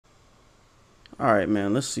All right,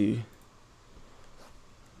 man. Let's see.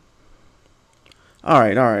 All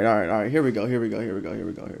right, all right, all right, all right. Here we go. Here we go. Here we go. Here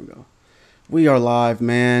we go. Here we go. We are live,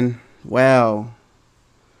 man. Wow.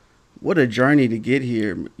 What a journey to get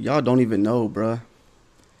here. Y'all don't even know, bruh.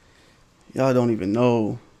 Y'all don't even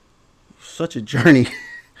know. Such a journey.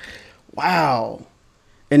 Wow.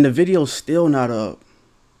 And the video's still not up.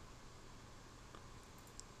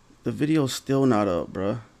 The video's still not up,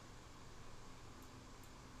 bruh.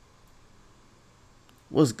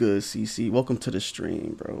 What's good, CC? Welcome to the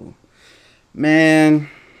stream, bro. Man,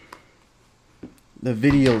 the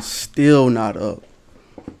video's still not up.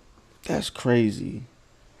 That's crazy.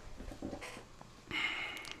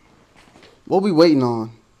 What we waiting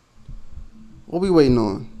on? What we waiting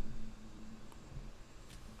on?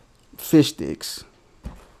 Fish sticks.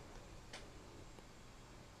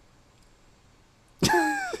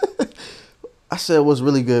 I said what's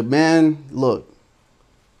really good, man. Look.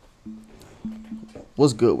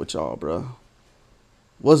 What's good with y'all, bro?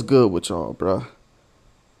 What's good with y'all, bro?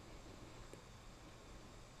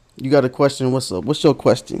 You got a question? What's up? What's your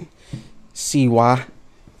question? CY?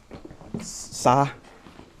 Sa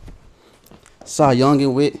Young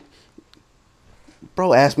and Wit?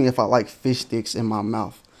 Bro asked me if I like fish sticks in my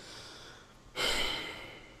mouth.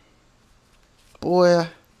 Boy.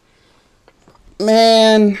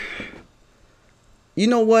 Man. You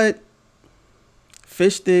know what?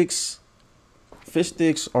 Fish sticks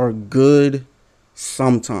are good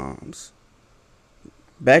sometimes.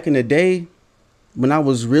 Back in the day, when I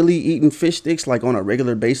was really eating fish sticks like on a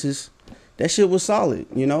regular basis, that shit was solid,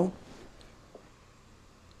 you know?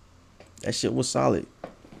 That shit was solid.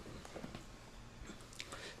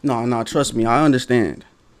 No, trust me, I understand.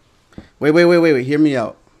 Wait, hear me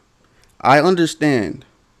out. I understand.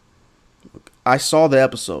 I saw the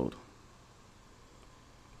episode.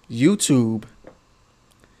 YouTube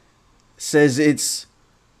says it's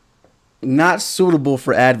not suitable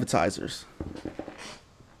for advertisers.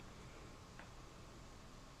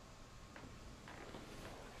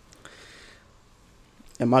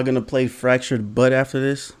 Am I gonna play Fractured Butt after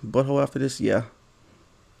this? Butthole after this? Yeah.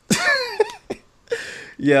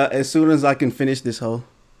 Yeah, as soon as I can finish this hoe.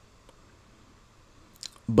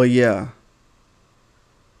 But yeah.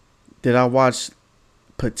 Did I watch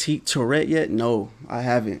Petite Tourette yet? No, I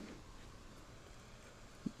haven't.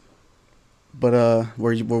 But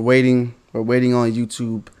we're waiting on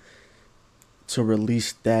YouTube to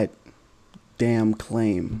release that damn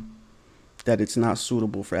claim that it's not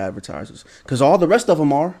suitable for advertisers. Because all the rest of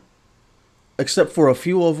them are, except for a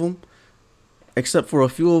few of them.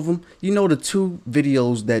 You know, the two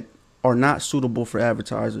videos that are not suitable for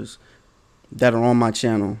advertisers that are on my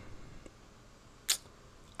channel.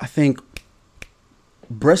 I think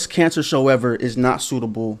Breast Cancer Show Ever is not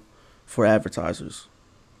suitable for advertisers.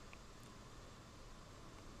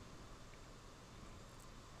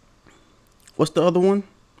 What's the other one?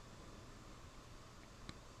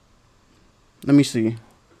 Let me see.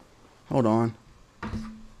 Hold on.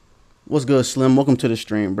 What's good, Slim? Welcome to the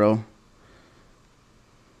stream, bro.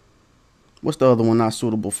 What's the other one not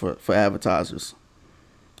suitable for advertisers?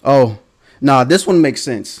 Oh, nah, this one makes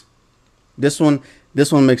sense. This one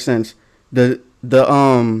makes sense. The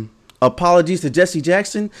apologies to Jesse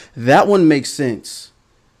Jackson, that one makes sense.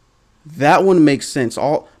 That one makes sense.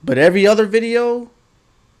 But every other video,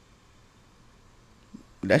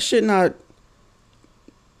 that shit not.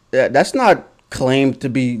 That's not claimed to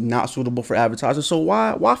be not suitable for advertisers. So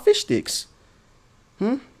why fish sticks?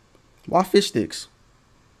 Why fish sticks?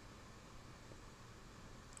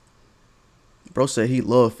 Bro said he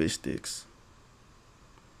loved fish sticks.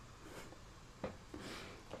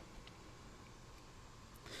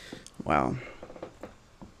 Wow.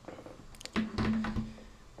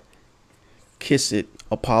 Kiss it.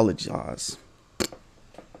 Apologize.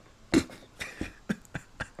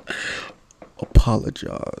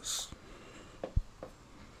 Apologize.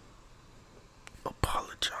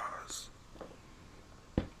 Apologize.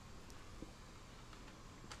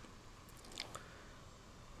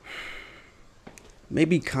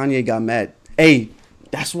 Maybe Kanye got mad. Hey,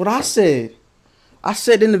 that's what I said. I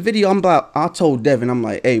said in the video, I told Devin, I'm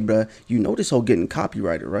like, hey, bro, you know this whole getting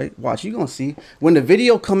copyrighted, right? Watch, you gonna see when the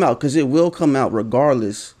video come out, because it will come out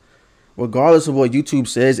regardless of what YouTube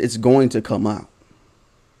says, it's going to come out.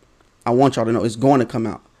 I want y'all to know it's going to come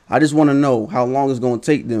out. I just want to know how long it's going to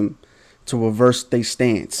take them to reverse their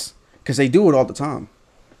stance, because they do it all the time.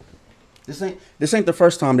 This ain't the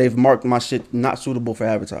first time they've marked my shit not suitable for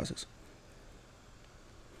advertisers.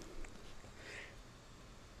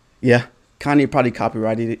 Yeah. Kanye probably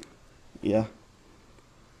copyrighted it. Yeah.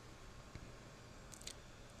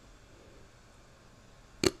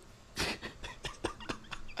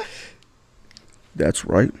 That's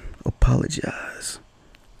right. Apologize.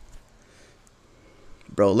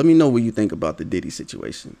 Bro, let me know what you think about the Diddy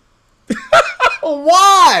situation.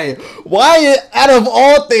 Why? Why, out of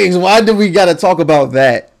all things, why do we got to talk about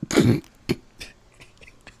that?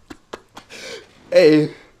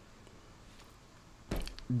 Hey.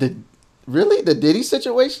 Really? The Diddy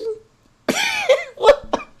situation?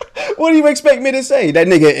 What do you expect me to say? That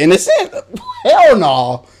nigga innocent? Hell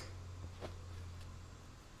no.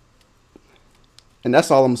 And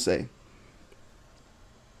that's all I'm saying.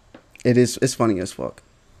 It's funny as fuck.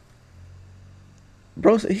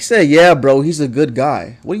 Bro, he said, yeah, bro, he's a good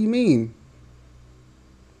guy. What do you mean?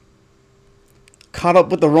 Caught up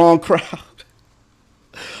with the wrong crowd.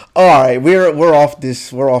 All right, we're off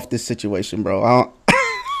this situation, bro.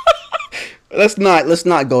 Let's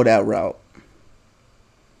not go that route.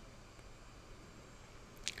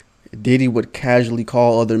 Diddy would casually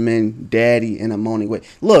call other men daddy in a moaning way.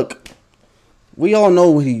 Look, we all know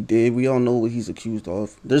what he did. We all know what he's accused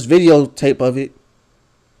of. There's videotape of it.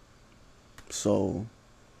 So,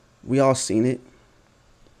 we all seen it.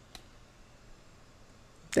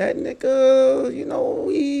 That nigga, you know,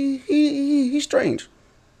 he's strange.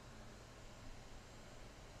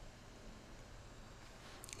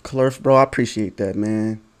 Clurf, bro, I appreciate that,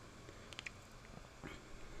 man.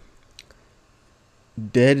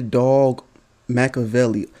 Dead Dog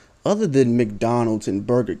Machiavelli. Other than McDonald's and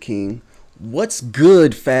Burger King, what's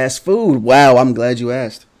good fast food? Wow, I'm glad you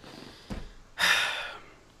asked.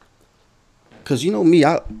 Cause you know me,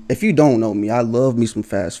 if you don't know me, I love me some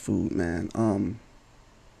fast food, man.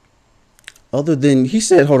 Other than he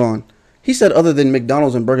said other than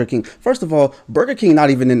McDonald's and Burger King. First of all, Burger King not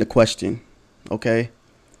even in the question. Okay,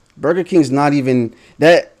 Burger King's not even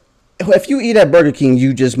that. If you eat at Burger King,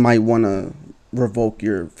 you just might want to revoke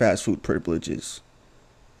your fast food privileges.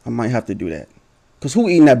 I might have to do that. Cause who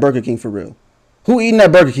eating at Burger King for real? Who eating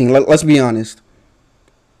at Burger King? Let's be honest.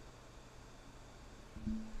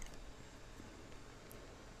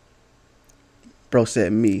 Bro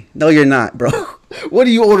said me. No, you're not, bro. What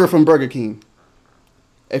do you order from Burger King?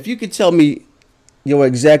 If you could tell me your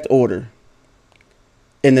exact order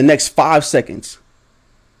in the next 5 seconds.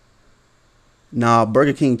 Nah,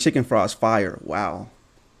 Burger King chicken fries fire. Wow.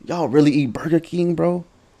 Y'all really eat Burger King, bro?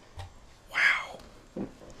 Wow.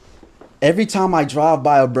 Every time I drive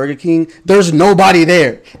by a Burger King, there's nobody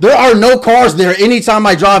there. There are no cars there anytime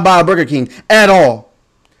I drive by a Burger King at all.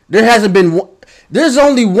 There hasn't been one. There's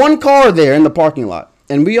only one car there in the parking lot.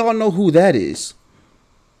 And we all know who that is.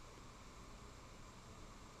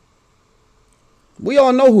 We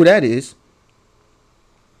all know who that is.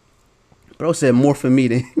 Bro said more for me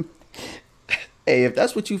than... Hey, if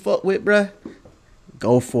that's what you fuck with, bruh,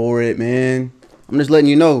 go for it, man. I'm just letting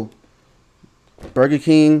you know. Burger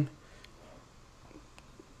King,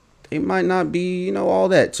 they might not be, you know, all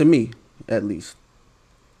that to me, at least.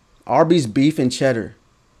 Arby's beef and cheddar.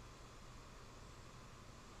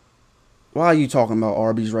 Why are you talking about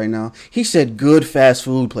Arby's right now? He said good fast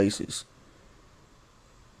food places.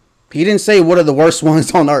 He didn't say what are the worst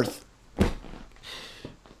ones on earth.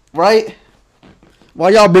 Right?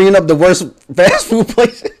 Why y'all bringing up the worst fast food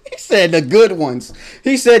places? He said the good ones.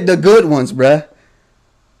 He said the good ones, bruh.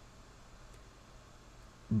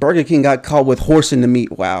 Burger King got caught with horse in the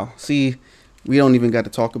meat. Wow. See, we don't even got to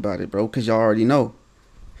talk about it, bro, because y'all already know.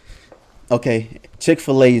 Okay,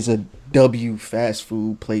 Chick-fil-A is a W fast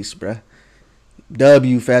food place, bruh.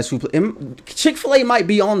 W fast food. Chick-fil-A might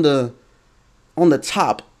be on the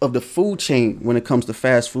top of the food chain when it comes to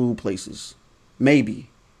fast food places. Maybe.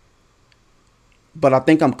 But I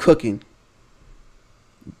think I'm cooking.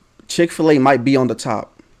 Chick-fil-A might be on the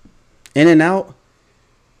top. In-N-Out?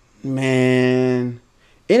 Man.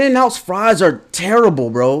 In-N-Out's fries are terrible,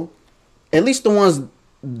 bro. At least the ones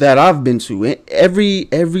that I've been to.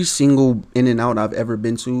 Every single In-N-Out I've ever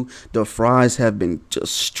been to, the fries have been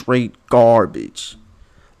just straight garbage.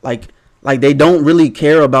 Like they don't really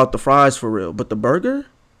care about the fries for real. But the burger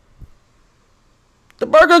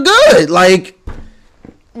good. Like,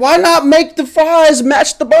 why not make the fries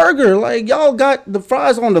match the burger? Like, y'all got the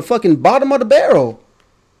fries on the fucking bottom of the barrel.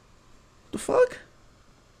 The fuck?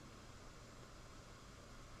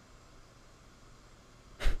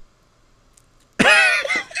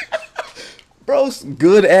 Bro's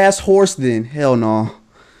good ass horse then. Hell no.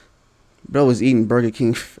 Bro was eating Burger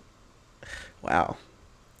King. Wow.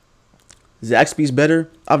 Zaxby's better?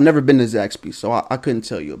 I've never been to Zaxby's, so I couldn't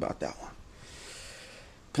tell you about that one.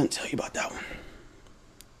 Couldn't tell you about that one.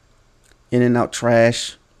 In-N-Out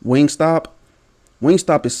trash. Wingstop?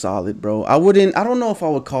 Wingstop is solid, bro. I don't know if I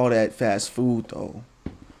would call that fast food, though.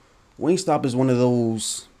 Wingstop is one of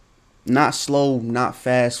those Not slow, not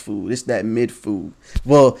fast food. It's that mid food.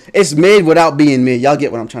 Well, it's mid without being mid. Y'all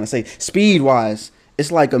get what I'm trying to say. Speed wise,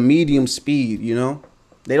 it's like a medium speed, you know?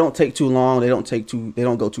 They don't take too long. They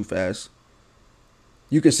don't go too fast.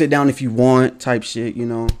 You can sit down if you want, type shit, you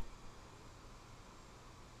know.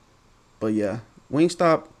 But yeah,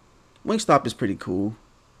 Wingstop is pretty cool.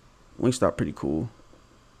 Wingstop pretty cool.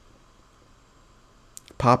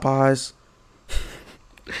 Popeyes.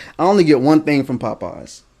 I only get one thing from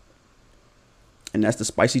Popeyes. And that's the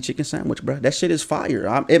spicy chicken sandwich, bro. That shit is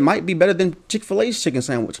fire. It might be better than Chick-fil-A's chicken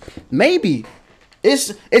sandwich. Maybe.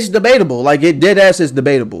 It's debatable. Like, it dead ass is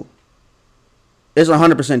debatable. It's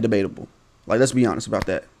 100% debatable. Like, let's be honest about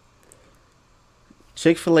that.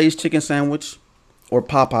 Chick-fil-A's chicken sandwich or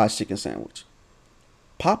Popeye's chicken sandwich.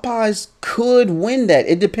 Popeyes could win that.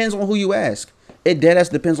 It depends on who you ask. It dead ass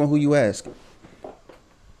depends on who you ask.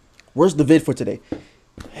 Where's the vid for today?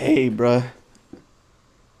 Hey, bruh.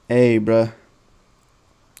 Hey, bruh.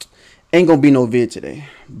 Ain't gonna be no vid today.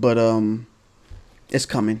 But, it's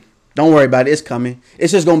coming. Don't worry about it. It's coming.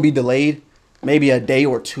 It's just gonna be delayed. Maybe a day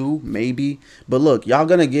or two, maybe. But look,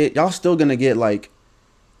 y'all still gonna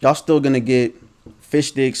get fish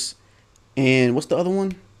sticks and what's the other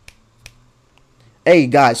one? Hey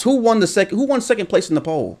guys, who won second place in the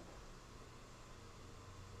poll?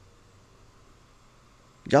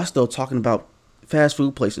 Y'all still talking about fast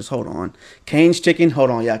food places. Hold on. Cane's chicken.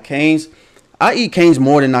 Hold on. Yeah, Cane's. I eat Cane's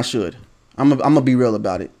more than I should. I'm gonna be real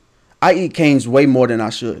about it. I eat Cane's way more than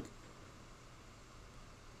I should.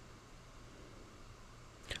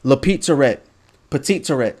 La Pizzerette. Petite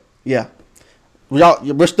Tourette. Yeah.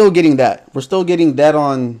 We're still getting that. We're still getting that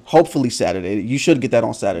on hopefully Saturday. You should get that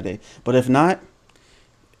on Saturday. But if not,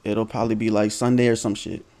 it'll probably be like Sunday or some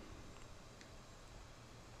shit.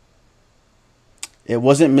 It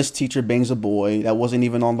wasn't Miss Teacher Bangs a Boy. That wasn't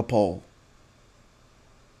even on the poll.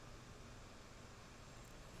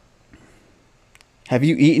 Have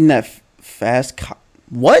you eaten that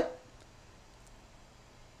what?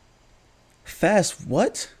 Fast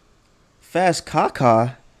what? Fast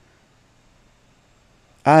caca?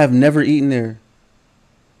 I have never eaten there.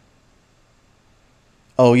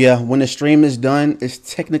 Oh yeah, when the stream is done, it's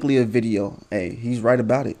technically a video. Hey, he's right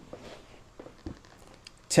about it.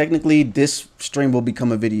 Technically, this stream will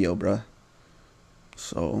become a video, bruh.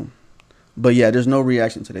 So, but yeah, there's no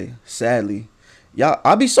reaction today, sadly. Y'all,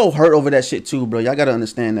 I'll be so hurt over that shit too, bro. Y'all gotta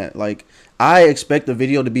understand that. Like, I expect the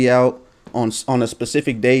video to be out on a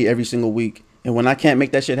specific day every single week. And when I can't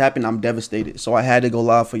make that shit happen, I'm devastated. So I had to go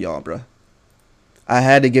live for y'all, bro. I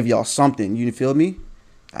had to give y'all something. You feel me?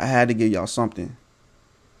 I had to give y'all something.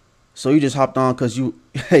 So you just hopped on because you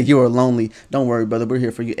were lonely. Don't worry, brother. We're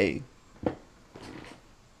here for you. Hey.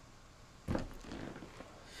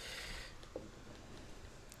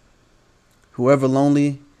 Whoever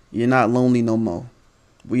lonely, you're not lonely no more.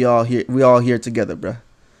 We all here together, bro.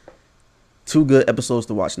 2 good episodes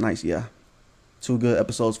to watch. Nice, yeah. 2 good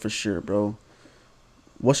episodes for sure, bro.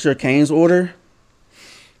 What's your Cane's order?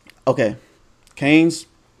 Okay. Cane's,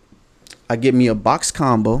 I get me a box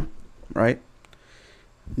combo, right?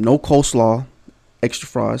 No coleslaw, extra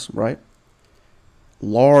fries, right?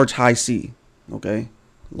 Large high C, okay?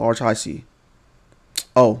 Large high C.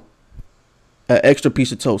 Oh, an extra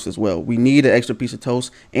piece of toast as well. We need an extra piece of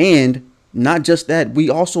toast. And not just that, we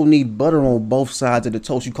also need butter on both sides of the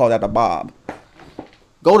toast. You call that a bob.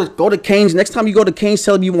 Go to Cane's. Next time you go to Cane's,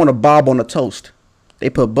 tell them you want a bob on the toast. They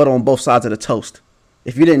put butter on both sides of the toast.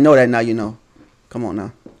 If you didn't know that, now you know. Come on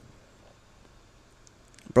now.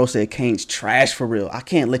 Bro said Cane's trash for real. I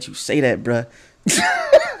can't let you say that, bruh.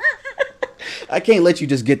 I can't let you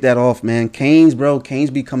just get that off, man. Cane's, bro. Cane's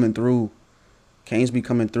be coming through. Cane's be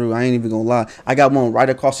coming through. I ain't even gonna lie. I got one right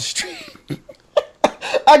across the street.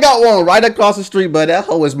 I got one right across the street, but that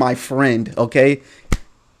hoe is my friend, okay?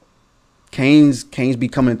 Cane's be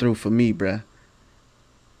coming through for me, bruh.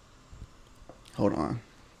 Hold on.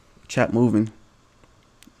 Chat moving.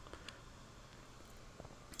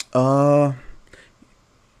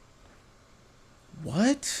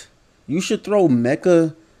 What? You should throw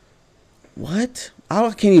Mecca. What? I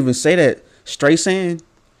can't even say that. Straight sand?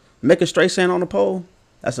 Mecca straight sand on the pole?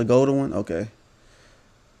 That's a golden one? Okay.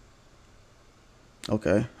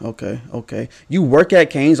 Okay. You work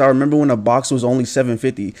at Cane's. I remember when a box was only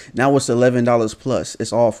 $7.50. Now it's $11 plus.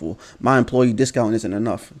 It's awful. My employee discount isn't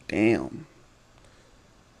enough. Damn.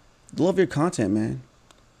 Love your content, man.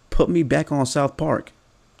 Put me back on South Park.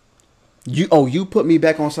 You put me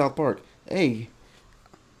back on South Park. Hey,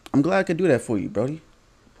 I'm glad I could do that for you, Brody.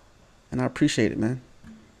 And I appreciate it, man.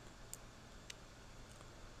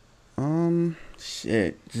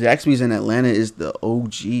 Shit. Zaxby's in Atlanta is the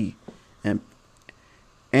OG.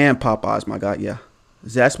 And Popeyes, my God, yeah.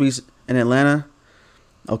 Zaxby's in Atlanta.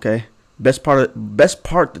 Okay. Best part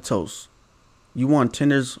the toast. You want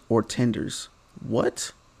tenders or tenders?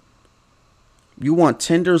 What? You want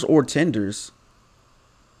tenders or tenders?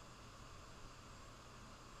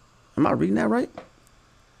 Am I reading that right?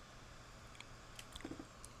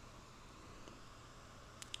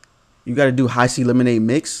 You got to do high C lemonade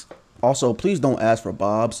mix. Also, please don't ask for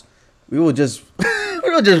Bob's. We will just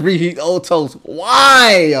reheat old toast.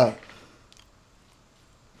 Why?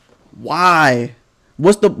 Why?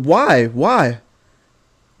 What's the why? Why?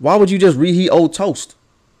 Why would you just reheat old toast?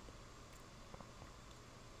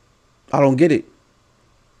 I don't get it.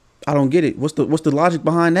 I don't get it. What's the logic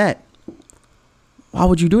behind that? Why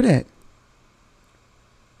would you do that?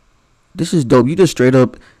 This is dope. You just straight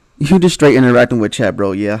interacting with chat,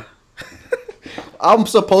 bro. Yeah. I'm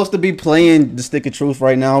supposed to be playing the Stick of Truth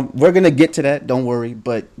right now. We're gonna get to that. Don't worry.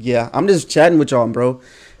 But yeah, I'm just chatting with y'all, bro.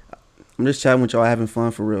 I'm just chatting with y'all, having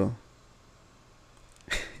fun for real.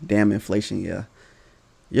 Damn inflation, yeah.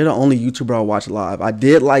 You're the only YouTuber I watch live. I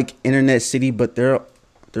did like Internet City, but they're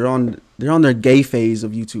on their gay phase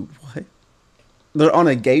of YouTube. What? They're on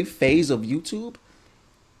a gay phase of YouTube?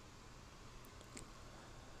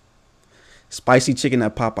 Spicy chicken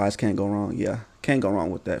at Popeyes can't go wrong. Yeah, can't go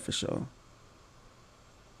wrong with that for sure.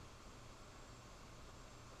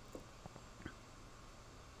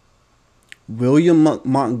 William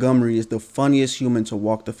Montgomery is the funniest human to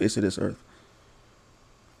walk the face of this earth.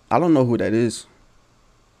 I don't know who that is.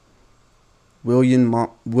 William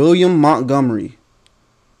Montgomery.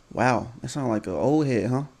 Wow, that sounds like an old head,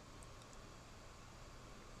 huh?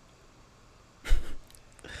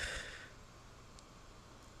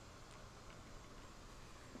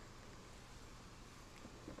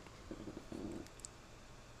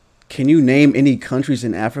 Can you name any countries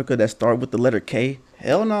in Africa that start with the letter K?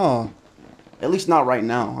 Hell no. At least not right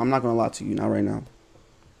now. I'm not gonna lie to you, not right now.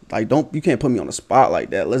 Like, you can't put me on the spot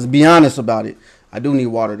like that. Let's be honest about it. I do need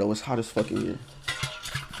water though. It's hot as fucking here.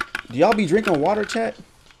 Do y'all be drinking water, chat?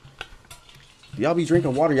 Do y'all be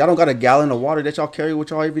drinking water? Y'all don't got a gallon of water that y'all carry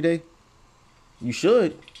with y'all every day? You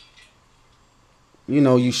should. You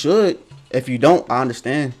know, you should. If you don't, I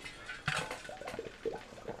understand.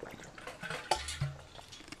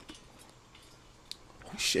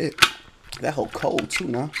 Oh shit. That whole cold too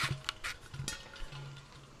now.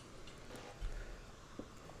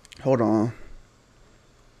 Hold on.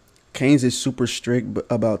 Keynes is super strict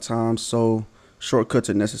about time, so shortcuts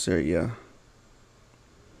are necessary, yeah.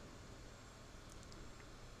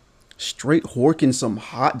 Straight horking some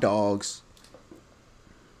hot dogs.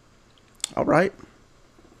 All right.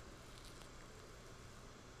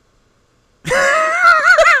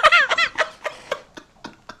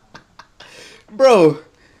 Bro,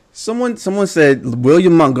 someone said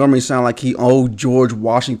William Montgomery sound like he owed George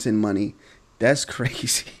Washington money. That's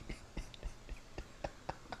crazy.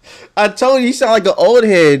 I told you, he sound like an old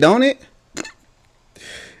head, don't it?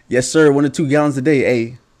 Yes, sir. 1 to 2 gallons a day.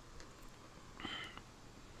 Hey,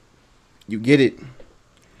 you get it.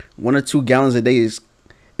 1 or 2 gallons a day is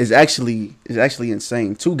actually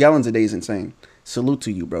insane. 2 gallons a day is insane. Salute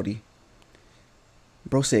to you, Brody.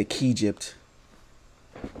 Bro said Keygypt.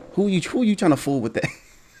 Who you trying to fool with that?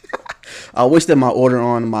 I wasted my order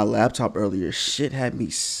on my laptop earlier. Shit had me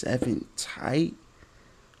 7 tight.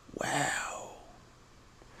 Wow.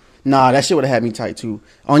 Nah, that shit would have had me tight too.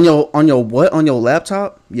 On your what? On your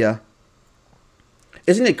laptop? Yeah.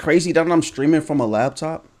 Isn't it crazy that I'm streaming from a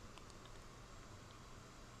laptop?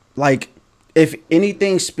 Like, if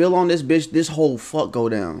anything spill on this bitch, this whole fuck go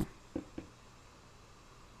down.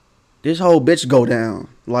 This whole bitch go down.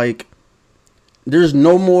 Like, there's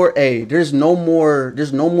no more there's no more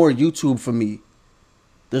YouTube for me.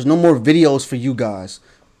 There's no more videos for you guys.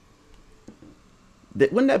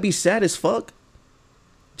 Wouldn't that be sad as fuck?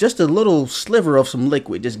 Just a little sliver of some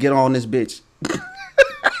liquid. Just get on this bitch.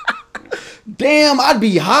 Damn, I'd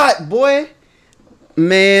be hot, boy.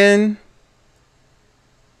 Man.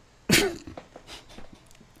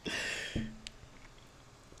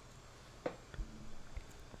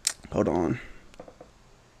 Hold on.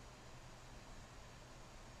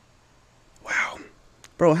 Wow.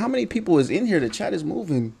 Bro, how many people is in here? The chat is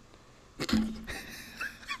moving.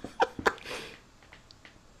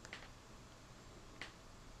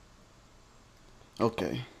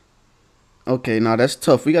 Okay. Okay, now that's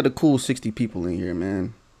tough. We got a cool 60 people in here,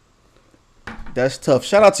 man. That's tough.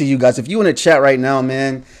 Shout out to you guys. If you in the chat right now,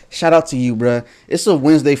 man, shout out to you, bruh. It's a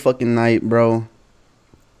Wednesday fucking night, bro.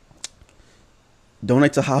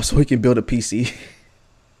 Donate to Hobbs so we can build a PC.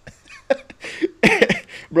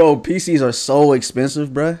 Bro, PCs are so expensive,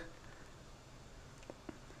 bruh.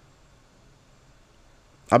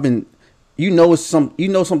 I've been,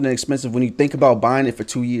 something expensive when you think about buying it for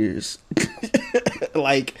 2 years.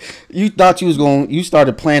 Like you thought you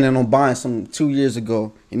started planning on buying some 2 years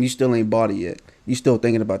ago, and you still ain't bought it yet. You still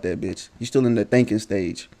thinking about that bitch. You still in the thinking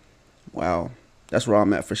stage. Wow, that's where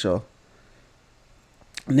I'm at for sure.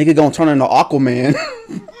 Nigga gonna turn into Aquaman.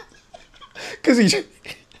 Cause he.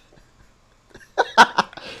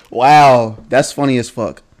 Wow, that's funny as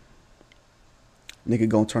fuck. Nigga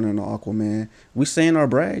gonna turn into Aquaman. We saying our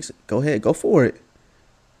brags. Go ahead, go for it.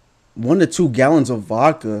 1 to 2 gallons of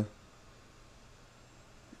vodka.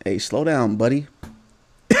 Hey, slow down, buddy.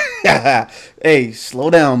 Hey, slow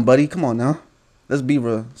down, buddy. Come on now. Let's be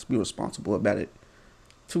responsible about it.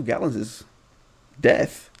 2 gallons is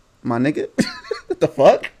death, my nigga. What the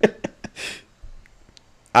fuck?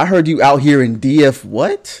 I heard you out here in DF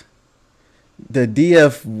what? The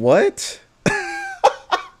DF what?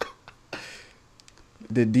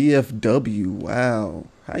 The DFW. Wow.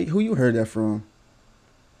 Who you heard that from?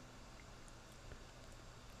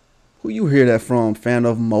 Who you hear that from? Fan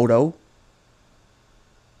of Moto?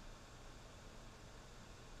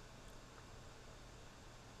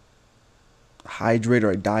 Hydrate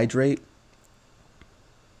or dihydrate?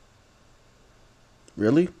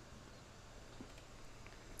 Really?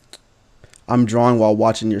 I'm drawing while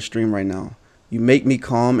watching your stream right now. You make me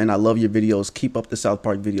calm and I love your videos. Keep up the South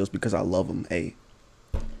Park videos because I love them. Hey.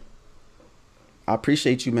 I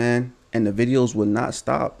appreciate you, man. And the videos will not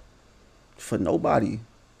stop. For nobody.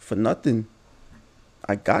 For nothing.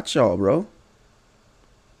 I got y'all, bro.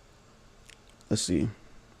 Let's see.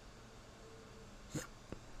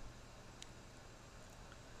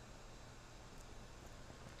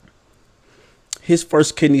 His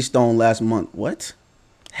first kidney stone last month. What?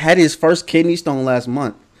 Had his first kidney stone last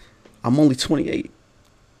month. I'm only 28.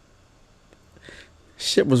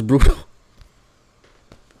 Shit was brutal.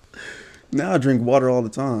 Now I drink water all the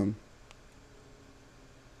time.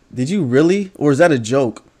 Did you really? Or is that a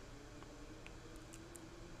joke?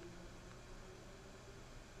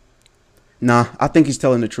 Nah, I think he's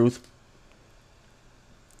telling the truth.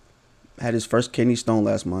 Had his first kidney stone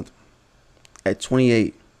last month. At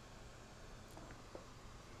 28.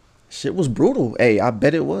 Shit was brutal. Hey, I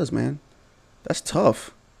bet it was, man. That's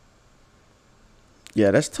tough.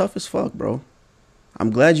 Yeah, that's tough as fuck, bro. I'm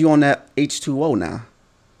glad you on that H2O now.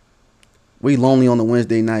 We lonely on the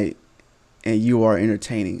Wednesday night, and you are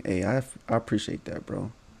entertaining. Hey, I appreciate that,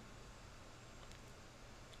 bro.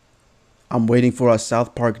 I'm waiting for a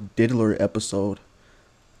South Park Diddler episode.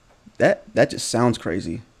 That just sounds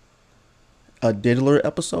crazy. A Diddler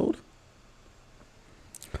episode?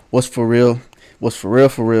 What's for real? What's for real,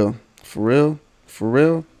 for real? For real? For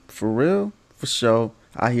real? For real? For sure.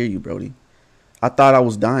 I hear you, Brody. I thought I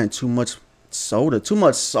was dying. Too much soda. Too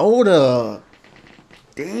much soda.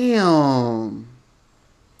 Damn.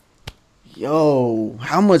 Yo,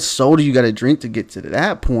 how much soda you got to drink to get to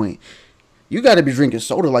that point? You got to be drinking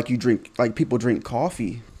soda like people drink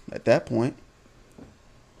coffee at that point.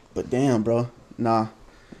 But damn, bro. Nah,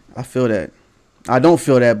 I feel that. I don't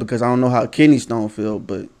feel that because I don't know how kidney stone feel,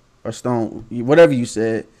 but or stone, whatever you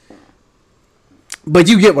said. But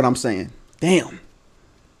you get what I'm saying. Damn.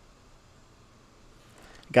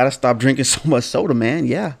 Gotta stop drinking so much soda, man.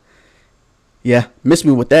 Yeah. Yeah. Miss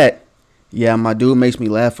me with that. Yeah, my dude makes me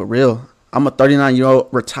laugh for real. I'm a 39-year-old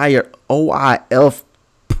retired OIF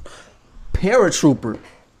paratrooper.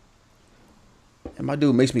 And my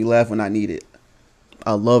dude makes me laugh when I need it.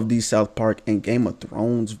 I love these South Park and Game of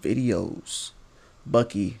Thrones videos.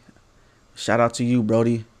 Bucky, shout out to you,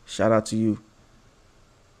 Brody. Shout out to you.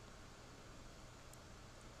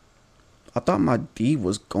 I thought my D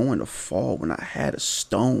was going to fall when I had a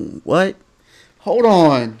stone. What? Hold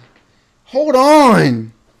on. Hold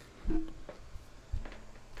on.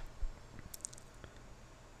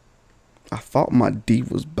 I thought my D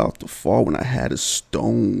was about to fall when I had a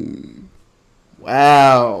stone.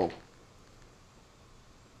 Wow.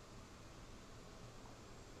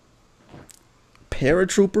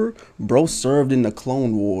 Paratrooper? Bro served in the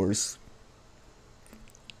Clone Wars.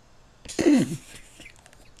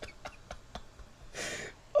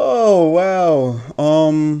 Oh, wow.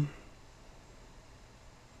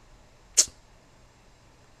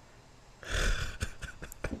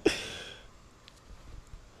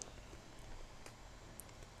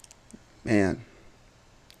 Man.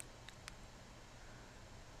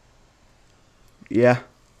 Yeah.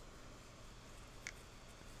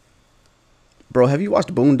 Bro, have you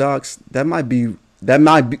watched Boondocks? That might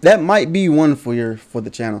be one for the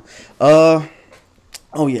channel. Oh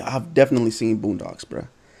yeah, I've definitely seen Boondocks, bro.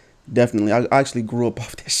 Definitely. I actually grew up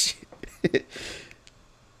off that shit.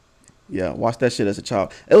 Yeah, watched that shit as a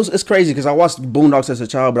child. It's crazy because I watched Boondocks as a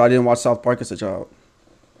child, but I didn't watch South Park as a child.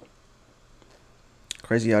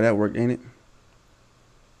 Crazy how that worked, ain't it?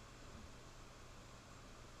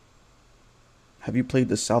 Have you played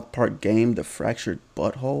the South Park game, The Fractured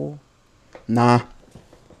Butthole? Nah.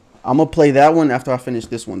 I'm gonna play that one after I finish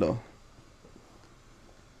this one though.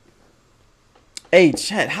 Hey,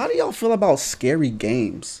 chat, how do y'all feel about scary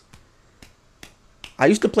games? I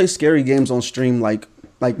used to play scary games on stream like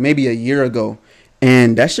maybe a year ago,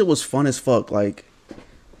 and that shit was fun as fuck. Like,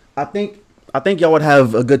 I think y'all would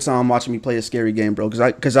have a good time watching me play a scary game, bro.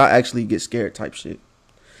 Cause I actually get scared type shit.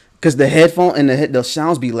 Cause the headphone and the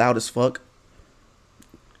sounds be loud as fuck.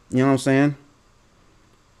 You know what I'm saying?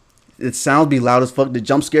 It sounds be loud as fuck. The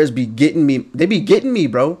jump scares be getting me. They be getting me,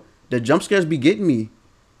 bro. The jump scares be getting me.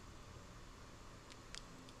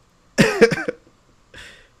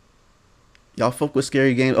 Y'all fuck with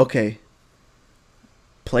scary games? Okay.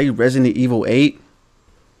 Play Resident Evil 8?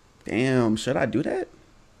 Damn, should I do that?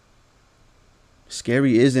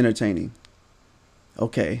 Scary is entertaining.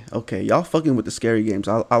 Okay. Y'all fucking with the scary games.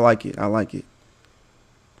 I like it. I like it.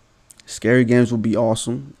 Scary games will be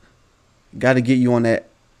awesome. Got to get you on that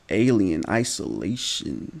Alien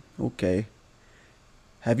Isolation. Okay.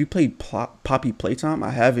 Have you played Poppy Playtime?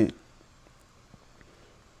 I haven't.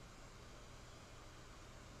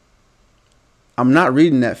 I'm not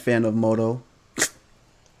reading that fan of Moto.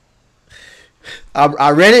 I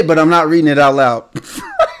read it, but I'm not reading it out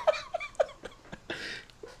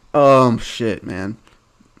loud. Shit, man.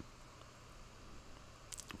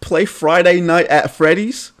 Play Friday Night at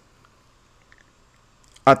Freddy's?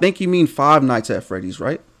 I think you mean Five Nights at Freddy's,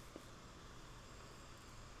 right?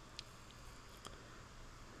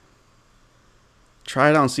 Try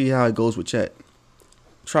it out and see how it goes with chat.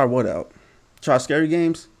 Try what out? Try scary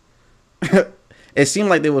games? It seemed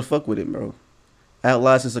like they would fuck with it, bro.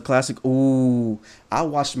 Outlast is a classic. Ooh, I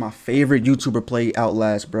watched my favorite YouTuber play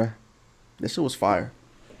Outlast, bruh. This shit was fire.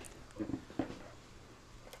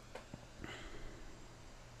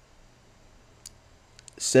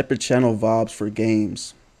 Separate channel vibes for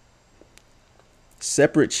games.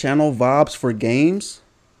 Separate channel vibes for games?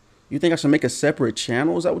 You think I should make a separate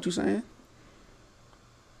channel? Is that what you're saying?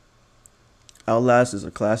 Outlast is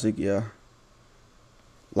a classic, yeah.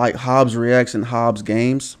 Like Hobbs reacts and Hobbs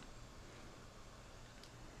games.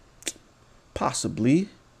 Possibly.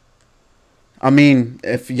 I mean,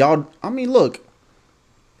 look.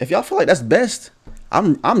 If y'all feel like that's best,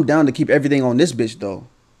 I'm down to keep everything on this bitch though.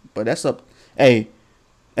 But that's up. Hey,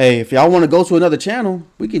 if y'all want to go to another channel,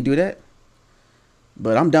 we can do that.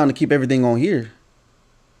 But I'm down to keep everything on here.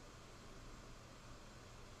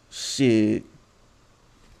 Shit.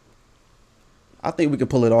 I think we can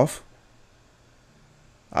pull it off.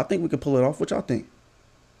 What y'all think?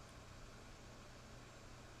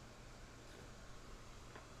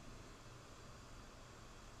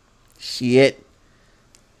 Shit.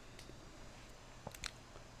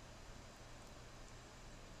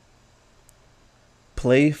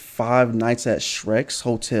 Play Five Nights at Shrek's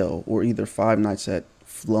Hotel or either Five Nights at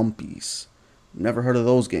Flumpy's. Never heard of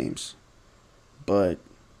those games. But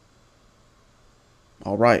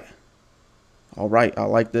all right. I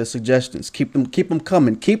like the suggestions. Keep them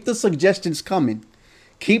coming. Keep the suggestions coming.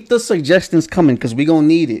 Cause we gonna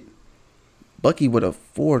need it. Bucky with a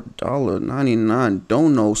 $4.99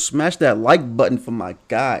 dono. Smash that like button for my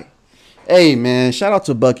guy. Hey man, shout out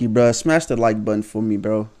to Bucky, bro. Smash the like button for me,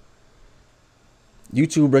 bro.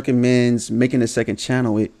 YouTube recommends making a second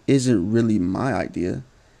channel. It isn't really my idea.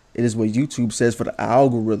 It is what YouTube says for the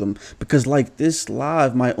algorithm. Because like this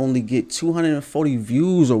live might only get 240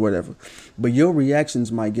 views or whatever. But your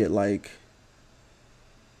reactions might get like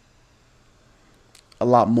a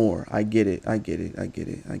lot more. I get it.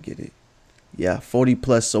 Yeah, 40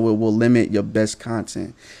 plus, so it will limit your best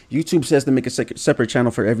content. YouTube says to make a separate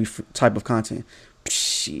channel for every type of content.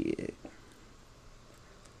 Shit.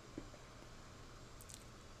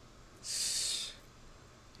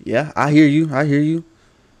 Yeah, I hear you.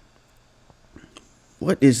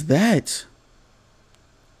 What is that?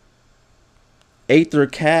 Aether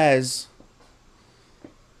Kaz.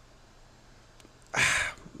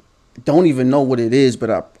 Don't even know what it is,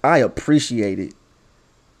 but I appreciate it.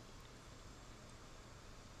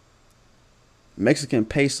 Mexican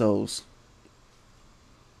pesos.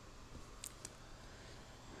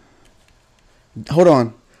 Hold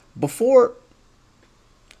on. Before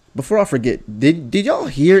I forget, did y'all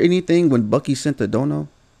hear anything when Bucky sent the dono?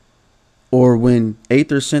 Or when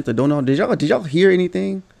Aether sent the dono? Did y'all hear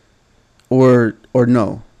anything? Or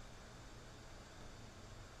no?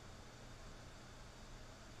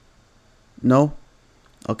 No?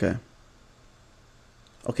 Okay.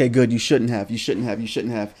 Okay, good. You shouldn't have. You shouldn't have. You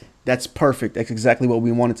shouldn't have. That's perfect. That's exactly what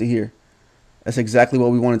we wanted to hear. That's exactly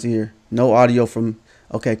what we wanted to hear. No audio from.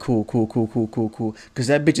 Okay, cool, cool, cool, cool, cool, cool. Because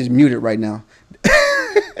that bitch is muted right now.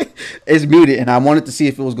 It's muted, and I wanted to see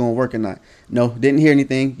if it was gonna work or not. No, didn't hear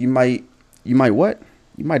anything. You might what?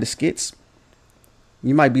 You might have skits.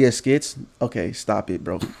 You might be a skits. Okay, stop it,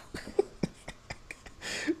 bro.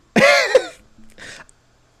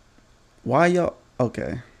 Why y'all?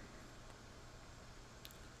 Okay.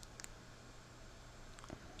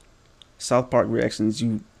 South Park reactions.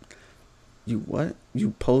 You what?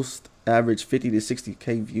 You post average 50 to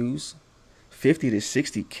 60K views. 50 to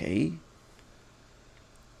 60K.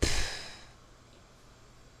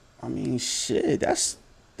 I mean, shit. That's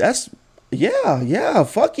yeah.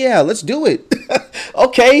 Fuck yeah. Let's do it.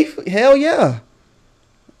 Okay. Hell yeah.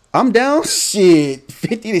 I'm down. Shit.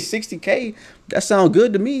 50 to 60K. That sounds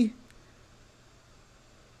good to me.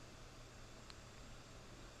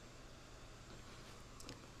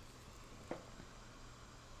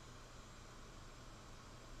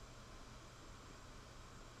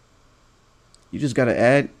 You just gotta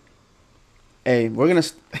add. Hey, we're gonna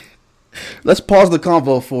let's pause the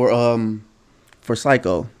convo for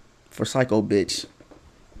Psycho, bitch.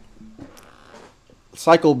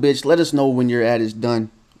 Psycho bitch, let us know when your ad is done.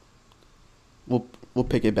 We'll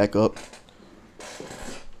pick it back up.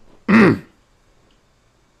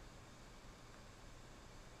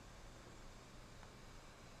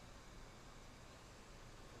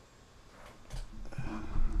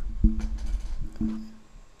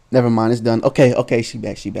 Never mind, it's done. Okay, she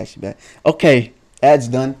back. Okay, ad's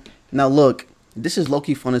done. Now look, this is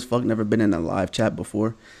low-key fun as fuck. Never been in a live chat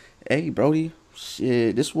before. Hey, Brody,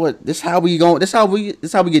 shit, this how we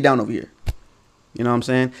get down over here. You know what I'm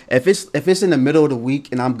saying? If it's in the middle of the week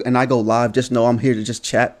and I go live, just know I'm here to just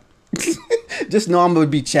chat. Just know I'm gonna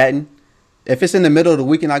be chatting. If it's in the middle of the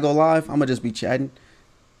week and I go live, I'm gonna just be chatting.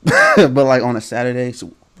 But like on a Saturday,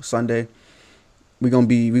 Sunday, we gonna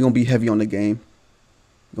be heavy on the game.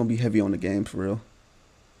 We're gonna be heavy on the game for real.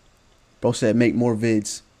 Bro said make more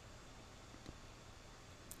vids.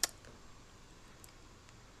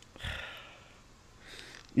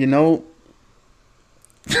 You know,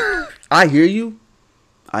 I hear you,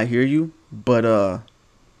 but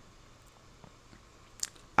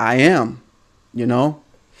I am, you know,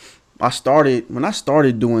 when I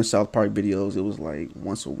started doing South Park videos, it was like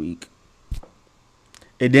once a week.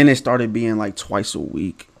 And then it started being like twice a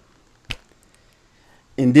week.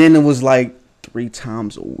 And then it was like 3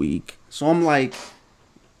 times a week. So I'm like,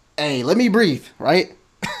 hey, let me breathe, right?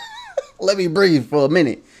 Let me breathe for a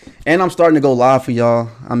minute. And I'm starting to go live for y'all.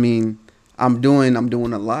 I mean, I'm doing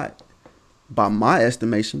a lot by my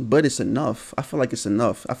estimation, but it's enough. I feel like it's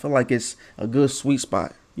enough. I feel like it's a good sweet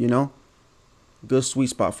spot, you know? Good sweet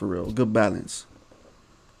spot for real. Good balance.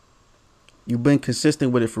 You've been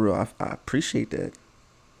consistent with it for real. I appreciate that.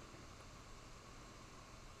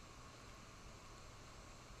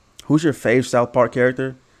 Who's your fave South Park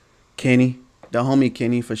character? Kenny. The homie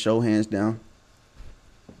Kenny for sure, hands down.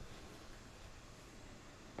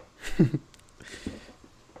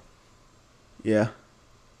 Yeah.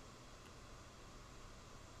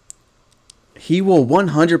 He will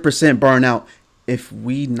 100% burn out if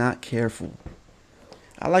we not careful.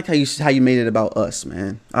 I like how you made it about us,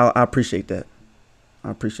 man. I appreciate that.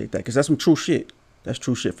 I appreciate that because that's some true shit. That's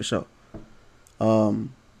true shit for sure.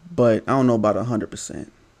 But I don't know about 100%.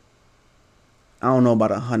 I don't know about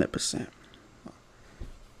 100%.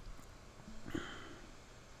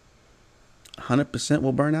 100%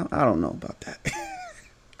 will burn out? I don't know about that.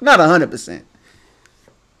 Not 100%.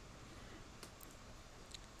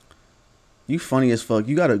 You funny as fuck.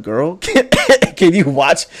 You got a girl? Can you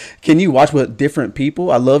watch with different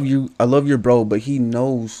people? I love your bro, but he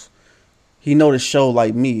know the show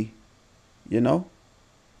like me. You know?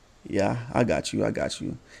 Yeah, I got you.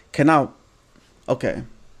 Okay.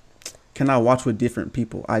 Can I watch with different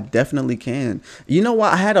people? I definitely can. You know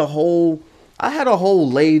what? I had a whole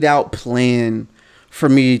laid out plan for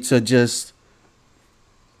me to just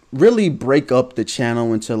really break up the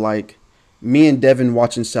channel into like me and Devin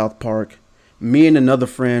watching South Park, me and another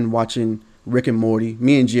friend watching Rick and Morty,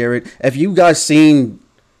 me and Jared. If you guys seen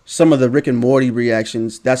some of the Rick and Morty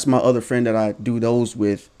reactions, that's my other friend that I do those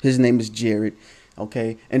with. His name is Jared.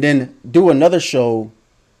 Okay. And then do another show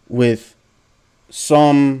with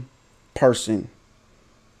some person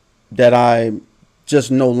that I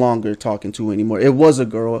just no longer talking to anymore. It was a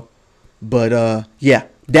girl, but yeah,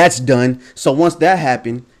 that's done. So once that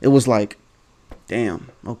happened, it was like,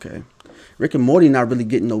 damn, okay, Rick and Morty not really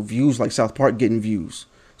getting no views like South Park getting views.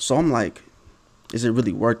 So I'm like, is it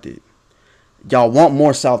really worth it? Y'all want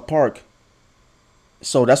more South Park?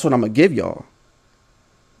 So that's what I'm gonna give y'all.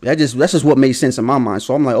 That's just what made sense in my mind.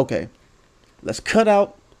 So I'm like, okay, let's cut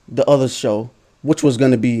out the other show, which was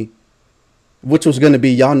gonna be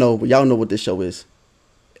y'all know what this show is.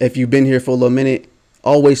 If you've been here for a little minute,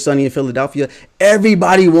 Always Sunny in Philadelphia.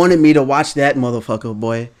 Everybody wanted me to watch that motherfucker,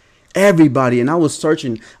 boy. Everybody. And I was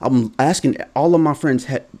searching. I'm asking all of my friends,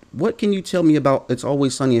 what can you tell me about It's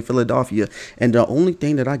Always Sunny in Philadelphia? And the only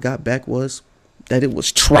thing that I got back was that it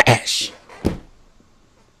was trash.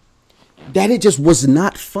 That it just was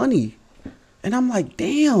not funny. And I'm like,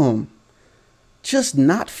 damn. Just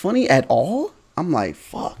not funny at all? I'm like,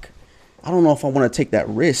 fuck. I don't know if I want to take that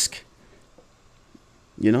risk.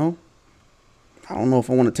 You know? I don't know if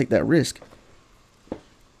I want to take that risk.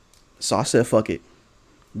 So I said, fuck it.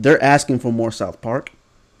 They're asking for more South Park.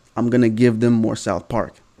 I'm going to give them more South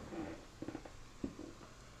Park.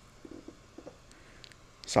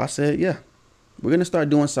 So I said, yeah. We're going to start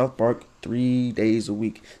doing South Park 3 days a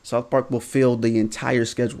week. South Park will fill the entire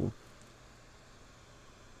schedule.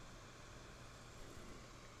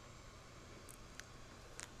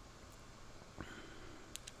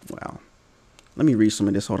 Wow. Let me read some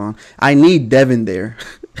of this. Hold on. I need Devin there.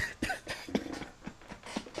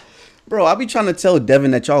 Bro, I be trying to tell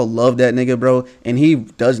Devin that y'all love that nigga, bro, and he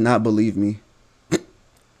does not believe me.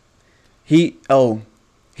 He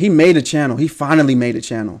made a channel. He finally made a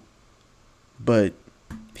channel. But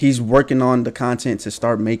he's working on the content to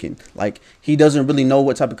start making. Like, he doesn't really know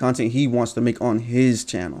what type of content he wants to make on his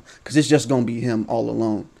channel, because it's just gonna be him all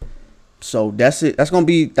alone. So that's it. That's gonna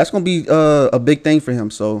be a big thing for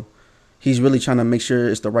him. So he's really trying to make sure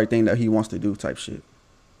it's the right thing that he wants to do, type shit.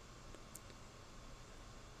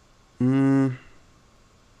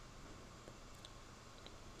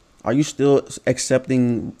 Are you still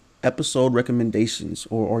accepting episode recommendations,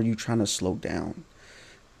 or are you trying to slow down?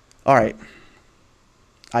 All right.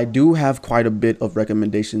 I do have quite a bit of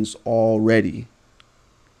recommendations already,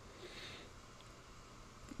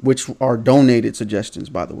 which are donated suggestions,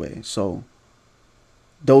 by the way. So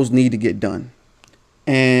those need to get done.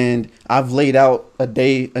 And I've laid out a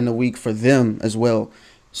day and a week for them as well.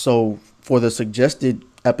 So for the suggested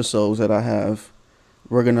episodes that I have,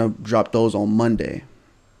 we're going to drop those on Monday.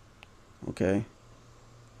 Okay.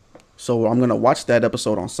 So I'm going to watch that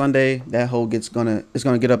episode on Sunday. That whole it's going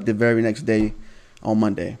to get up the very next day on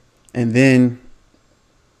Monday. And then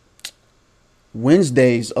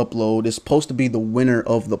Wednesday's upload is supposed to be the winner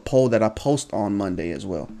of the poll that I post on Monday as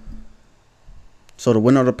well. So the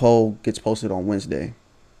winner of the poll gets posted on Wednesday.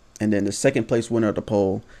 And then the second place winner of the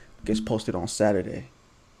poll gets posted on Saturday.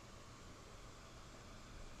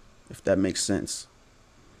 If that makes sense.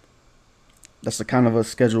 That's the kind of a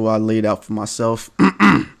schedule I laid out for myself.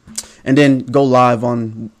 And then go live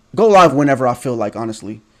whenever I feel like,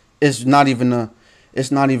 honestly. It's not even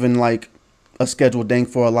like a scheduled thing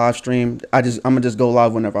for a live stream. I'm gonna just go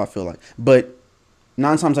live whenever I feel like. But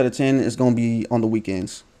 9 times out of 10, it's gonna be on the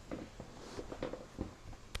weekends.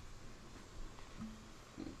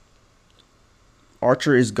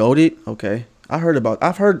 Archer is goated. Okay,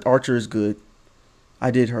 I've heard Archer is good. I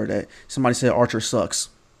did hear that. Somebody said Archer sucks.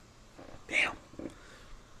 Damn.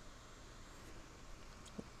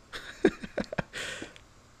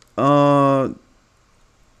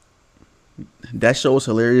 That show is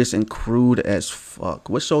hilarious and crude as fuck.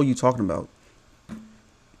 What show are you talking about,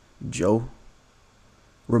 Joe?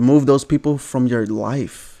 Remove those people from your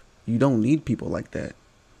life. You don't need people like that.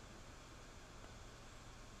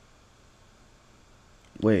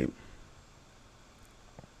 Wait.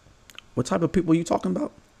 What type of people are you talking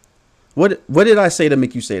about? What did I say to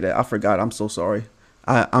make you say that? I forgot. I'm so sorry.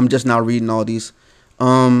 I'm just now reading all these.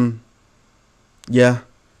 Yeah.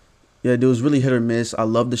 Yeah, it was really hit or miss. I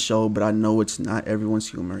love the show, but I know it's not everyone's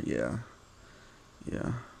humor. Yeah.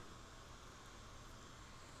 Yeah.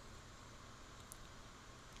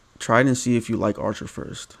 Try it and see if you like Archer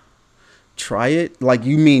first. Try it? Like,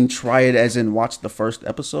 you mean try it as in watch the first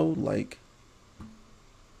episode? Like,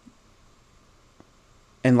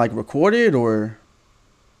 and like record it? Or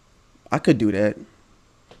I could do that.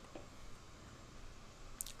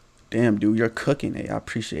 Damn, dude, you're cooking. Hey, I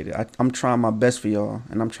appreciate it. I'm trying my best for y'all,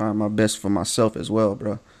 and I'm trying my best for myself as well,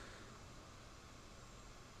 bro.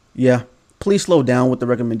 Yeah, please slow down with the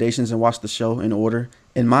recommendations and watch the show in order,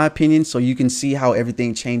 in my opinion, so you can see how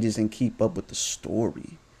everything changes and keep up with the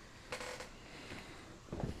story.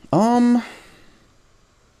 I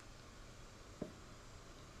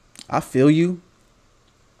feel you.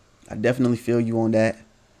 I definitely feel you on that.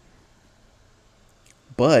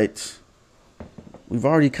 But we've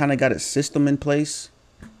already kind of got a system in place,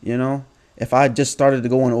 you know. If I just started to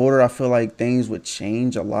go in order, I feel like things would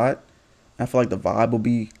change a lot. I feel like the vibe will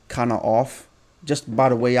be kind of off. just by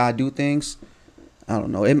the way I do things. I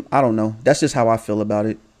don't know. I don't know. That's just how I feel about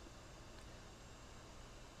it.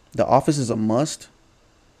 The Office is a must.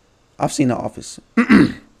 I've seen The Office.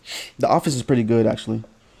 The Office is pretty good, actually.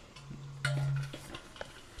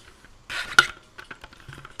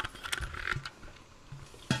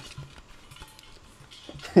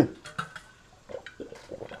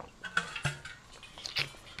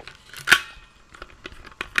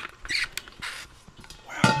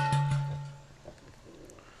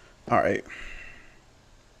 All right.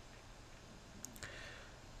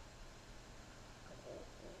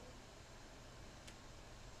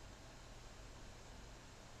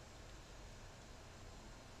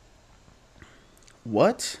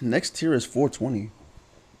 What? Next tier is 420.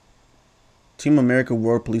 Team America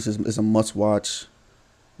World Police is a must watch.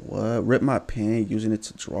 What? Rip my pen using it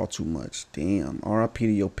to draw too much. Damn. RIP to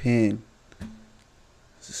your pen.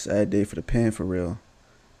 It's a sad day for the pen, for real.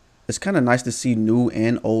 It's kind of nice to see new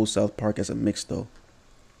and old South Park as a mix, though.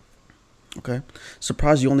 Okay.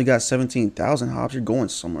 Surprised you only got 17,000, Hobbs. You're going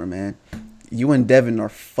somewhere, man. You and Devin are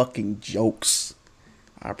fucking jokes.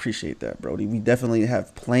 I appreciate that, Brody. We definitely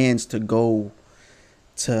have plans to go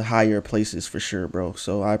to higher places for sure, bro.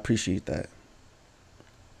 So I appreciate that.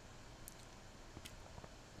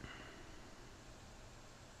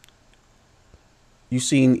 You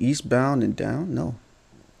seen Eastbound and Down? No.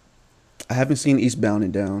 I haven't seen Eastbound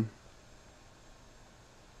and Down.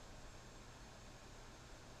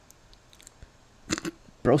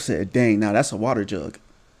 Bro said, dang, now that's a water jug.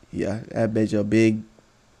 Yeah, I bet you a big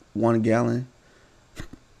 1 gallon.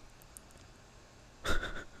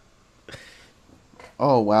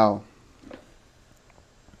 Oh, wow.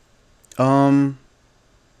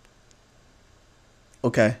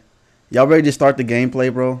 Okay. Y'all ready to start the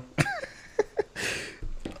gameplay, bro?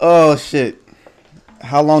 Oh, shit.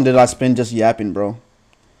 How long did I spend just yapping, bro?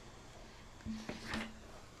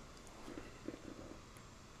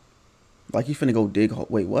 Like you finna go dig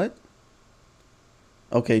wait, what?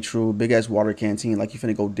 Okay, true. Big ass water canteen. Like you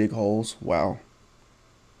finna go dig holes. Wow.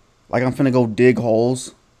 Like I'm finna go dig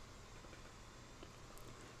holes.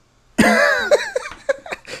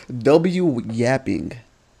 W yapping.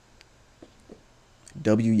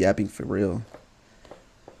 W yapping for real.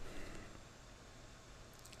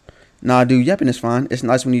 Nah, dude, yapping is fine. It's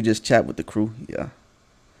nice when you just chat with the crew. Yeah.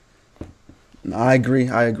 Nah, I agree.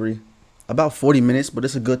 I agree. About 40 minutes, but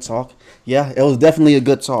it's a good talk. Yeah, it was definitely a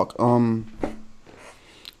good talk.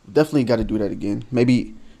 Definitely got to do that again.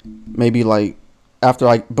 Maybe like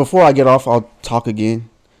before I get off, I'll talk again.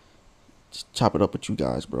 Just chop it up with you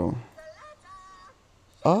guys, bro.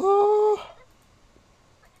 Oh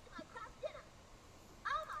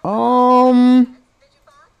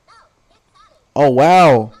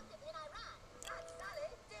wow.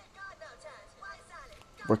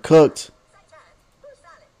 We're cooked.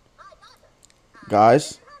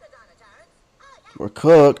 Guys, we're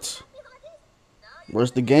cooked.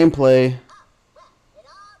 Where's the gameplay?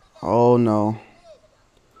 Oh no.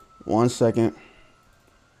 1 second.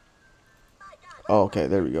 Oh, okay,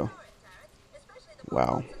 there we go.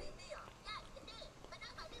 Wow.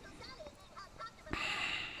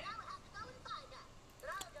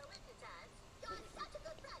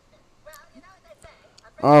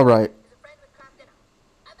 All right.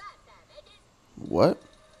 What?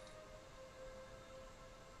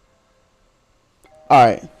 All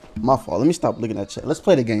right. My fault. Let me stop looking at chat. Let's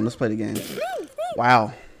play the game. Let's play the game.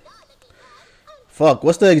 Wow. Fuck.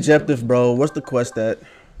 What's the objective, bro? What's the quest at?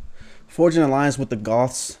 Forge an alliance with the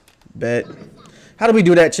Goths. Bet. How do we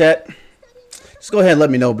do that, chat? Just go ahead and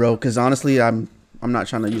let me know, bro. Because honestly, I'm not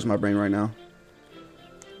trying to use my brain right now.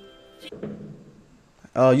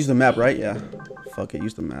 Use the map, right? Yeah. Fuck it.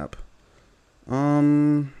 Use the map.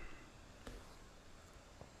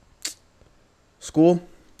 School.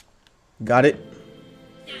 Got it.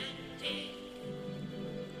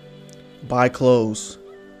 Buy clothes.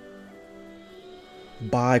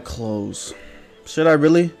 Buy clothes. Should I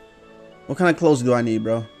really? What kind of clothes do I need,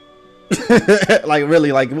 bro? Like,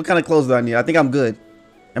 really? Like, what kind of clothes do I need? I think I'm good.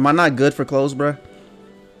 Am I not good for clothes, bro?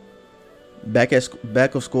 Back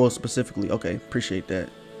of school specifically. Okay, appreciate that.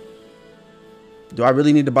 Do I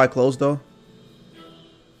really need to buy clothes, though?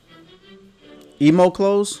 Emo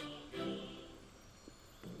clothes?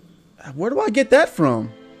 Where do I get that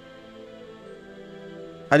from?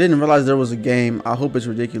 I didn't realize there was a game. I hope it's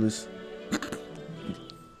ridiculous.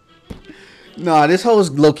 Nah, this whole is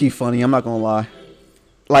low-key funny. I'm not gonna lie.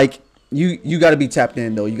 Like, you gotta be tapped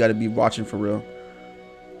in, though. You gotta be watching for real.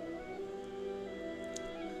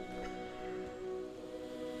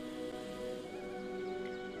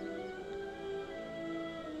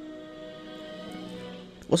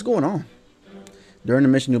 What's going on? During the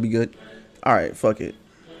mission, you'll be good. All right, fuck it.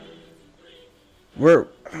 We're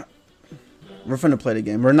finna play the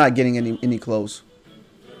game. We're not getting any clothes.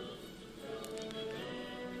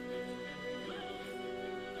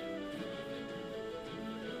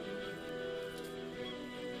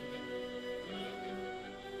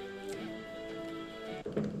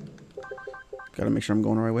 Gotta make sure I'm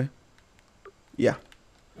going the right way. Yeah.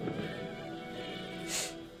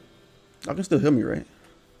 I can still hear me, right?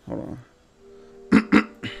 Hold on.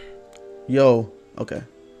 Yo. Okay.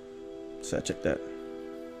 So I check that.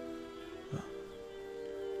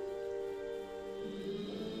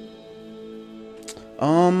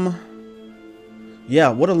 Yeah,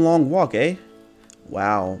 what a long walk, eh?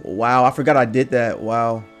 Wow. Wow, I forgot I did that.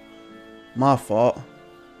 Wow. My fault.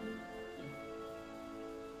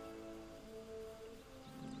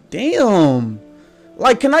 Damn.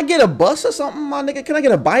 Like, can I get a bus or something, my nigga? Can I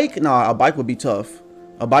get a bike? Nah, a bike would be tough.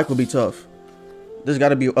 A bike would be tough. There's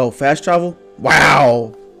gotta be, oh, fast travel?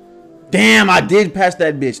 Wow. Damn, I did pass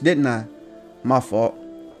that bitch, didn't I? My fault.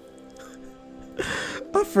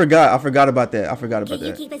 I forgot about that. I forgot about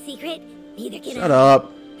that. Can you keep a secret? Neither can I. Shut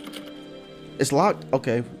up. It's locked?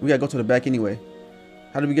 Okay, we gotta go to the back anyway.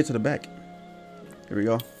 How did we get to the back? Here we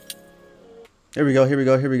go. Here we go, here we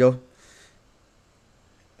go, here we go.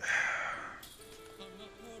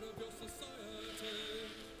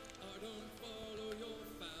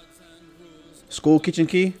 School kitchen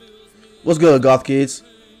key? What's good, goth kids?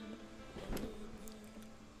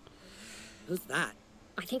 Who's that?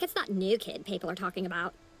 I think it's that new kid people are talking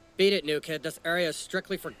about. Beat it, new kid. This area is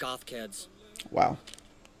strictly for goth kids. Wow.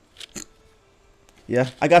 Yeah,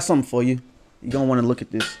 I got something for you. You're gonna want to look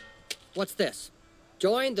at this. What's this?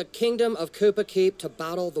 Join the kingdom of Koopa Keep to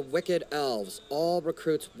battle the wicked elves. All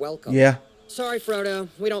recruits welcome. Yeah. Sorry, Frodo.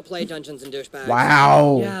 We don't play Dungeons and Douchebags.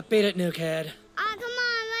 Wow. Yeah, beat it, new kid. Oh, come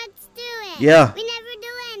on, let's do it. Yeah. We never do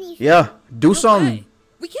anything. Yeah. Do No something. way.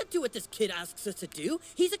 We can't do what this kid asks us to do.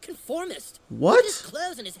 He's a conformist. What? Look at his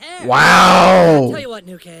clothes and his hair. Wow. Tell you what,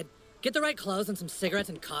 new kid. Get the right clothes and some cigarettes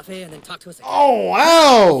and coffee, and then talk to us again. Oh,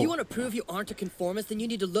 wow. If you want to prove you aren't a conformist, then you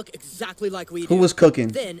need to look exactly like we do. Who was cooking?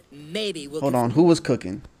 Then maybe we'll. Hold on. Who was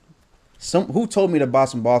cooking? Who told me to buy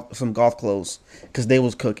some golf clothes? Cause they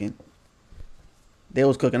was cooking. They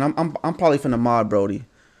was cooking. I'm probably finna mod Brody.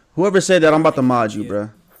 Whoever said that, I'm about to mod you,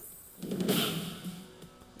 bruh.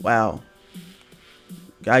 Wow.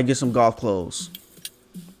 Gotta get some golf clothes.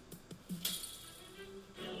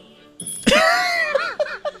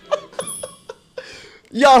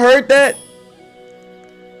 Y'all heard that?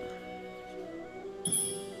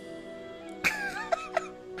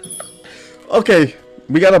 Okay,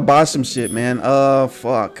 we gotta buy some shit, man.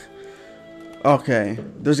 Fuck. Okay,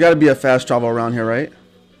 there's gotta be a fast travel around here, right?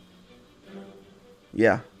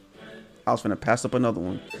 Yeah. I was finna pass up another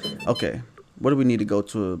one. Okay, what do we need to go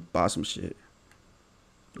to buy some shit?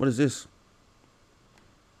 What is this?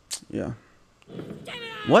 Yeah.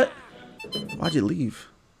 What? Why'd you leave?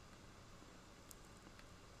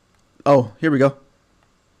 Oh, here we go.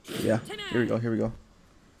 Yeah, here we go, here we go.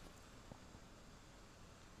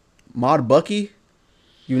 Mod Bucky?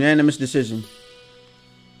 Unanimous decision.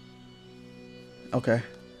 Okay.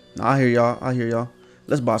 Nah, I hear y'all. I hear y'all.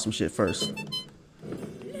 Let's buy some shit first.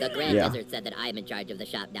 The Grand Wizard said that I'm in charge of the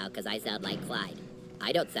shop now because I sound like Clyde.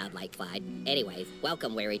 I don't sound like Clyde. Anyways,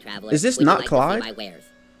 welcome, weary traveler. Is this Would not you like Clyde? To see my wares?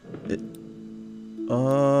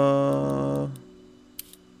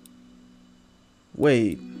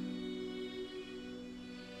 Wait.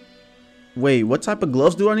 Wait, what type of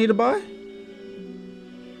gloves do I need to buy?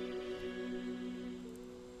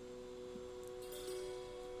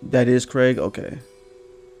 That is Craig? Okay.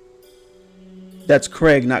 That's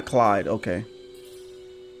Craig, not Clyde. Okay.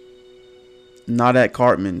 Not at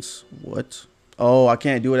Cartman's. What? Oh, I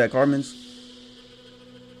can't do it at Cartman's?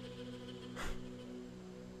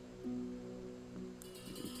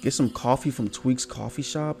 Get some coffee from Tweak's Coffee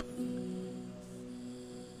Shop?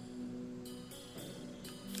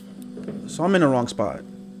 So I'm in the wrong spot.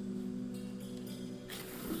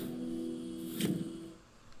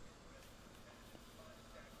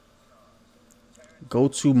 Go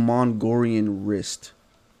to Mongolian Wrist.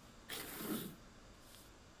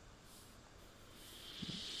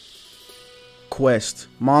 Quest.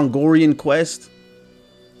 Mongolian Quest?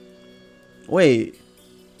 Wait.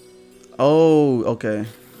 Oh, okay.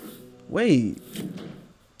 Wait.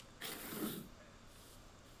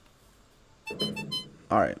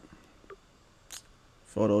 Alright.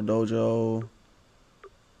 Photo Dojo.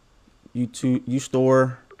 You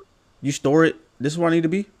store it. This is where I need to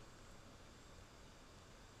be?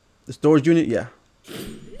 The storage unit? Yeah.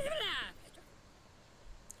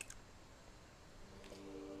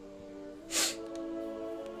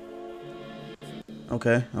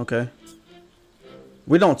 Okay, okay.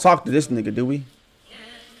 We don't talk to this nigga, do we?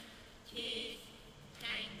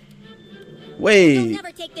 Wait. Don't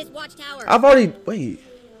never take this watchtower. I've already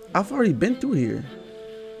been through here.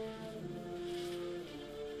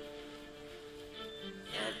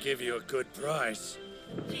 I'll give you a good price.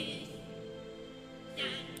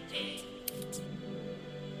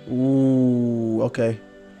 Ooh, okay.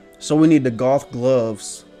 So we need the golf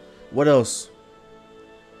gloves. What else?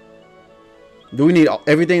 Do we need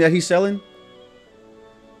everything that he's selling?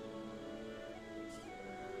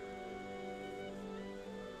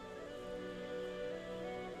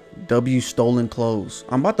 W stolen clothes.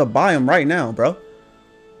 I'm about to buy them right now, bro.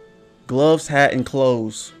 Gloves, hat, and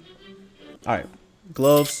clothes. All right,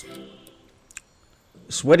 gloves.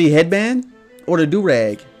 Sweaty headband or the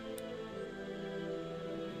do-rag?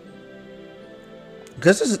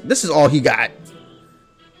 Because this is all he got.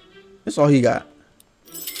 This is all he got.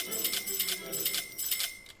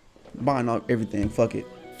 Buying up everything. Fuck it.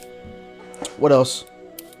 What else?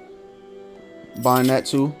 Buying that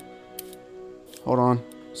too. Hold on.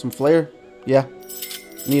 Some flare. Yeah.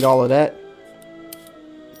 Need all of that.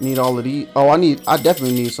 Need all of these. Oh, I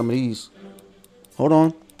definitely need some of these. Hold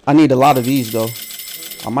on. I need a lot of these though.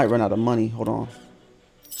 I might run out of money. Hold on.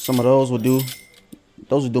 Some of those will do.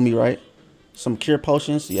 Those will do me right. Some cure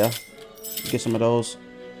potions. Yeah. Get some of those.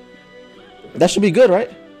 That should be good, right?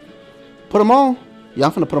 Put them on. Yeah,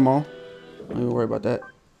 I'm finna put them on. Don't even worry about that.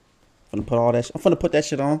 I'm finna put all that. I'm finna put that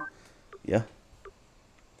shit on. Yeah.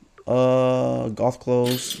 Golf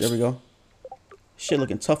clothes. There we go. Shit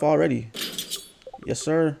looking tough already. Yes,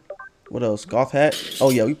 sir. What else? Golf hat. Oh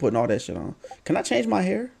yeah, we putting all that shit on. Can I change my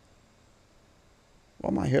hair?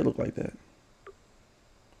 Why my hair look like that?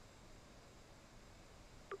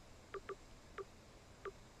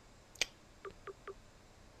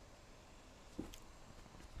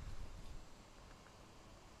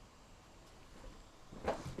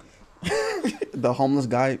 The homeless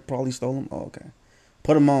guy probably stole them. Oh, okay.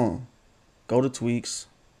 Put them on. Go to tweaks.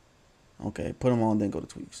 Okay, put them on, then go to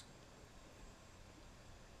tweaks.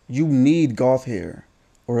 You need golf hair,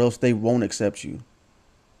 or else they won't accept you.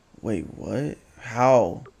 Wait, what?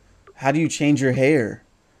 How? How do you change your hair?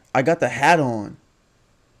 I got the hat on.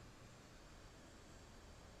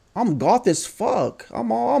 I'm goth as fuck.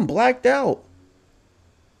 I'm blacked out.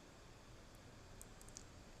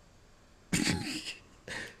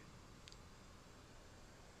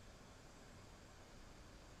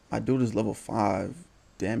 My dude is level 5.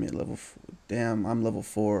 Damn it, level 4. Damn, I'm level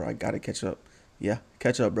 4. I gotta catch up. Yeah,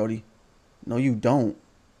 catch up, Brody. No, you don't.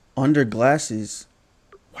 Under glasses.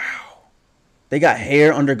 Wow. They got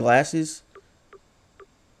hair under glasses?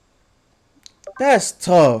 That's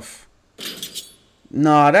tough.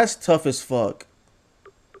 Nah, that's tough as fuck.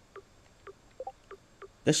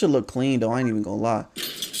 That should look clean, though. I ain't even gonna lie.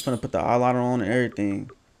 Just gonna put the eyeliner on and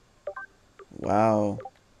everything. Wow.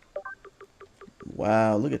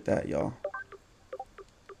 Wow, look at that, y'all.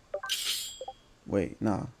 Wait,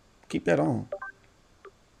 nah. Keep that on.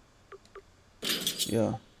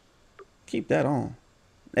 Yeah. Keep that on.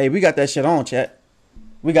 Hey, we got that shit on, chat.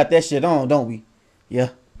 We got that shit on, don't we? Yeah.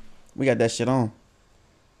 We got that shit on.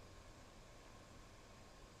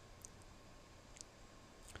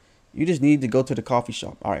 You just need to go to the coffee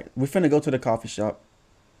shop. All right, we're finna go to the coffee shop.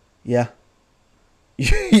 Yeah.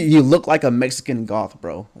 You look like a Mexican goth,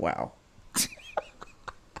 bro. Wow.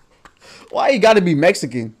 Why you gotta be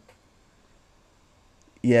Mexican?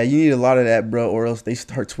 Yeah, you need a lot of that, bro, or else they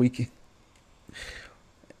start tweaking.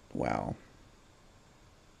 Wow.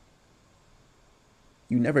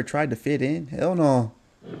 You never tried to fit in? Hell no.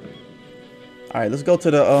 Alright, let's go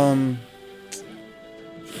to the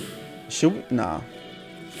should we? Nah.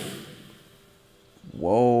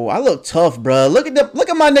 Whoa, I look tough, bro. Look at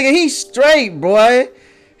my nigga. He's straight, boy.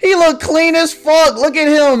 He look clean as fuck. Look at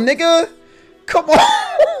him, nigga. Come on.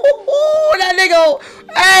 That nigga.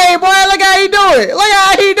 Hey, boy, look how he doing. Look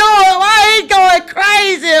how he doing. Why he going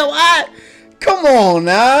crazy? Why? Come on,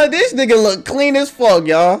 now. This nigga look clean as fuck,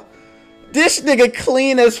 y'all. This nigga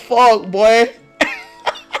clean as fuck, boy.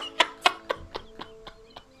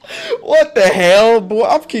 What the hell, boy?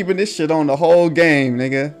 I'm keeping this shit on the whole game,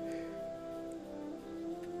 nigga.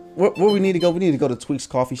 Where we need to go? We need to go to Tweak's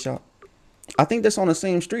coffee shop. I think that's on the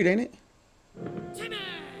same street, ain't it?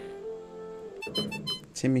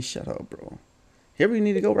 Timmy, shut up, bro. Here we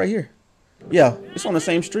need to go right here. Yeah, it's on the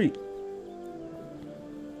same street.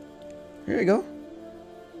 Here you go.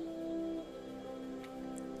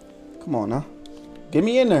 Come on now. Get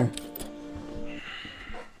me in there.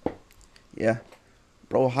 Yeah.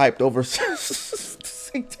 Bro hyped over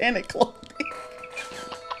satanic clothing.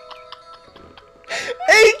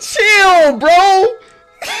 Hey, chill, bro.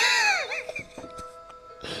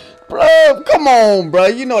 Bro, come on, bro.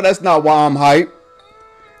 You know that's not why I'm hype.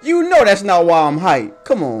 You know that's not why I'm hype.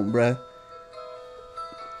 Come on, bro.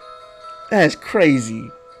 That's crazy.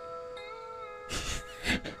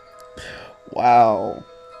 Wow.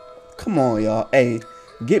 Come on, y'all. Hey,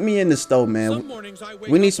 get me in the stove, man.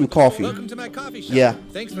 We need some coffee. Welcome to my coffee shop. Yeah.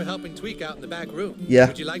 Thanks for helping Tweak out in the back room. Yeah.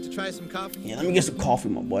 Would you like to try some coffee? Yeah, let me get some coffee,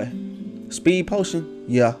 my boy. Speed potion.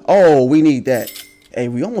 Yeah. Oh, we need that. Hey,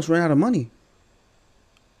 we almost ran out of money.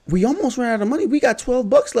 We almost ran out of money. We got 12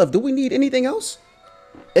 bucks left. Do we need anything else?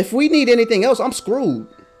 If we need anything else, I'm screwed.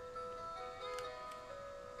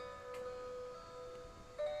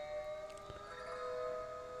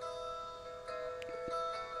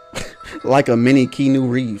 Like a mini Keanu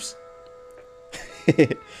Reeves.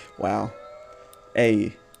 Wow.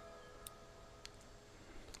 Hey.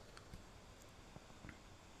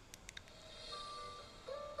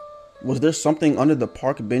 Was there something under the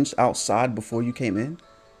park bench outside before you came in?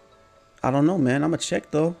 I don't know, man. I'm gonna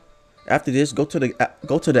check though. After this, go to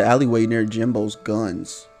the alleyway near Jimbo's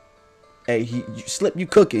guns. Hey, you slip. You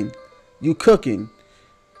cooking? You cooking?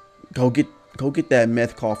 Go get that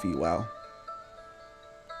meth coffee. Wow.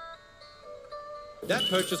 That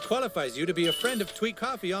purchase qualifies you to be a friend of Tweak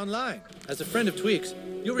Coffee online. As a friend of Tweak's,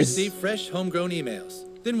 you'll receive fresh, homegrown emails.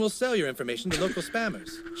 Then we'll sell your information to local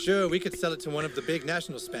spammers. Sure, we could sell it to one of the big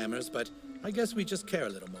national spammers, but I guess we just care a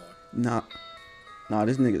little more. Nah,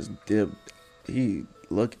 this nigga's dipped.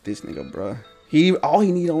 Look at this nigga, bro. All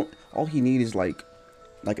he need is like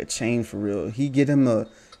a chain for real. He get him a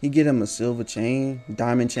silver chain,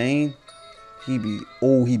 diamond chain. He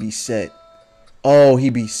be set. Oh,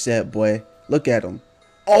 he be set, boy. Look at him.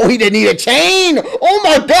 Oh, he didn't need a chain. Oh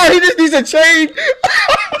my God, he just needs a chain.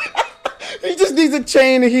 He just needs a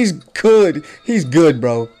chain and he's good. He's good,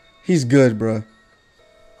 bro. He's good, bro.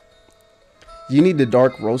 You need the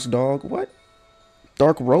dark roast, dog. What?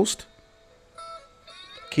 Dark roast?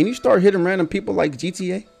 Can you start hitting random people like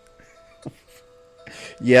GTA?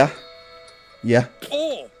 Yeah. Yeah.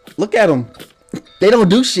 Oh. Look at them. They don't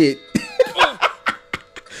do shit.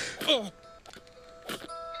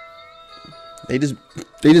 They just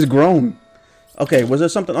grown. Okay, was there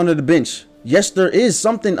something under the bench? Yes, there is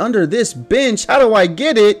something under this bench. How do I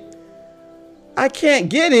get it? I can't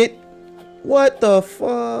get it. What the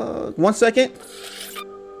fuck? 1 second.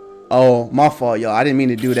 Oh, my fault, y'all. I didn't mean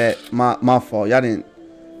to do that. My fault. Y'all didn't.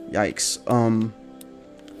 Yikes.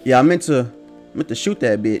 Yeah, I meant to shoot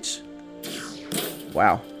that bitch.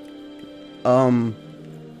 Wow.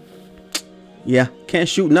 Yeah, can't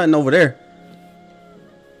shoot nothing over there.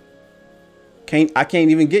 I can't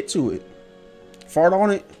even get to it. Fart on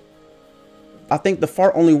it. I think the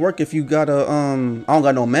fart only work if you got a I don't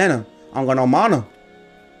got no mana. I don't got no mana.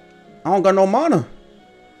 I don't got no mana.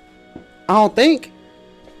 I don't think.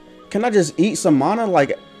 Can I just eat some mana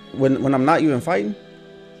like when I'm not even fighting?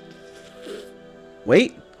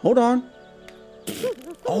 Wait, hold on.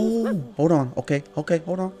 Oh, hold on. Okay,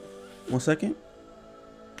 hold on. 1 second.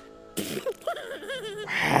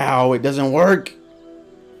 Wow, it doesn't work.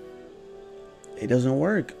 It doesn't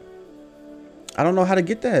work. I don't know how to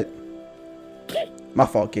get that. My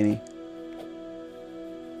fault, Kenny.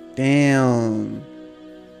 Damn.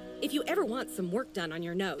 If you ever want some work done on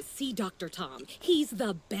your nose, see Dr. Tom. He's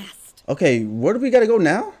the best. Okay, where do we gotta go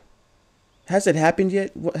now? Has it happened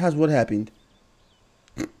yet? What happened?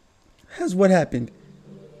 Has what happened?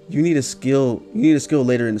 You need a skill. You need a skill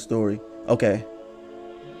later in the story. Okay.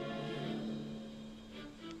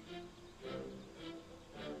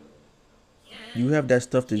 You have that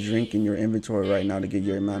stuff to drink in your inventory right now to get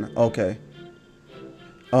your mana. Okay.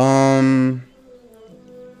 I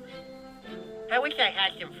wish I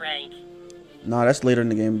had some friends. Nah, that's later in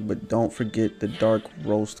the game, but don't forget the dark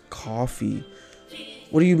roast coffee.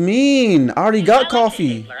 What do you mean? I already got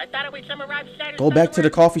coffee. I thought it was some arrived status. Go back to the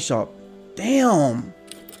coffee shop. Damn.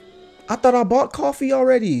 I thought I bought coffee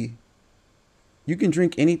already. You can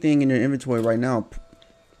drink anything in your inventory right now.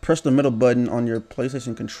 Press the middle button on your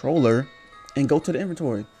PlayStation controller and go to the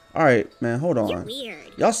inventory. All right, man, hold on. You're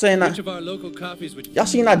weird. Y'all saying Which of our local coffees would y'all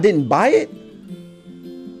seen I didn't buy it?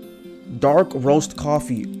 Dark roast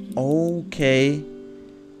coffee. Okay.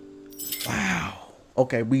 Wow.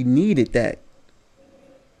 Okay, we needed that.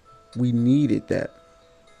 We needed that.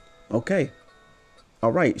 Okay.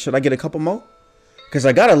 All right. Should I get a couple more? Because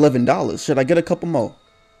I got $11. Should I get a couple more?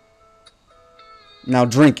 Now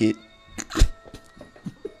drink it.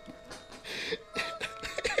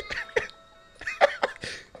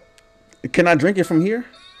 Can I drink it from here?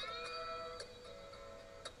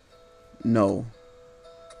 No.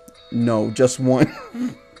 No, just one.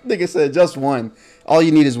 Nigga said just one. All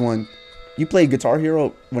you need is one. You played Guitar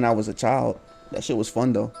Hero when I was a child. That shit was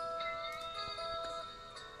fun though.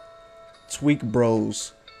 Tweak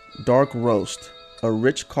Bros Dark Roast. A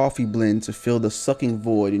rich coffee blend to fill the sucking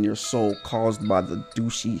void in your soul caused by the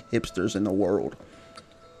douchey hipsters in the world.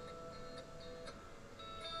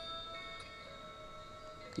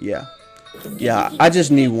 Yeah. Yeah, I just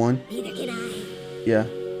need one. Neither can I. Yeah,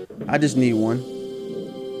 I just need one.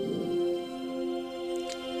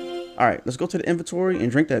 Alright, let's go to the inventory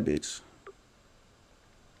and drink that bitch.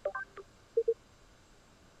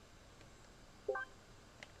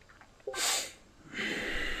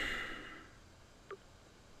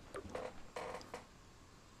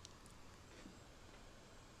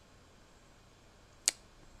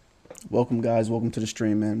 Welcome, guys. Welcome to the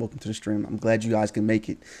stream, man. Welcome to the stream. I'm glad you guys can make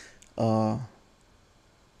it. Why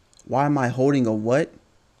am I holding a what?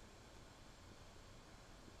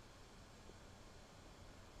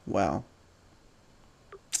 Wow.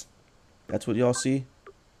 That's what y'all see?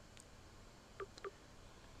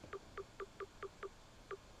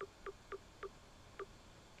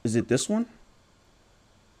 Is it this one?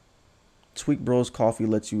 Tweak Bros Coffee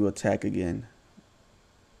lets you attack again.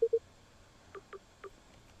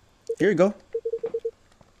 Here you go.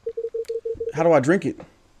 How do I drink it?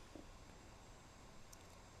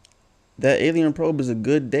 That alien probe is a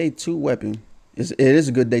good day 2 weapon. It is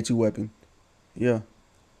a good day 2 weapon. Yeah.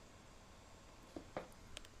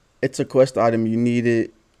 It's a quest item you need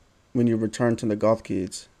it when you return to the Goth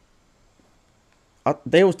Kids.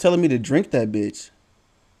 They was telling me to drink that bitch.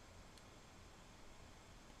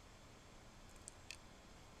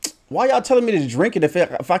 Why y'all telling me to drink it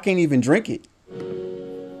if I can't even drink it?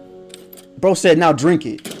 Bro said, now drink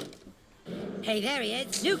it. Hey, there he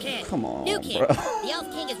is. New kid. Come on, New kid. bro. The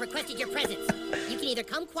Elf King has requested your presence. You can either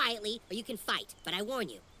come quietly or you can fight. But I warn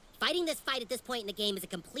you, fighting this fight at this point in the game is a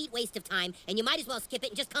complete waste of time, and you might as well skip it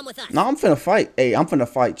and just come with us. No, I'm finna fight. Hey, I'm finna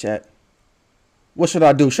fight, chat. What should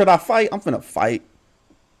I do? Should I fight? I'm finna fight.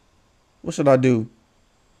 What should I do?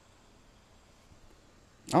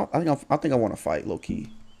 I think I want to fight, low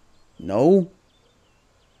key. No.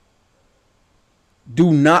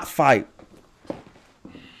 Do not fight.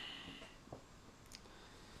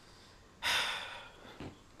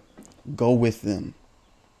 Go with them.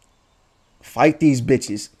 Fight these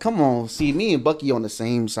bitches. Come on. See, me and Bucky on the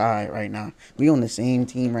same side right now. We on the same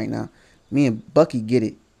team right now. Me and Bucky get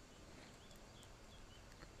it.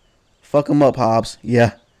 Fuck them up, Hobbs.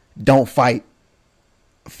 Yeah. Don't fight.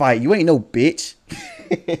 Fight. You ain't no bitch.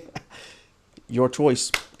 Your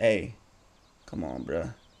choice. Hey. Come on,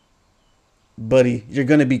 bruh. Buddy, you're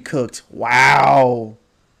gonna be cooked. Wow.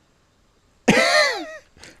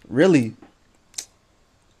 Really?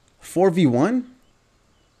 4v1?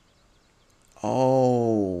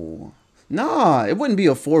 Oh. Nah, it wouldn't be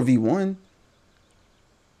a 4v1.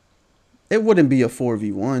 It wouldn't be a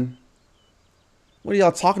 4v1. What are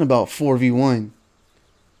y'all talking about, 4v1?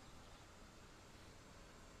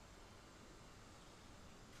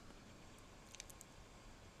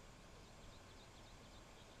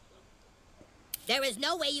 There is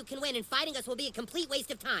no way you can win, and fighting us will be a complete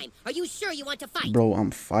waste of time. Are you sure you want to fight? Bro,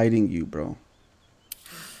 I'm fighting you, bro.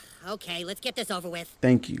 Okay, let's get this over with.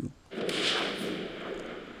 Thank you.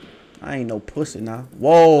 I ain't no pussy now.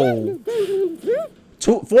 Whoa.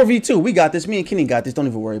 4v2. We got this. Me and Kenny got this. Don't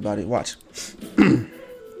even worry about it. Watch.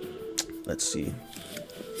 Let's see.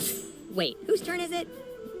 Wait, whose turn is it?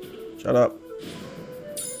 Shut up.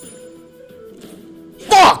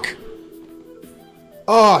 Fuck!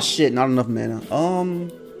 Oh, shit. Not enough mana.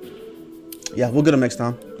 Yeah, we'll get him next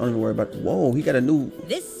time. Don't even worry about it. Whoa, he got a new...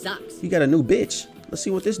 This sucks. He got a new bitch. Let's see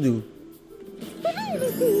what this do.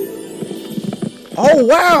 Oh,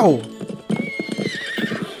 wow!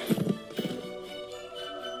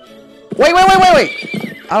 Wait.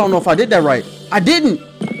 I don't know if I did that right. I didn't.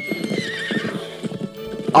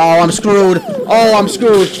 Oh, I'm screwed.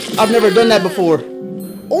 I've never done that before.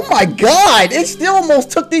 Oh my god! It still almost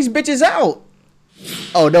took these bitches out.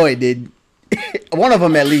 Oh, no, it did. One of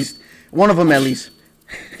them at least.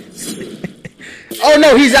 Oh,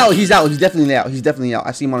 no, he's out. He's definitely out.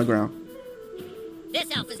 I see him on the ground. This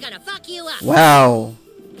elf is gonna fuck you up. Wow.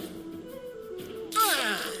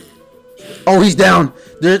 Oh, he's down.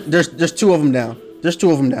 There's 2 of them down. There's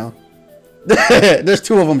 2 of them down.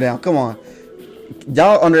 Come on.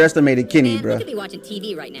 Y'all underestimated Kenny, Man, bro. we could be watching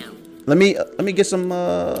TV right now. Let me get some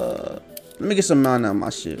mana on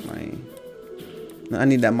my shit, man. I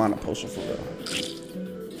need that mana potion for real.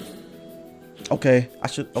 Okay, I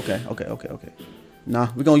should. Okay. Nah,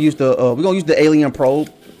 we're gonna use the alien probe.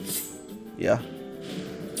 Yeah.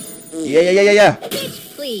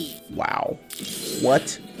 Bitch, please. Wow.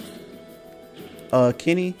 What?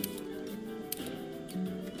 Kenny.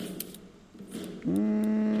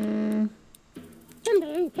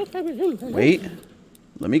 Wait.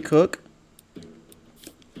 Let me cook.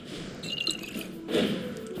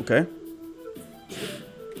 Okay.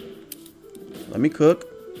 Let me cook.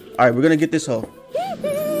 All right, we're gonna get this hoe.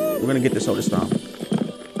 We're gonna get this hoe this time.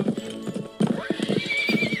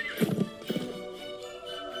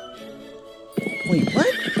 Wait, what?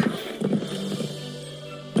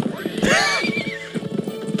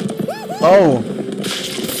 Oh.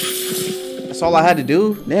 That's all I had to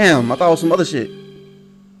do? Damn, I thought it was some other shit.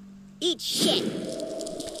 Eat shit.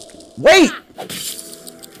 Wait!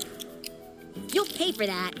 You'll pay for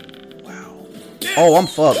that. Wow. Oh, I'm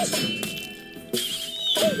fucked.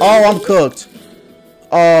 Oh, I'm cooked.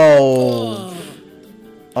 Oh.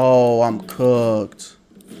 Oh, I'm cooked.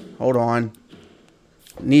 Hold on.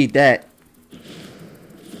 Need that.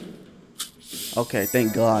 Okay,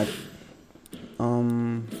 thank God.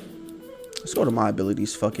 Let's go to my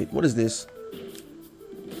abilities. Fuck it. What is this?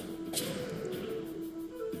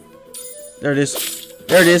 There it is.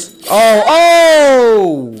 There it is. Oh,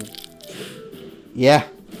 oh! Yeah.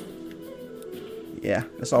 Yeah,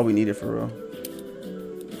 that's all we needed for real.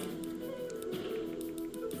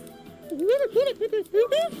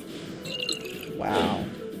 Wow.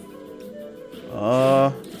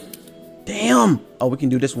 Damn. Oh, we can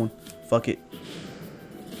do this one. Fuck it.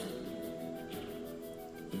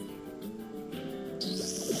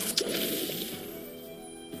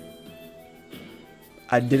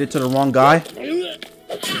 I did it to the wrong guy.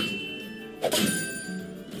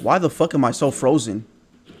 Why the fuck am I so frozen?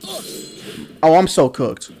 Oh, I'm so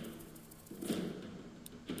cooked.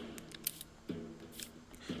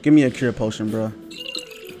 Give me a cure potion, bro.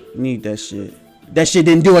 Need that shit. That shit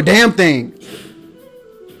didn't do a damn thing.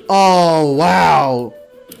 Oh, wow.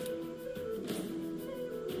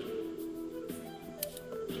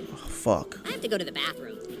 Oh, fuck. I have to go to the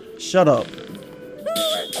bathroom. Shut up.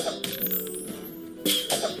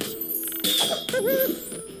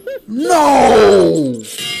 No!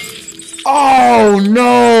 Oh,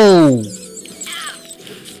 no!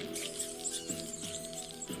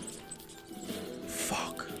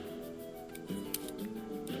 Fuck.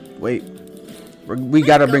 Wait. We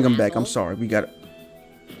gotta bring him back. I'm sorry. We gotta...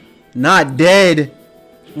 Not dead.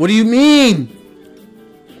 What do you mean?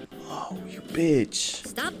 Oh, you bitch.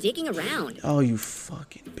 Stop digging around. Oh, you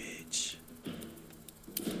fucking bitch.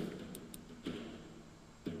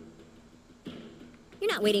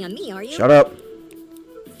 You're not waiting on me, are you? Shut up.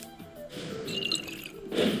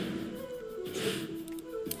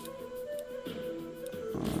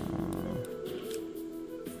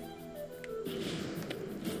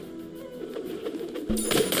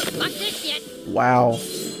 Fuck this shit. Wow.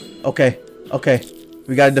 Okay. Okay.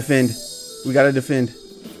 We gotta defend. We gotta defend.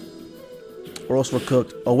 Or else we're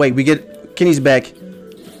cooked. Oh, wait. We get... Kenny's back.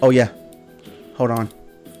 Oh, yeah. Hold on.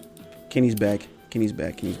 Kenny's back. Kenny's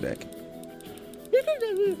back. Kenny's back.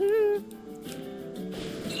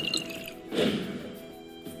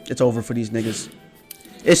 It's over for these niggas.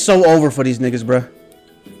 It's so over for these niggas, bruh.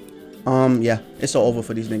 Yeah. It's so over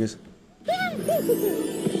for these niggas.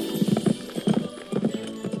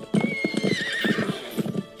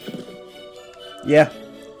 Yeah.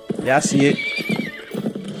 Yeah, I see it.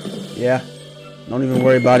 Yeah. Don't even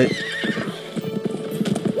worry about it.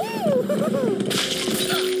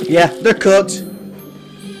 Yeah, they're cooked.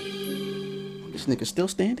 This nigga's still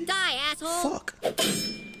standing? Die, asshole. Fuck.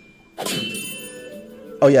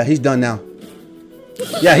 Oh, yeah, he's done now.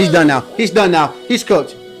 Yeah, he's done now. He's done now. He's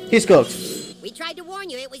cooked. He's cooked. We tried to warn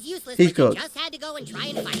you it was useless, He's but you cooked. just had to go and try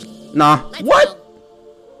and fight. Nah. Let's What? go.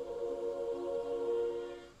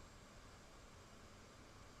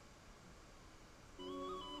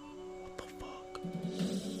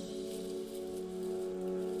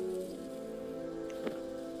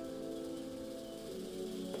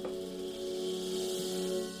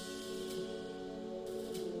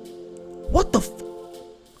 What the f...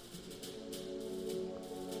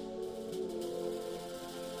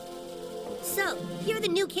 So, you're the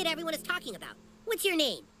new kid everyone is talking about. What's your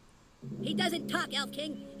name? He doesn't talk, Elf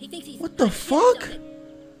King. He thinks he's... What the fuck?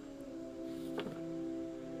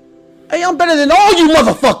 Hey, I'm better than all you You're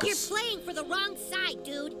motherfuckers! playing for the wrong side,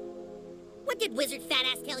 dude. What did Wizard Fat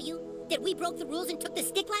Ass tell you? That we broke the rules and took the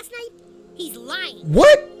stick last night? He's lying.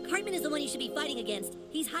 What? Cartman is the one you should be fighting against.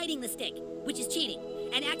 He's hiding the stick, which is cheating,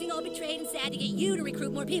 and acting all betrayed and sad to get you to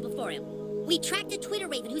recruit more people for him. We tracked a Twitter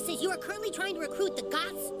raven who says you are currently trying to recruit the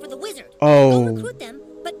Goths for the Wizard. Oh. Go recruit them,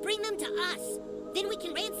 but bring them to us. Then we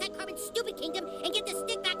can ransack Cartman's stupid kingdom and get the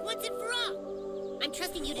stick back once and for all. I'm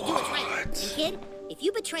trusting you to do what's right. And kid, if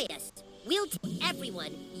you betray us, we'll tell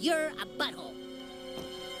everyone you're a butthole.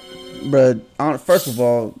 Bruh, first of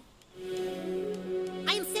all...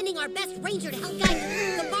 I am sending our best ranger to help guide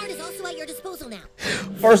you. The barn is also at your disposal now.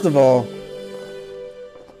 First of all,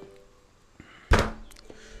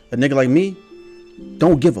 a nigga like me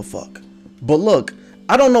don't give a fuck. But look,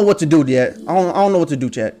 I don't know what to do yet. I don't know what to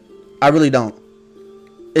do, chat. I really don't.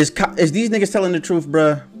 Is these niggas telling the truth,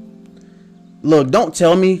 bruh? Look, don't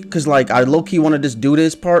tell me, cause like I low-key want to just do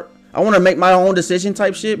this part. I want to make my own decision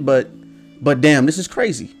type shit, but damn, this is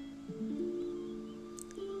crazy.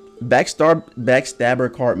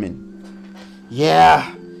 Backstabber Cartman.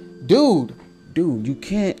 Yeah, dude, you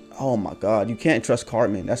can't. Oh my god, you can't trust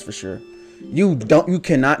Cartman. That's for sure. You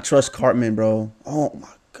cannot trust Cartman, bro. Oh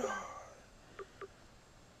my god.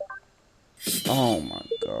 Oh my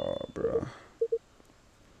god, bro.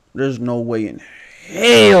 There's no way in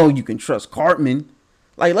hell you can trust Cartman.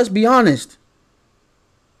 Like, let's be honest.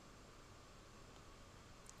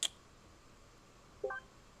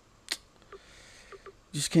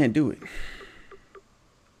 Just can't do it.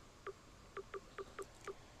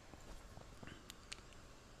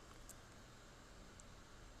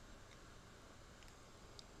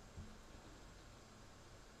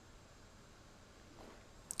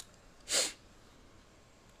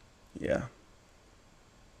 Yeah.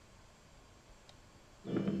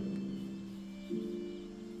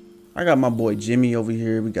 I got my boy Jimmy over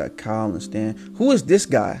here. We got Kyle and Stan. Who is this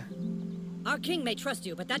guy? Our king may trust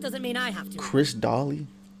you, but that doesn't mean I have to. Chris Dolly?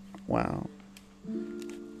 Wow.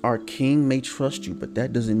 Our king may trust you, but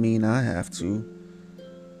that doesn't mean I have to.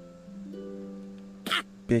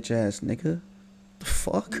 Bitch ass nigga. The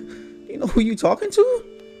fuck? You know who you talking to?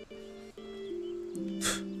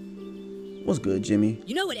 What's good, Jimmy?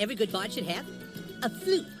 You know what every good bard should have? A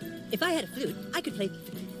flute. If I had a flute, I could play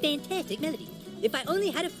fantastic melodies. If I only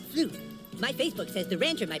had a flute. My Facebook says the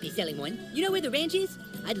rancher might be selling one. You know where the ranch is?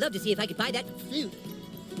 I'd love to see if I could buy that flute.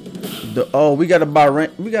 We gotta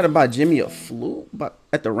buy Jimmy a flute, but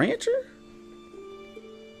at the rancher?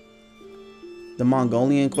 The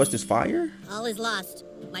Mongolian quest is fire? All is lost.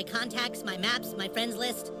 My contacts, my maps, my friends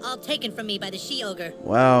list, all taken from me by the she-ogre.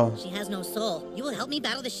 Wow. She has no soul. You will help me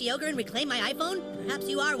battle the she-ogre and reclaim my iPhone? Perhaps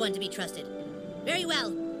you are one to be trusted. Very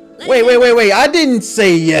well. Wait. I didn't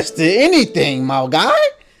say yes to anything, my guy.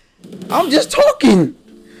 I'm just talking.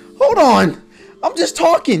 Hold on. I'm just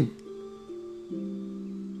talking.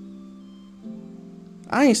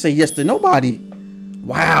 I ain't say yes to nobody.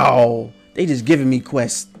 Wow. They just giving me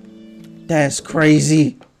quests. That's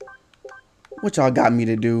crazy. What y'all got me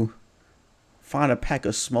to do? Find a pack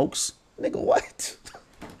of smokes? Nigga, what?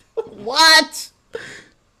 What?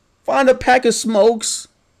 Find a pack of smokes?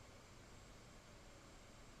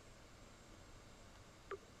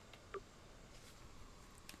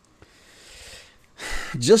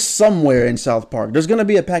 Just somewhere in South Park. There's gonna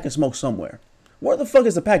be a pack of smokes somewhere. Where the fuck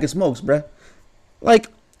is the pack of smokes, bruh? Like,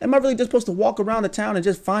 am I really just supposed to walk around the town and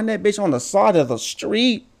just find that bitch on the side of the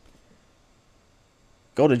street?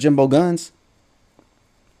 Go to Jimbo Guns?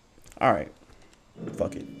 Alright.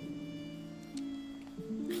 Fuck it.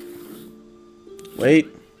 Wait.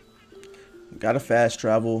 Gotta fast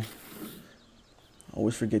travel.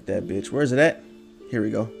 Always forget that bitch. Where is it at? Here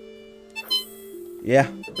we go. Yeah.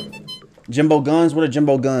 Jimbo Guns? Where the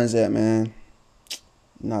Jimbo Guns at, man?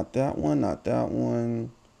 Not that one. Not that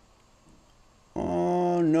one.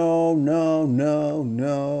 Oh, no.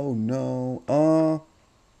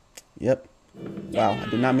 Yep. Wow, I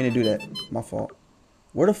did not mean to do that. My fault.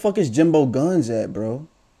 Where the fuck is Jimbo Guns at, bro?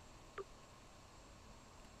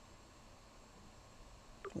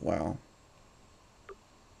 Wow.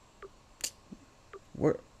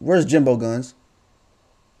 Where's Jimbo Guns?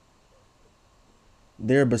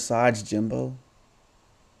 There besides Jimbo?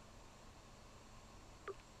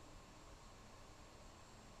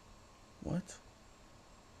 What?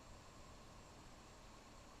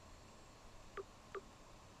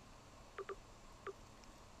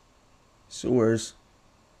 Sewers.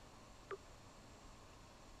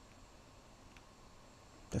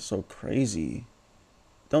 That's so crazy.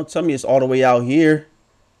 Don't tell me it's all the way out here.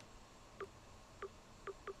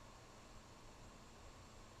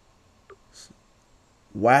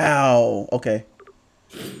 Wow. Okay.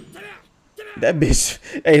 That bitch.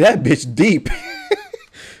 Hey, that bitch deep.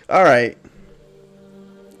 All right.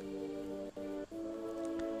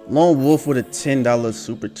 Lone Wolf with a $10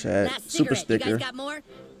 super chat. Super sticker. You guys got more?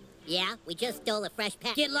 Yeah, we just stole a fresh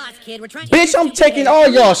pack. Get lost, kid. We're trying to. Bitch, I'm taking all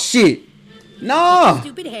y'all shit. Nah.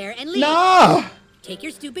 Stupid hair and leave. Nah. Take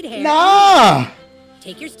your stupid hair. Nah.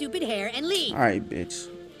 Take your stupid hair and leave. All right, bitch.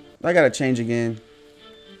 I gotta change again.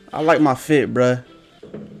 I like my fit, bruh.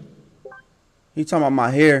 He talking about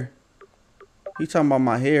my hair. He talking about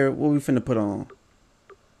my hair. What we finna put on?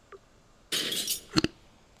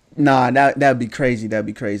 Nah, that'd be crazy. That'd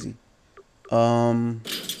be crazy. My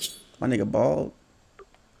nigga bald.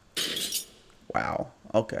 Wow.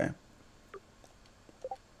 Okay.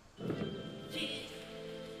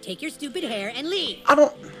 Take your stupid hair and leave. I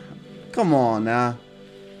don't. Come on now.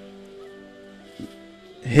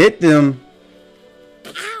 Hit them.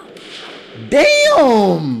 Ow!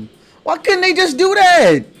 Damn. Why couldn't they just do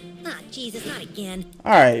that? Ah, Jesus, not again.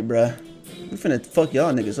 All right, bruh. We finna fuck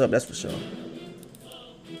y'all niggas up. That's for sure.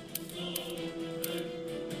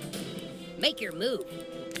 Make your move.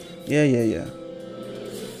 Yeah.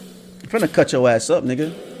 I'm finna cut your ass up,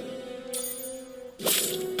 nigga.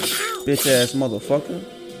 Bitch ass motherfucker.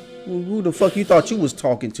 Who the fuck you thought you was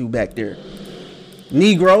talking to back there?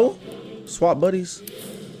 Negro? Swap buddies?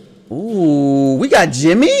 Ooh, we got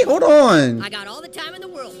Jimmy? Hold on. I got all the time in the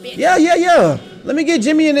world, bitch. Yeah. Let me get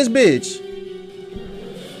Jimmy in this bitch.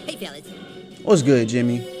 Hey, fellas. What's good,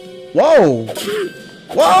 Jimmy? Whoa.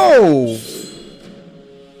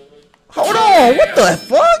 Hold on. What the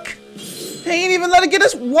fuck? He ain't even let it get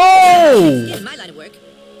us. Whoa. Here's my line of work.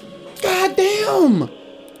 God damn.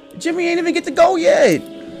 Jimmy ain't even get to go yet.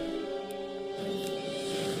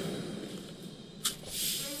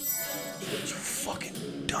 You fucking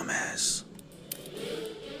dumbass.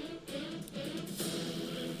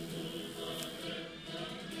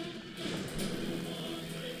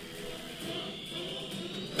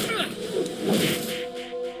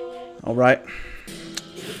 All right.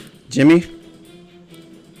 Jimmy.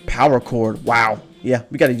 Power cord. Wow. Yeah,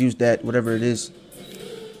 we got to use that, whatever it is.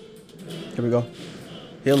 Here we go.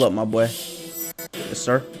 Heal up, my boy. Yes,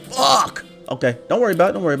 sir. Fuck. Okay. Don't worry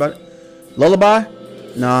about it. Lullaby?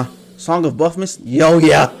 Nah. Song of Buffmas? Yo,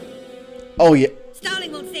 yeah. Oh, yeah.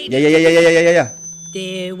 Stalling won't save Yeah.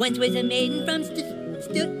 There once was a maiden from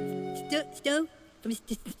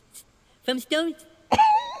Stone.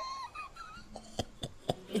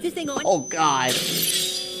 Is this thing on? Oh, God.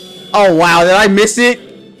 Oh, wow. Did I miss it?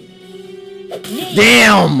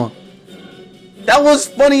 Damn. That was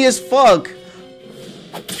funny as fuck.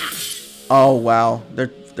 Oh, wow.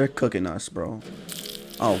 They're cooking us, bro.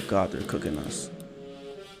 Oh, God. They're cooking us.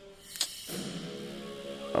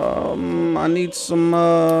 I need some,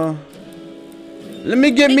 let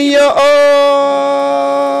me get me a,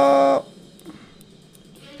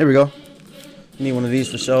 here we go. Need one of these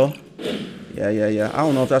for sure. Yeah. I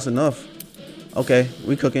don't know if that's enough. Okay,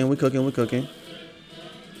 we cooking. There we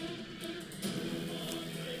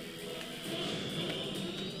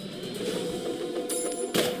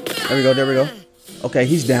go. Okay,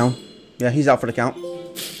 he's down. Yeah, he's out for the count.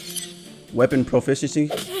 Weapon proficiency.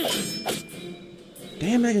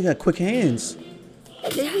 Damn, that guy got quick hands.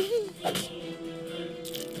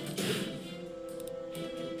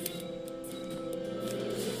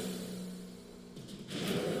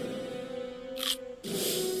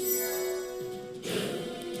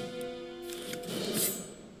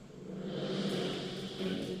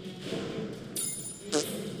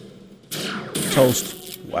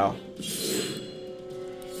 Toast. Wow.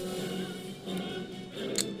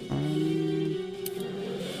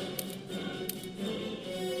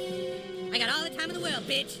 I got all the time in the world,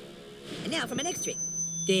 bitch. And now for my next trick.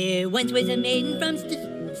 There once was a maiden from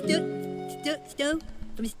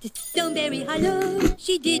Stoneberry Hollow.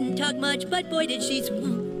 She didn't talk much, but boy did she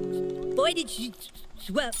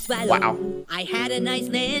swallow. Wow. I had a nice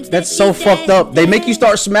land. That's so fucked up. They make you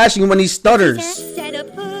start smashing when he stutters. Set up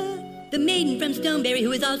her, the maiden from Stoneberry,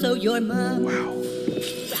 who is also your mom. Wow. Wow,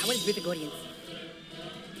 what is Rip Gordians?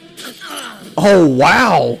 Oh,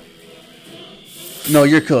 wow. No,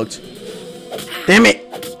 you're cooked. Damn it.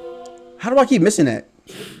 How do I keep missing that?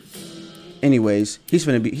 Anyways, he's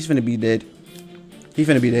finna be dead. He's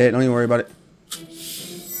finna be dead. Don't even worry about it.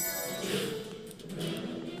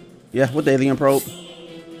 Yeah, with the alien probe.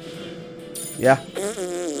 Yeah,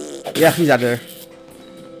 he's out there.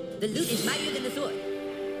 The loot is mightier than the sword.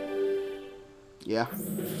 Yeah.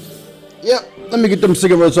 Let me get them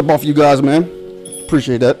cigarettes up off you guys, man.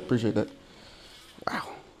 Appreciate that. Wow.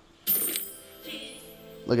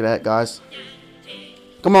 Look at that, guys.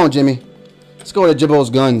 Come on, Jimmy. Let's go to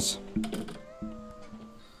Jibbo's guns.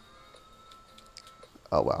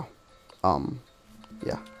 Oh, wow.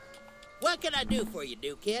 Yeah. What can I do for you,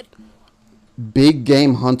 new kid? Big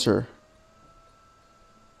game hunter.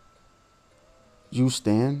 You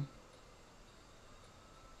stand?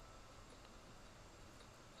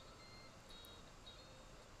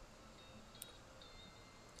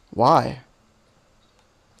 Why?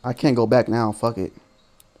 I can't go back now. Fuck it.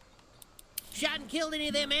 Shot and killed any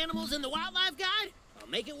of them animals in the wildlife guide? I'll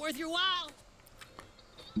make it worth your while.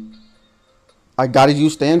 I gotta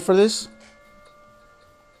use stand for this?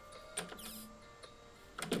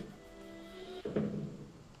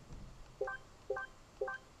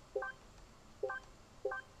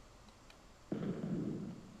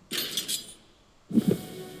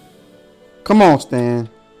 Come on, Stan.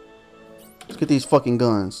 Let's get these fucking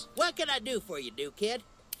guns. What can I do for you, new kid?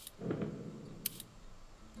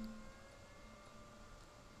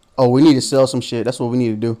 Oh, we need to sell some shit. That's what we need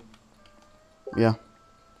to do. Yeah.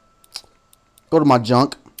 Go to my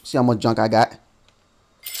junk. See how much junk I got.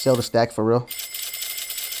 Sell the stack for real.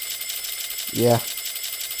 Yeah.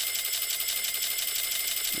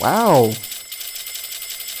 Wow.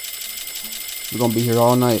 We're gonna be here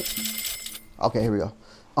all night. Okay, here we go.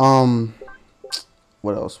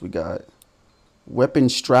 What else we got? Weapon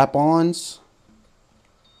strap-ons.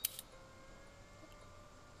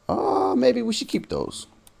 Maybe we should keep those.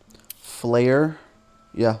 Flare.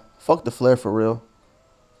 Yeah, fuck the flare for real.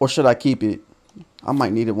 Or should I keep it? I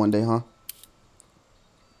might need it one day, huh?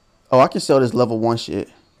 Oh, I can sell this level 1 shit.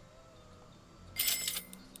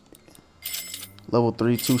 Level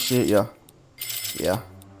 3, 2 shit, yeah. Yeah.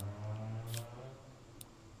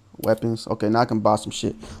 Weapons. Okay, now I can buy some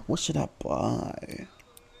shit. What should I buy?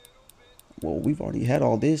 Well, we've already had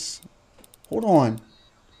all this. Hold on.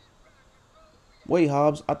 Wait,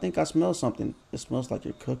 Hobbs. I think I smell something. It smells like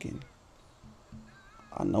you're cooking.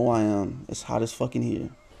 I know I am. It's hot as fucking here.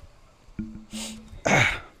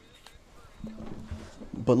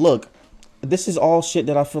 But look, this is all shit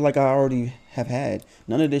that I feel like I already have had.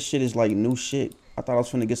 None of this shit is like new shit. I thought I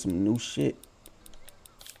was finna get some new shit.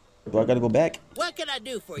 Do I gotta go back? What can I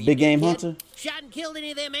do for you, Big game kid? hunter? Shot and killed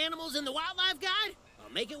any of them animals in the wildlife guide?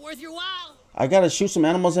 I'll make it worth your while. I gotta shoot some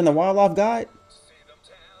animals in the wildlife guide?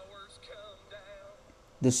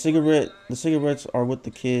 The cigarettes are with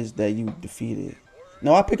the kids that you defeated.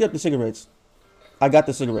 No, I picked up the cigarettes. I got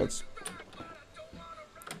the cigarettes.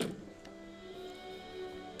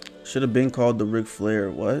 Should have been called the Ric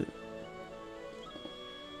Flair. What?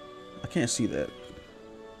 I can't see that.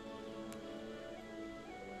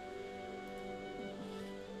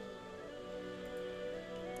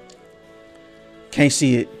 Can't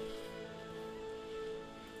see it.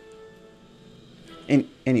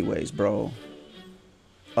 Anyways, bro.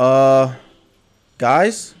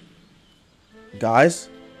 Guys?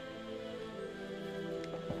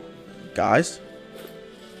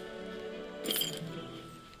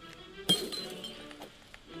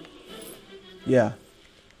 Yeah.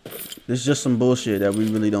 This is just some bullshit that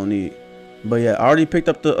we really don't need. But yeah, I already picked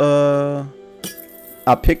up the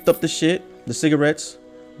I picked up the shit, the cigarettes,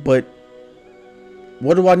 but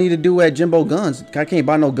what do I need to do at Jimbo Guns? I can't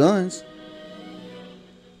buy no guns.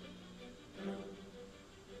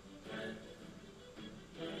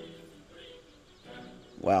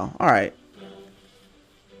 Wow. All right.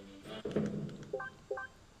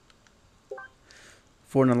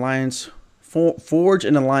 For an alliance, forge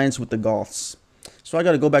an alliance with the Goths. So I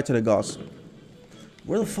got to go back to the Goths.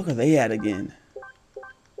 Where the fuck are they at again?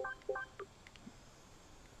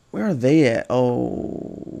 Where are they at?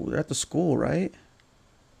 Oh, they're at the school, right?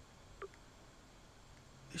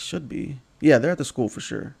 They should be. Yeah, they're at the school for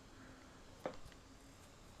sure.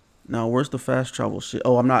 Now, where's the fast travel shit?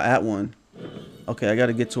 Oh, I'm not at one. Okay, I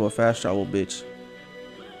gotta get to a fast travel, bitch.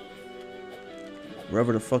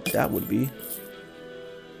 Wherever the fuck that would be.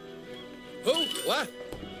 Who? What?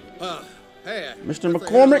 Hey, Mr. looks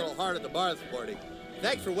like McCormick? you're a little hard at the bar this morning.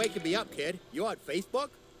 Thanks for waking me up, kid. You on Facebook?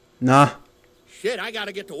 Nah. Shit, I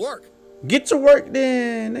gotta get to work. Get to work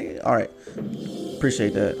then, nigga. All right.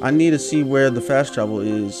 Appreciate that. I need to see where the fast travel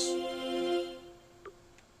is.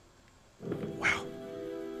 Wow.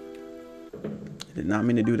 I did not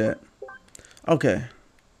mean to do that. Okay.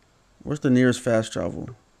 Where's the nearest fast travel?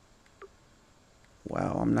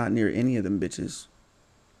 Wow, I'm not near any of them bitches.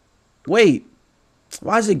 Wait.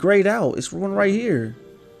 Why is it grayed out? It's one right here.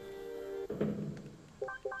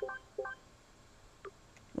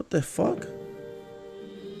 What the fuck?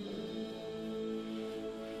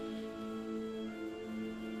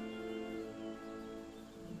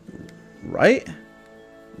 Right?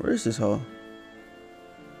 Where is this hoe?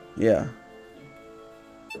 Yeah.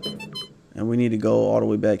 And we need to go all the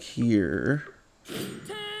way back here.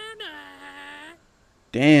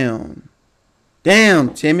 Damn.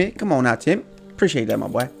 Damn, Timmy. Come on now, Tim. Appreciate that, my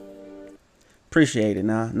boy. Appreciate it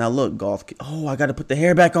now. Now look, golf. Oh, I got to put the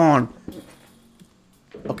hair back on.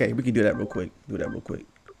 Okay, we can do that real quick.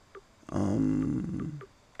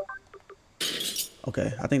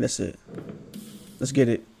 Okay, I think that's it. Let's get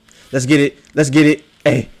it. Let's get it. Let's get it.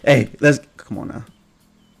 Hey, let's. Come on now.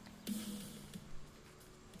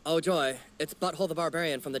 Oh, joy. It's Butthole the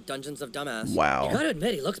Barbarian from the Dungeons of Dumbass. Wow. You gotta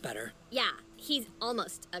admit, he looks better. Yeah, he's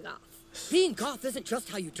almost a goth. Being goth isn't just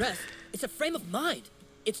how you dress. It's a frame of mind.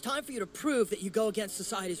 It's time for you to prove that you go against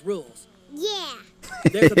society's rules. Yeah.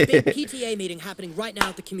 There's a big PTA meeting happening right now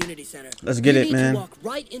at the community center. Let's get it, You man. need to walk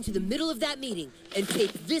right into the middle of that meeting and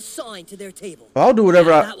tape this sign to their table. I'll do whatever.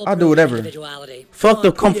 That will I'll do prove whatever. individuality. Fuck Come the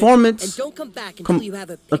on, Peter, conformance. And don't come back until you have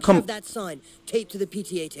a picture of that sign taped to the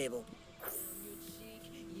PTA table.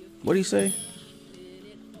 What do you say?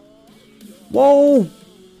 Whoa!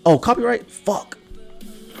 Oh, copyright? Fuck.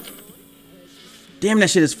 Damn, that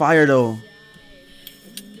shit is fire though.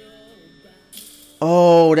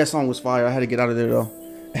 Oh, that song was fire. I had to get out of there though.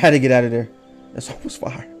 I had to get out of there. That song was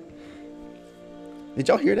fire. Did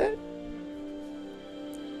y'all hear that?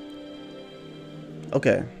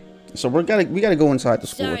 Okay. So we gotta go inside the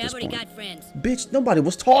school Sorry, at I've this already point. got friends. Bitch, nobody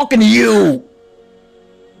was talking to you.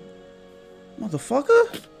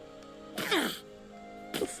 Motherfucker.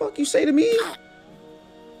 What the fuck you say to me?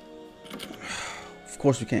 Of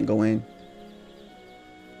course we can't go in.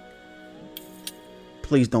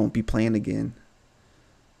 Please don't be playing again.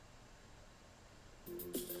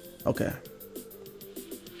 Okay.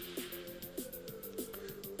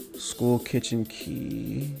 School kitchen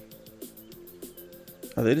key.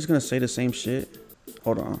 Are they just gonna say the same shit?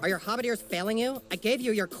 Hold on. Are your Hobbiteers failing you? I gave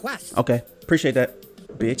you your quest. Okay. Appreciate that,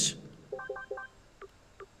 bitch.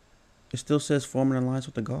 It still says forming an alliance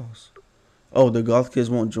with the Goths. Oh, the Goth kids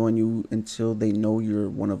won't join you until they know you're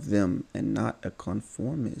one of them and not a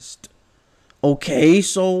conformist. Okay,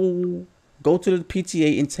 so go to the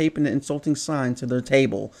PTA and tape an insulting sign to their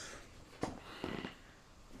table.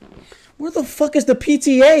 Where the fuck is the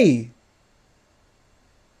PTA?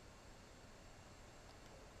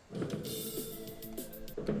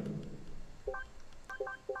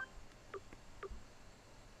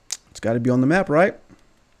 It's got to be on the map, right?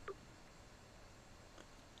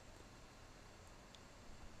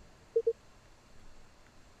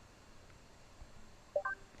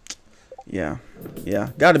 Yeah,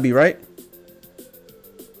 gotta be, right?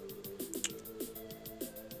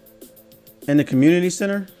 In the community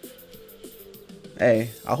center?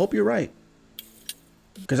 Hey, I hope you're right.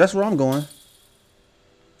 Because that's where I'm going.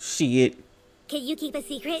 Shit. Can you keep a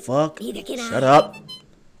secret? Fuck. Neither can I. Shut up.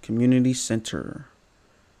 Community center.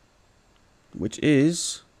 Which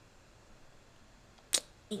is...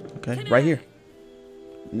 Okay, right here.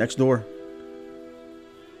 Next door.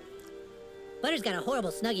 Butter's got a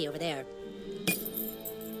horrible snuggie over there.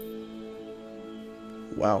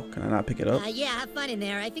 Wow, can I not pick it up? Yeah, have fun in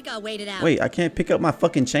there. I think I'll wait it out. Wait, I can't pick up my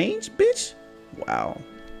fucking change, bitch? Wow.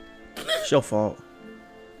 It's your fault.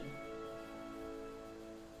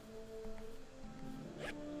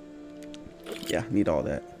 Yeah, need all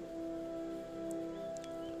that.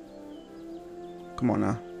 Come on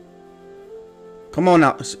now. Come on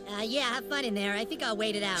now. Yeah, have fun in there. I think I'll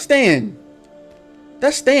wait it out. Stan.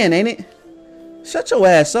 That's Stan, ain't it? Shut your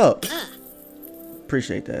ass up.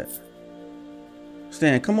 Appreciate that.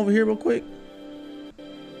 Stan, come over here real quick.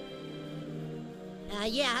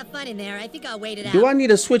 Yeah, have fun in there. I think I'll wait it out. Do I need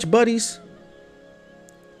to switch buddies?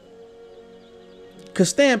 Cause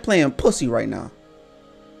Stan playing pussy right now.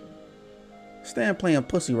 Stan playing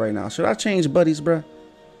pussy right now. Should I change buddies, bruh?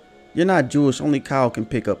 You're not Jewish. Only Kyle can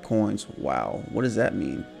pick up coins. Wow. What does that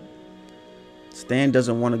mean? Stan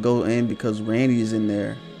doesn't want to go in because Randy is in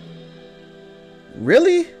there.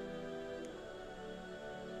 Really?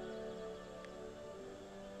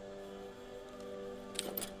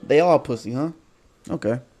 They all pussy, huh?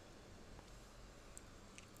 Okay.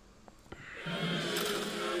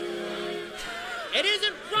 It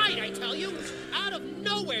isn't right, I tell you. Out of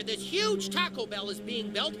nowhere, this huge Taco Bell is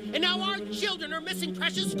being built, and now our children are missing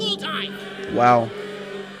precious school time. Wow.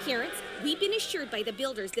 Parents, we've been assured by the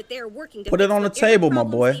builders that they're working to Put it on the fix whatever table, my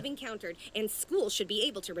problems boy. they've encountered, and school should be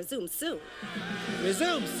able to resume soon.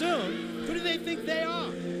 Resume soon? Who do they think they are?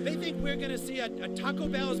 They think we're gonna see a Taco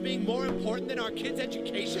Bell as being more important than our kids'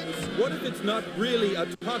 educations? What if it's not really a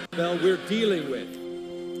Taco Bell we're dealing with?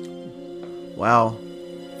 Wow.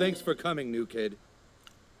 Thanks for coming, new kid.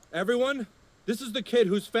 Everyone, this is the kid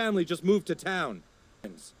whose family just moved to town.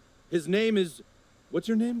 His name is... What's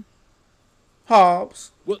your name?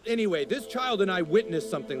 Hobbs. Well, anyway, this child and I witnessed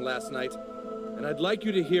something last night, and I'd like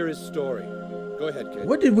you to hear his story. Go ahead, kid.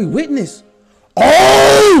 What did we witness?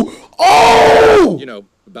 Oh! Oh! You know,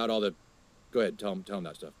 about all the... Go ahead, tell him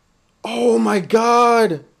that stuff. Oh my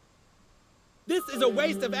God. This is a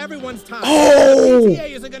waste of everyone's time. Oh! The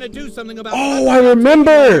PTA isn't gonna do something about Oh, I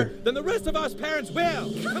remember. Then the rest of us parents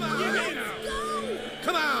will. Come on!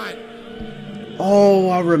 Come on! Oh,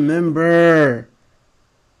 I remember.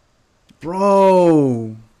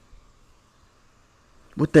 Bro.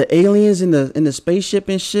 With the aliens in the spaceship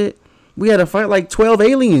and shit. We had to fight like 12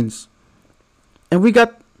 aliens. And we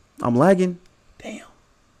got... I'm lagging. Damn.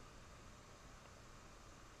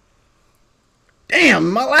 Damn,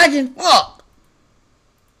 am I lagging? Fuck.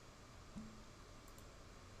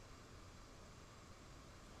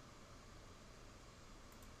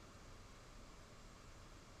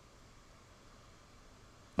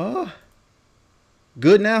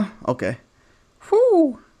 Good now? Okay.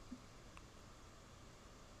 Whew.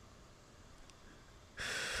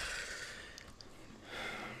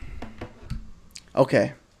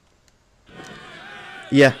 Okay.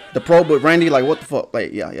 Yeah, the pro, but Randy, like, what the fuck?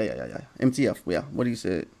 Like, yeah. MTF, yeah, what he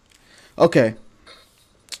said. Okay.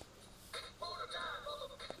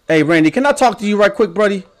 Hey, Randy, can I talk to you right quick,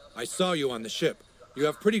 buddy? I saw you on the ship. You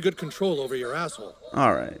have pretty good control over your asshole.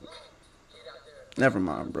 All right. Never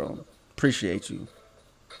mind, bro. Appreciate you.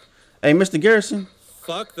 Hey, Mr. Garrison.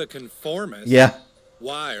 Fuck the conformists. Yeah.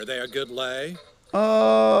 Why? Are they a good lay?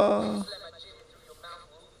 Oh.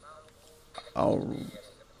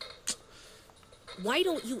 Why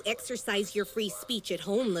don't you exercise your free speech at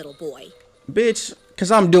home, little boy? Bitch,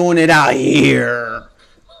 because I'm doing it out here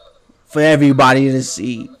for everybody to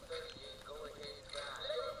see.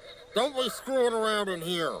 Don't be screwing around in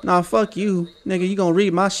here. Nah, fuck you. Nigga, you gonna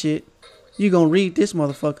read my shit. You gonna read this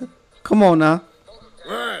motherfucker. Come on now.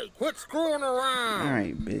 Hey, quit screwing around.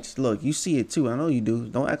 Alright, bitch. Look, you see it too. I know you do.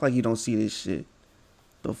 Don't act like you don't see this shit.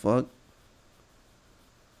 The fuck?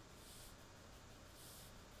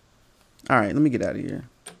 Alright, let me get out of here.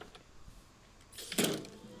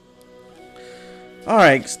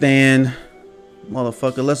 Alright, Stan.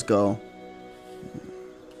 Motherfucker, let's go.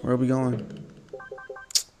 Where are we going?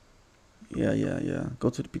 Yeah. Go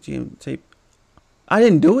to the PTM tape. I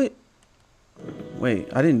didn't do it? Wait,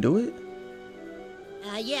 I didn't do it?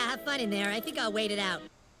 Yeah, have fun in there. I think I'll wait it out.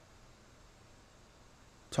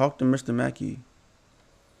 Talk to Mr. Mackey.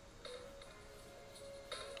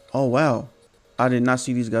 Oh, wow. I did not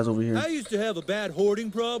see these guys over here. I used to have a bad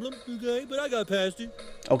hoarding problem, okay, but I got past it.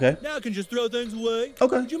 Okay. Now I can just throw things away.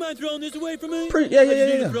 Okay. Would you mind throwing this away for me? Yeah. I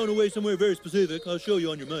just need it thrown away somewhere very specific. I'll show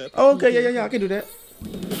you on your map. Oh, okay, yeah. I can do that.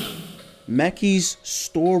 Mackey's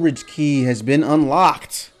storage key has been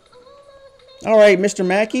unlocked. All right, Mr.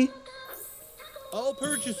 Mackey. All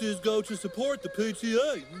purchases go to support the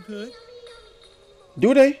PTA, okay?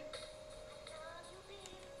 Do they?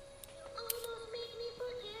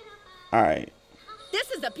 All right.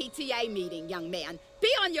 This is a PTA meeting, young man. Be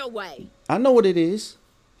on your way. I know what it is.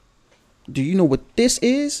 Do you know what this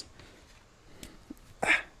is?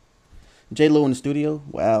 J-Lo in the studio.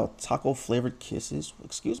 Wow, taco flavored kisses.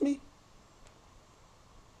 Excuse me?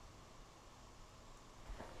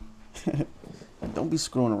 Don't be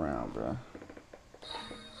screwing around, bro.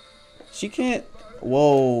 She can't.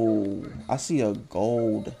 Whoa. I see a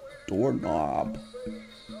gold doorknob.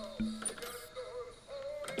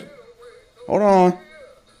 Hold on.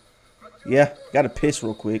 Yeah, gotta piss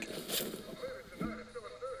real quick.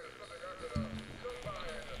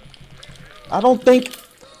 I don't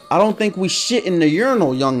think we shit in the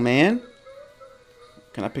urinal, young man.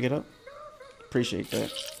 Can I pick it up? Appreciate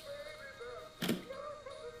that.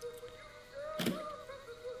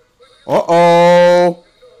 Uh-oh.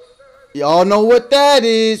 Y'all know what that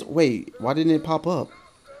is. Wait, why didn't it pop up?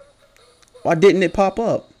 Why didn't it pop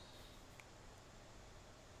up?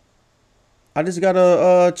 I just got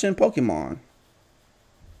a Chin Pokemon.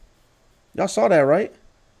 Y'all saw that, right?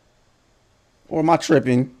 Or am I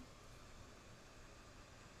tripping?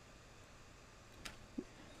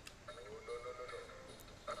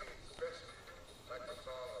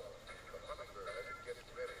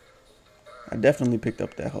 I definitely picked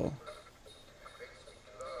up that hoe.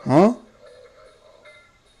 Huh?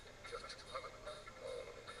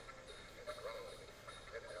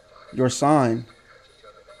 Your sign.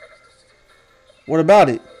 What about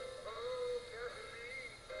it?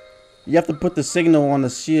 You have to put the signal on the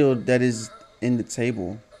shield that is in the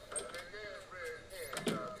table.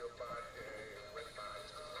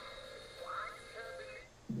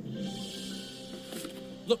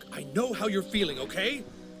 Look, I know how you're feeling, okay?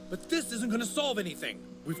 But this isn't gonna solve anything.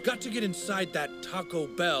 We've got to get inside that Taco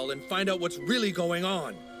Bell and find out what's really going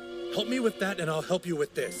on. Help me with that and I'll help you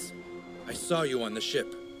with this. I saw you on the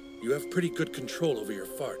ship. You have pretty good control over your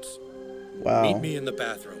farts. Wow. Meet me in the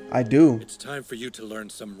bathroom. I do. It's time for you to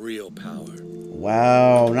learn some real power.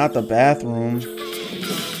 Wow, not the bathroom.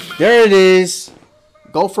 There it is.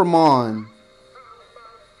 Go for Mon.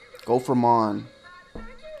 Go for Mon.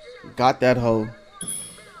 Got that hoe.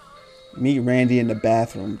 Meet Randy in the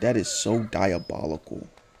bathroom. That is so diabolical.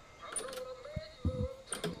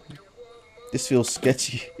 This feels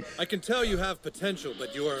sketchy. I can tell you have potential,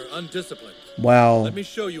 but you are undisciplined. Wow. Let me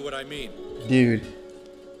show you what I mean. Dude.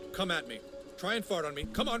 Come at me. Try and fart on me.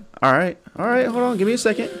 Come on. Alright. Alright, hold on. Give me a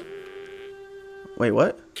second. Wait,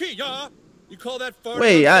 what? Kia! You call that farting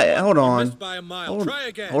Wait, on someone? hold You on. missed by a mile. Try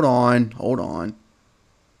again. Hold on.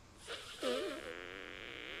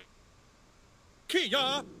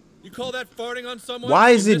 Kia, you call that farting on someone? Why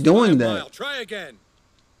is You it missed by doing a that? mile. Try again.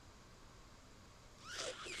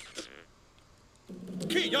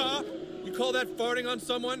 Kia, you call that farting on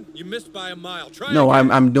someone? You missed by a mile. Try No,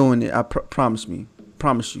 again. I'm doing it. I promise you.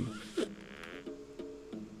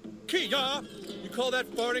 Kia, you call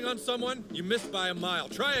that farting on someone? You missed by a mile.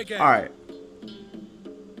 Try again. All right.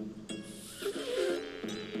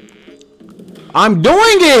 I'm doing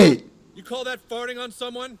it. You call that farting on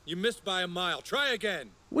someone? You missed by a mile. Try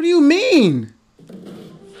again. What do you mean?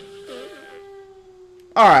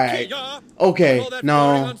 All right. Kia, Okay. you call that farting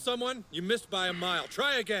No. on someone? You missed by a mile.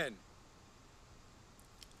 Try again.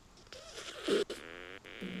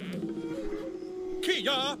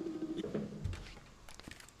 Kia,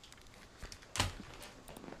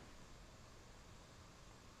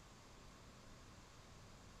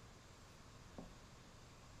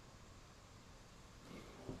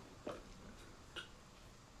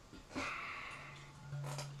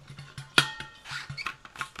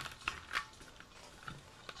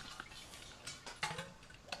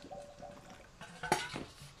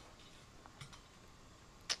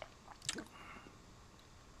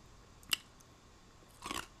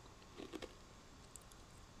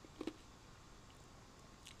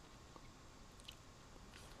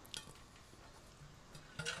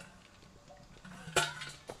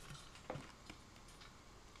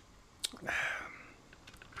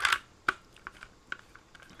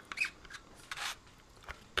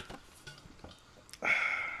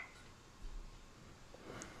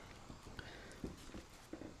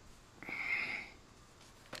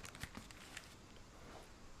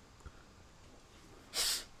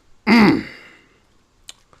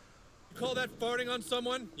 call that farting on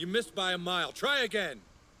someone? You missed by a mile. Try again.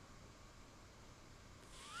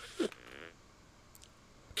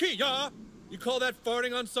 Kia, you call that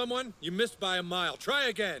farting on someone? You missed by a mile. Try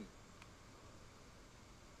again.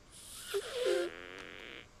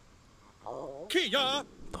 Kia,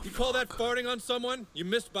 you call that farting on someone? You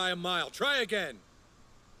missed by a mile. Try again.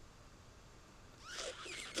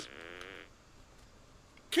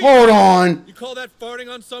 Kia, Hold on. you call that farting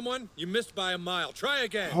on someone? You missed by a mile. Try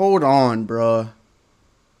again. Hold on, bruh.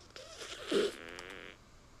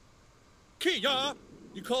 Kia,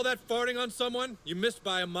 you call that farting on someone? You missed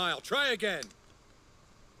by a mile. Try again.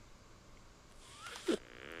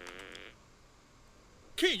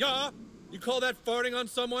 Kia, you call that farting on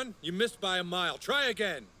someone? You missed by a mile. Try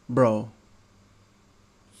again. Bro.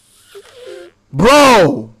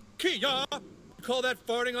 Kia, you call that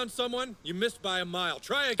farting on someone? You missed by a mile.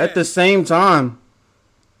 Try again. At the same time.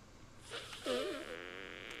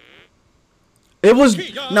 It was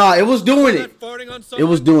nah, it was doing it. It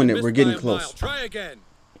was doing it. We're getting close. Try again.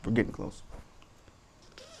 We're getting close.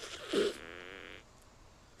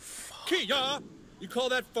 Kia, you call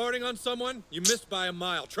that farting on someone? You missed by a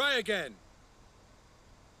mile. Try again.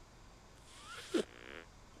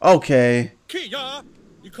 Okay. Kia,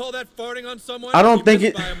 you call that farting on someone? I don't You think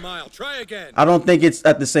missed it by a mile. Try again. I don't think it's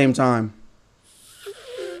at the same time.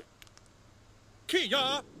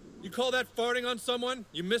 Kia, you call that farting on someone?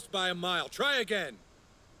 You missed by a mile. Try again.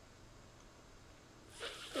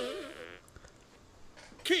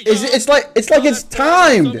 Kia, It's like you call it's that farting on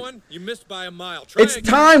timed. someone? You missed by a mile. Try It's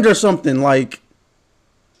again. timed or something like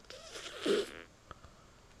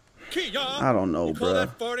Kia, I don't know, you call bruh.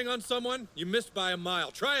 that farting on someone? You missed by a mile.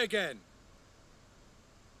 Try again.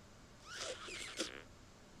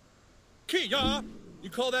 Kia, you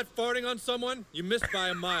call that farting on someone? You missed by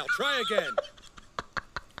a mile. Try again.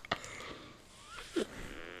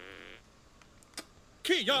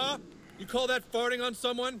 Kia, you call that farting on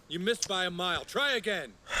someone? You missed by a mile. Try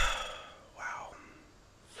again.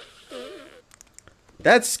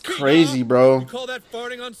 That's Kia, crazy, bro. You call that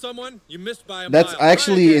farting on someone? You missed by a That's mile. Try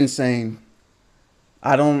actually again. insane.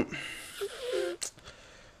 I don't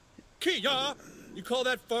Kia, you call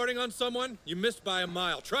that farting on someone? You missed by a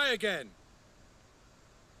mile. Try again.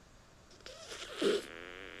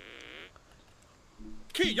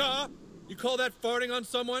 Kia, you call that farting on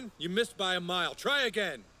someone? You missed by a mile. Try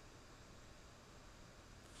again.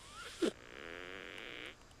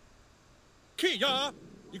 Kia,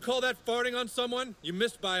 you call that farting on someone? You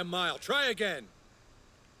missed by a mile. Try again.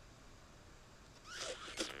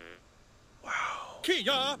 Wow.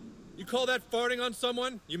 Kia, you call that farting on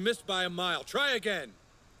someone? You missed by a mile. Try again.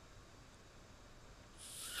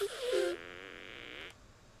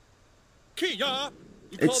 Kia,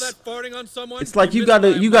 you call that farting on someone? It's like you missed by a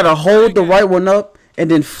gotta mile. Try hold the again. right one up and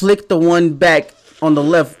then flick the one back on the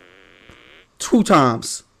left 2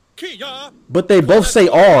 times. Kia! But they You call both that say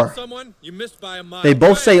farting on R. someone? You missed by a mile. They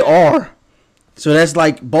both Try say again. R. So that's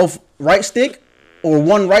like both right stick or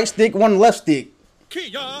one right stick, one left stick.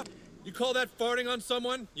 Kia! You call that farting on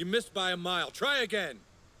someone? You missed by a mile. Try again.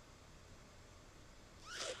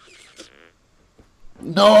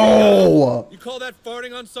 No. You call that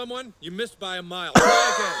farting on someone? You missed by a mile.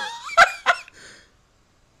 Try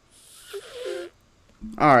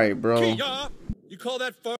again. All right, bro. Kia! You call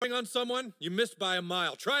that farting on someone? You missed by a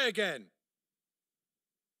mile. Try again.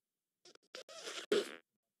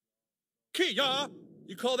 Kia!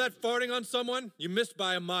 You call that farting on someone? You missed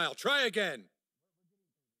by a mile. Try again.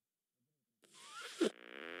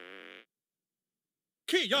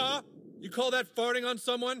 Kia! You call that farting on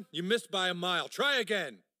someone? You missed by a mile. Try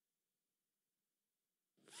again.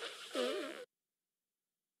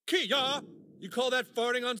 Kia! You call that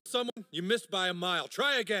farting on someone? You missed by a mile.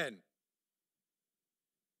 Try again.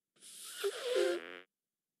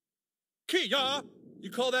 Kia!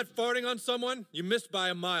 You call that farting on someone? You missed by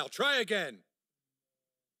a mile. Try again.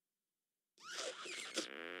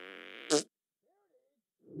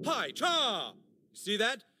 Hi, cha! See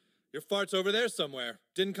that? Your fart's over there somewhere.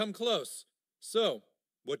 Didn't come close. So,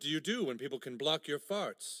 what do you do when people can block your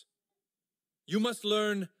farts? You must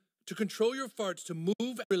learn to control your farts to move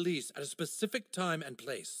and release at a specific time and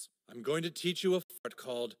place. I'm going to teach you a fart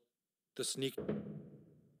called the sneak.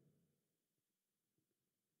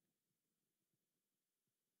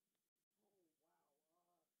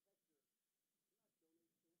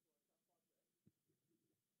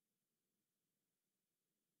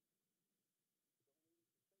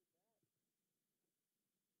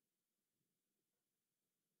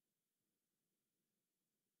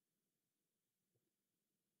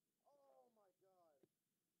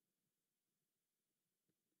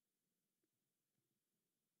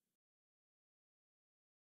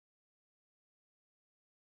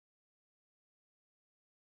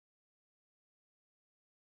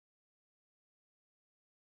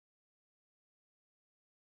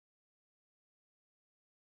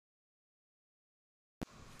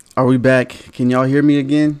 Are we back? Can y'all hear me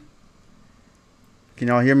again? Can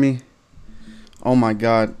y'all hear me? Oh my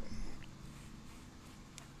god.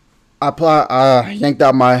 I yanked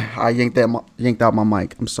out my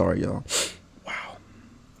mic. I'm sorry, y'all. Wow.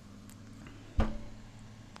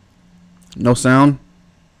 No sound?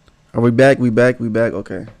 Are we back? We back?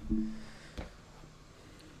 Okay.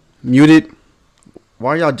 Muted?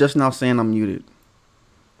 Why are y'all just now saying I'm muted?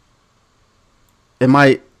 Am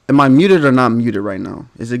I muted or not muted right now?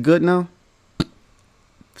 Is it good now?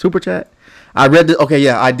 Super chat? I read the okay,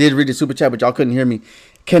 yeah, I did read the super chat, but y'all couldn't hear me.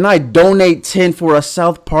 Can I donate 10 for a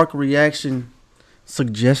South Park reaction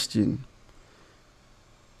suggestion?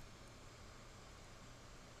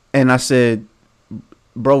 And I said,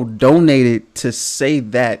 bro, donated to say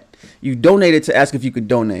that. You donated to ask if you could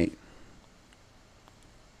donate.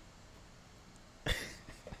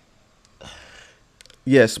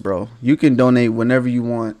 Yes, bro. You can donate whenever you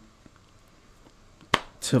want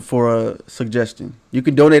for a suggestion. You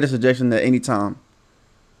can donate a suggestion at any time.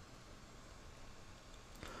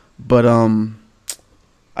 But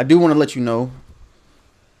I do want to let you know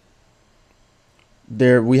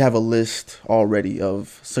we have a list already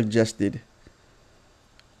of suggested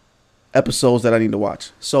episodes that I need to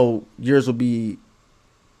watch. So yours will be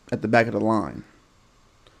at the back of the line,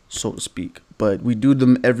 so to speak. But we do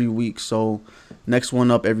them every week, so next one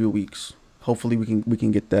up every week. Hopefully we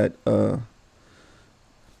can get that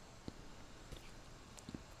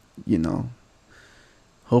you know,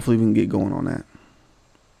 hopefully we can get going on that.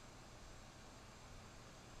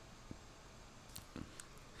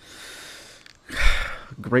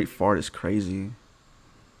 Great fart is crazy.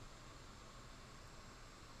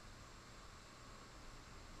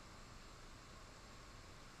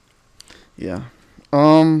 Yeah.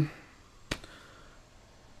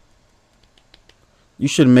 You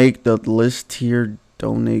should make the list tier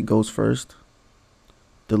donate goes first.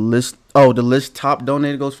 The list top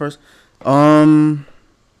donate goes first.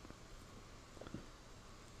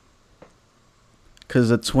 Cause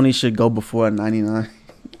a 20 should go before a 99.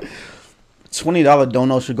 $20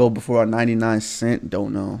 dono should go before a 99-cent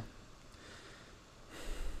dono.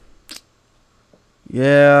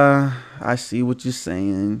 Yeah, I see what you're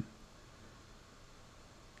saying.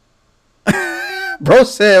 Bro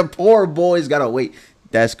said poor boys gotta wait.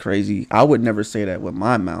 That's crazy. I would never say that with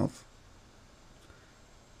my mouth.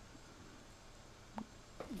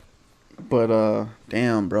 But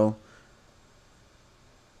damn, bro.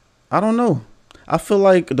 I don't know. I feel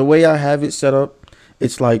like the way I have it set up,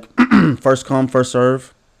 it's like first come, first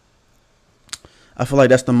serve. I feel like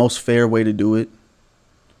that's the most fair way to do it.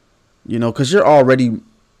 You know, because you're already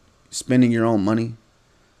spending your own money.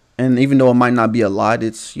 And even though it might not be a lot,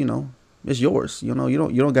 it's, you know, it's yours. You know, you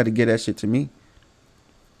don't got to get that shit to me.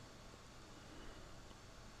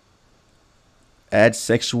 Add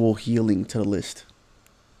sexual healing to the list.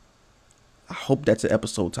 I hope that's an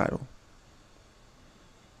episode title.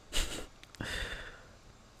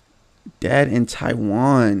 Dad in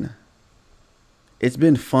Taiwan. It's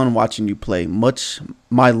been fun watching you play.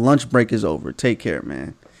 My lunch break is over. Take care,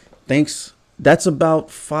 man. Thanks. That's about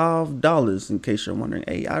 $5 in case you're wondering.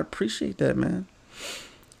 Hey, I appreciate that, man.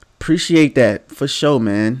 Appreciate that for sure,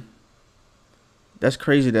 man. That's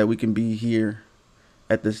crazy that we can be here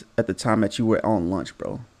at the time that you were on lunch,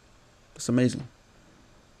 bro. It's amazing.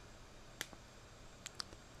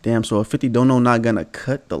 Damn, so a 50 dono not gonna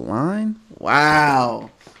cut the line?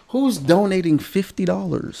 Wow. Who's donating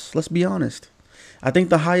 $50? Let's be honest. I think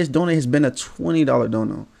the highest donate has been a $20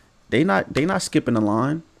 dono. They not skipping the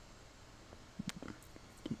line.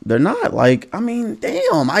 They're not. Like, I mean,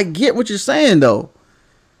 damn, I get what you're saying though.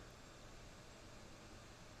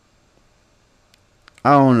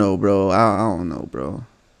 I don't know, bro. I don't know, bro.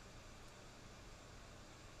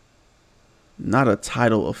 Not a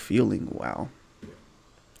title of feeling. Wow.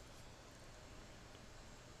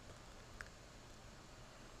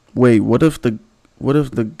 Wait, what if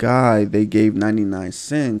the guy they gave 99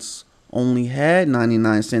 cents only had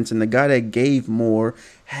 99 cents and the guy that gave more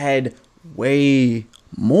had way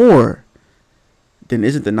more? Then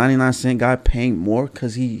isn't the 99-cent guy paying more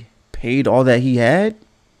because he paid all that he had?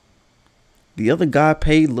 The other guy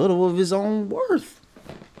paid little of his own worth.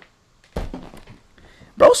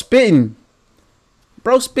 Bro spitting.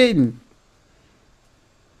 Bro spitting.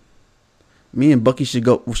 Me and Bucky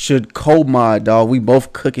should co-mod, dog. We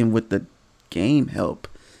both cooking with the game help.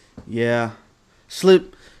 Yeah.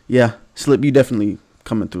 Slip, you definitely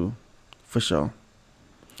coming through. For sure.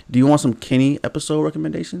 Do you want some Kenny episode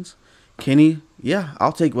recommendations? Kenny? Yeah,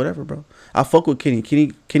 I'll take whatever, bro. I fuck with Kenny.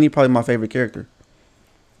 Kenny probably my favorite character.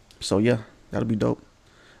 So yeah, that'll be dope.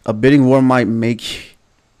 A bidding war might make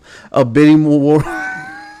a bidding war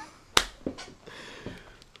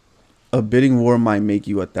a bidding war might make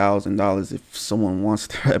you $1,000 if someone wants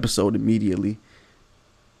their episode immediately.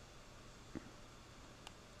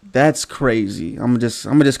 That's crazy. I'm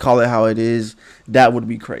gonna just call it how it is. That would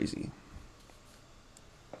be crazy.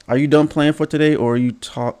 Are you done playing for today, or are you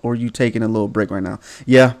taking a little break right now?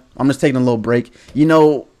 Yeah, I'm just taking a little break. You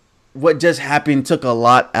know what just happened took a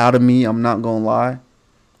lot out of me. I'm not gonna lie.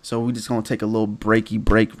 So we just gonna take a little break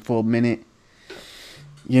for a minute.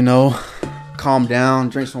 You know, calm down,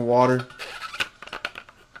 drink some water.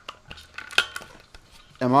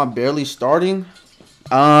 Am I barely starting?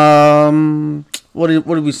 What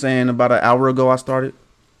are we saying? About an hour ago I started.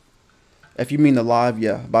 If you mean the live,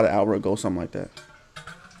 yeah, about an hour ago, something like that.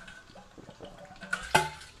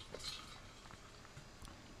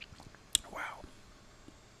 Wow.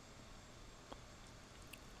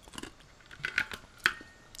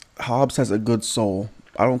 Hobbs has a good soul.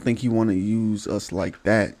 I don't think he want to use us like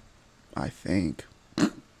that. I think.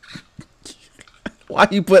 Why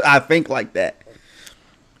you put I think like that?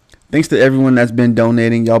 Thanks to everyone that's been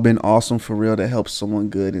donating. Y'all been awesome for real. To help someone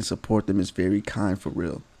good and support them is very kind for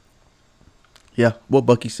real. Yeah, what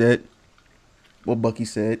Bucky said. I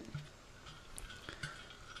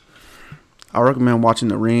recommend watching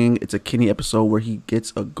The Ring. It's a Kenny episode where he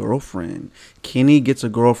gets a girlfriend. Kenny gets a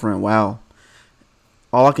girlfriend. Wow.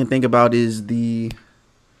 All I can think about is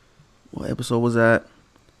what episode was that?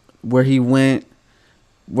 Where he was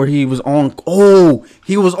on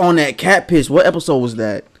that cat piss. What episode was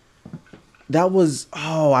that? That was,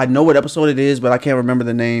 I know what episode it is, but I can't remember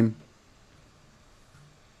the name.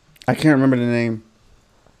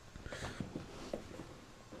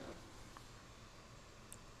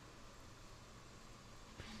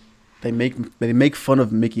 They make fun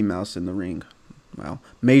of Mickey Mouse in The Ring. Wow.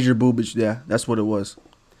 Major boobage, yeah, that's what it was.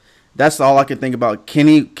 That's all I can think about.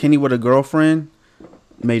 Kenny with a girlfriend,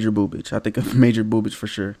 major boobage. I think of major boobage for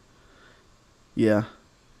sure. Yeah.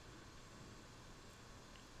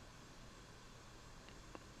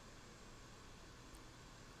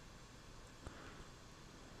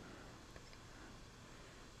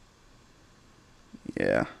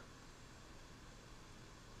 Yeah.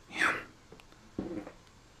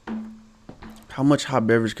 How much hot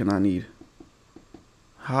beverage can I need?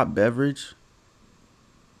 Hot beverage?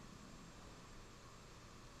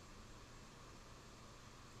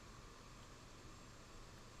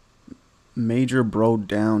 Major Bro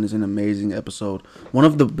Down is an amazing episode. One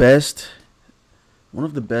of the best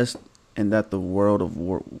in that the World of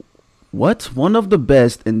War. What? One of the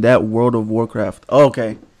best in that World of Warcraft. Oh,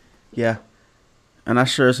 okay. Yeah. And I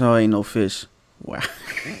sure as hell ain't no fish. Wow.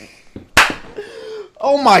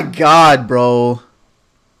 Oh my God, bro.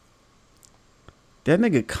 That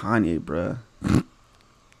nigga Kanye, bruh.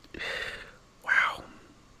 Wow.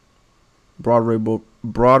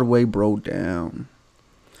 Broadway bro down.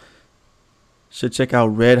 Should check out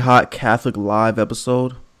Red Hot Catholic Live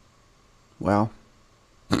episode. Wow.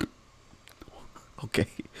 Okay.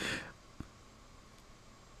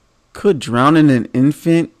 Could drowning an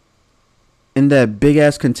infant in that big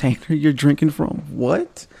ass container you're drinking from?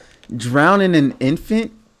 What? Drowning an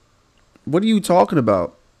infant? What are you talking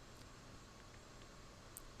about?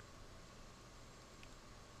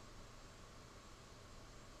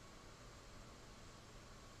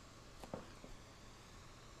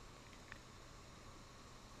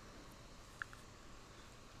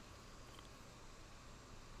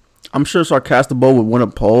 I'm sure Sarcastable would win a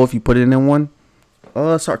poll if you put it in one.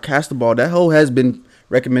 Sarcastable, that hoe has been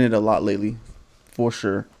recommended a lot lately, for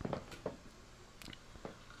sure.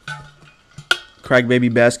 Crack Baby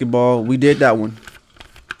Basketball, we did that one.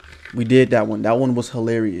 We did that one. That one was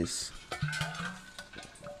hilarious.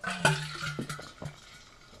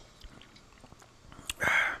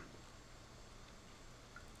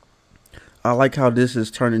 I like how this has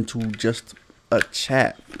turned into just a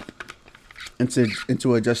chat.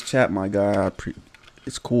 Into a just chat, my guy.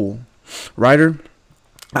 It's cool. Ryder,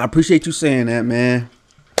 I appreciate you saying that, man.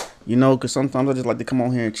 You know, because sometimes I just like to come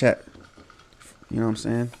on here and chat. You know what I'm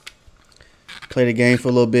saying? Play the game for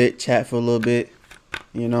a little bit, chat for a little bit,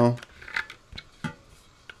 you know.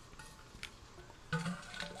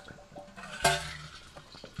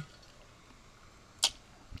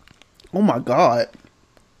 Oh my God.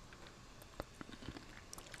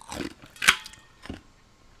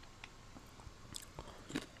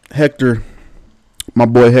 Hector, my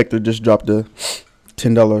boy Hector just dropped a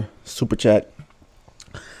 $10 super chat.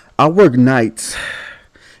 I work nights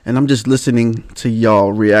and I'm just listening to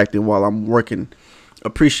y'all reacting while I'm working.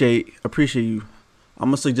 Appreciate you. I'm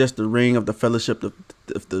gonna suggest the Ring of the Fellowship,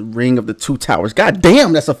 the Ring of the Two Towers. God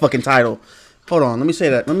damn, that's a fucking title. Hold on, let me say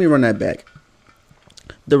that. Let me run that back.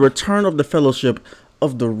 The Return of the Fellowship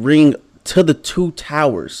of the Ring to the Two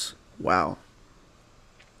Towers. Wow.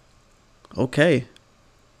 Okay.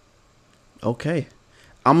 Okay.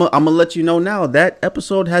 I'm gonna let you know now that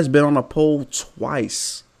episode has been on a poll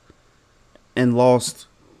twice and lost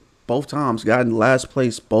both times. Got in last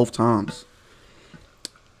place both times.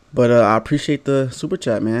 But I appreciate the super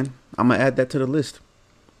chat, man. I'm gonna add that to the list.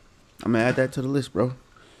 Bro.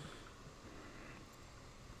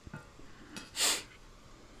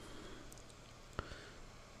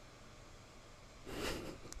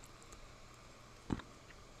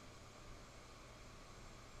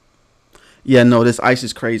 Yeah, no, this ice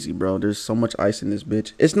is crazy, bro. There's so much ice in this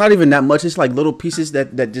bitch. It's not even that much. It's like little pieces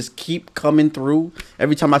that just keep coming through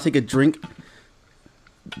every time I take a drink.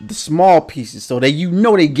 The small pieces, so they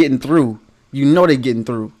they getting through. They getting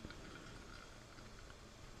through.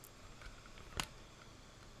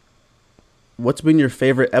 What's been your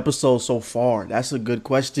favorite episode so far? That's a good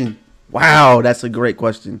question. Wow, that's a great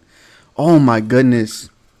question. Oh my goodness.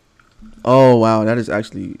 Oh wow, that is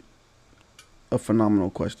actually a phenomenal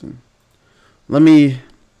question. Let me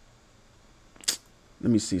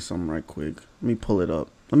see something right quick. Let me pull it up.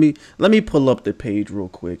 Let me pull up the page real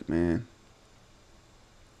quick, man.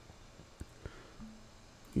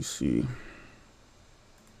 You see.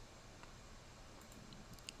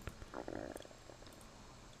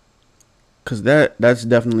 Cause that's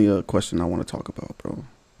definitely a question I want to talk about, bro.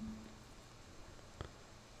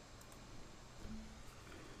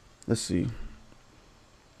 Let's see.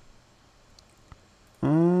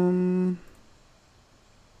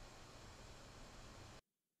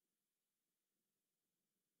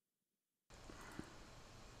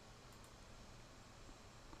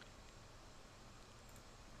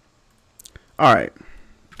 All right.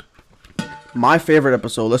 My favorite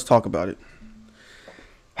episode. Let's talk about it.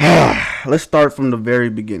 Let's start from the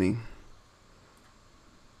very beginning.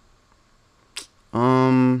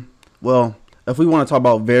 Well, if we want to talk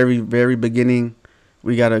about very, very beginning,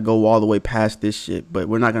 we got to go all the way past this shit. But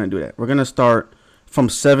we're not going to do that. We're going to start from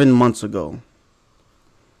 7 months ago.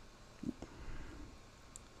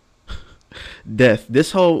 Death.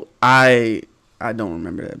 This whole... I don't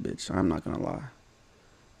remember that bitch. I'm not going to lie.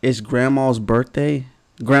 It's Grandpa's birthday.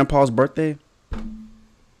 I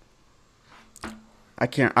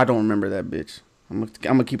don't remember that bitch. I'm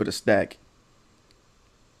gonna keep it a stack.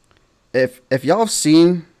 If y'all have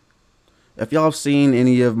seen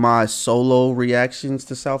any of my solo reactions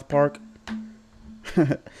to South Park,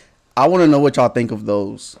 I want to know what y'all think of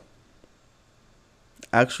those.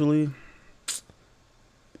 Actually,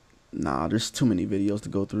 nah, there's too many videos to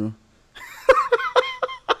go through.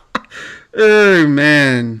 Hey,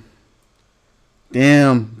 man.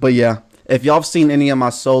 Damn. But yeah, if y'all have seen any of my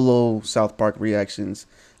solo South Park reactions,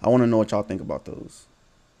 I want to know what y'all think about those.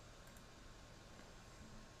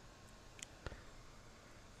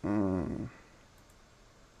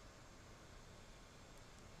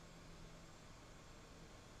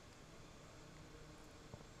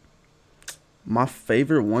 My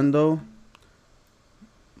favorite one though,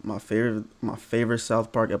 my favorite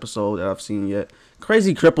South Park episode that I've seen yet,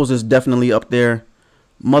 Crazy Cripples is definitely up there.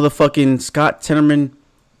 Motherfucking Scott Tenorman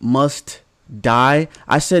must die.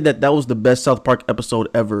 I said that was the best South Park episode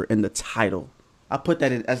ever in the title. I put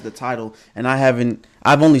that in as the title, and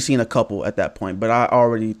I've only seen a couple at that point, but I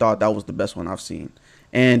already thought that was the best one I've seen.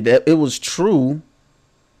 And it was true.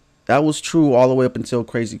 That was true all the way up until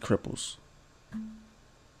Crazy Cripples.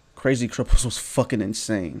 Crazy Cripples was fucking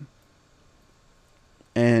insane.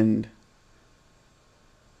 And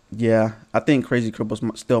yeah, I think Crazy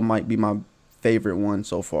Cripples still might be my favorite one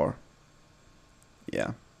so far.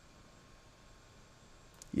 Yeah.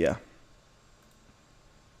 Yeah.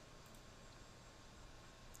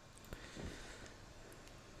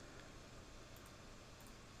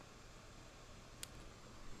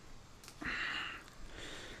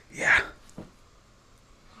 Yeah.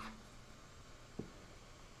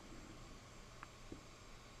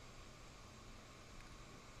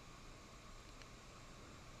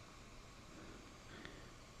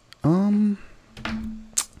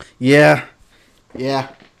 Yeah. Yeah.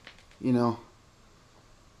 You know.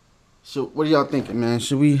 So what are y'all thinking, man?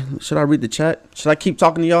 Should I read the chat? Should I keep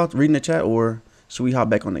talking to y'all, reading the chat, or should we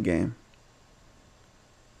hop back on the game?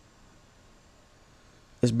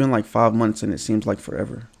 It's been like 5 months and it seems like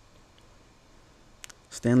forever.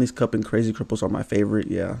 Stanley's Cup and Crazy Cripples are my favorite.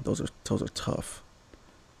 Yeah, those are tough.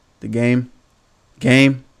 The game.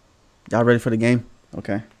 Y'all ready for the game?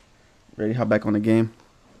 Okay. Ready to hop back on the game?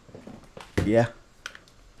 Yeah.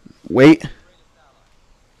 Wait.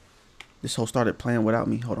 This whole started playing without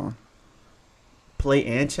me. Hold on. Play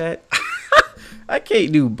and chat? I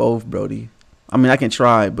can't do both, Brody. I mean, I can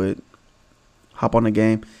try, but hop on the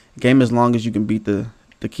game. Game as long as you can beat the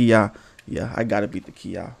Kia. Yeah, I gotta beat the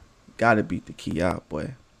Kia. Gotta beat the Kia,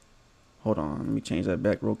 boy. Hold on. Let me change that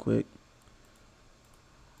back real quick.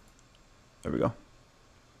 There we go.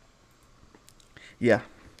 Yeah.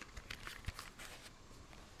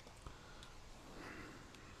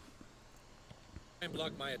 And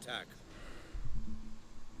block my attack.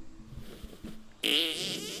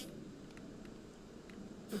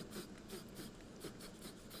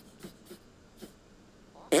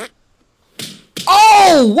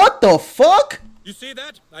 Oh, what the fuck? You see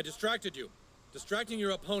that? I distracted you. Distracting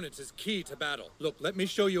your opponents is key to battle. Look, let me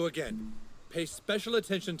show you again. Pay special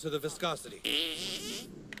attention to the viscosity.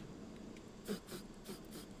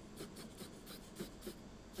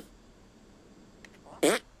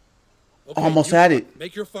 Okay, Almost had it.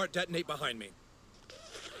 Make your fart detonate behind me.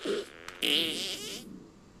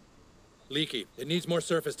 Leaky. It needs more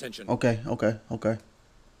surface tension. Okay.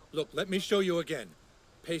 Look, let me show you again.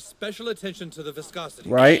 Pay special attention to the viscosity.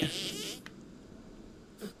 Right.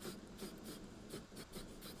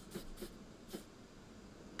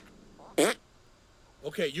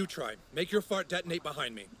 Okay, you try. Make your fart detonate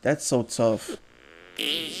behind me. That's so tough.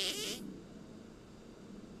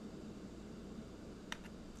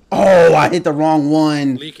 Oh, I hit the wrong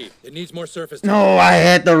one. Leaky. It needs more surface tension. No, I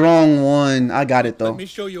had the wrong one. I got it though. Let me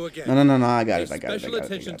show you again. No. I got it. Special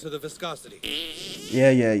attention to the viscosity.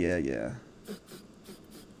 Yeah.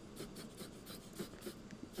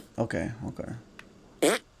 Okay.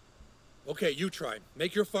 Okay, you try.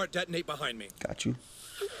 Make your fart detonate behind me. Got you.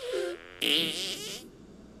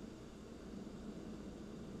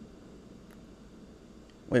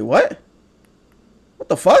 Wait, what? What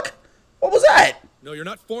the fuck? What was that? No, you're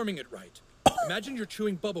not forming it right. Imagine you're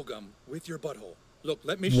chewing bubblegum with your butthole. Look,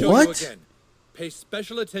 let me show you again. Pay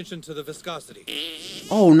special attention to the viscosity.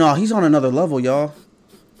 Oh, no, he's on another level, y'all.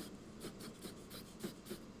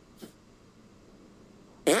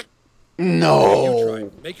 No. You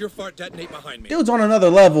try. Make your fart detonate behind me. Dude's on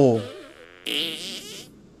another level.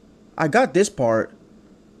 I got this part.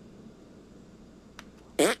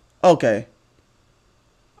 Okay.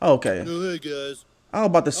 Oh, hey, guys. I was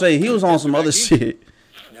about to say, he was on some other shit.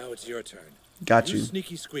 Now it's your turn. Got you. Use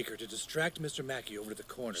Sneaky Squeaker to distract Mr. Mackey over to the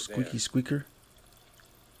corner there. Squeaky Squeaker?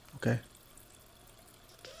 Okay.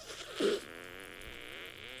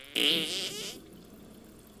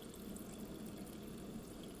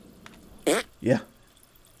 Yeah.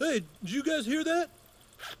 Hey, did you guys hear that?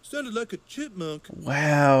 Sounded like a chipmunk.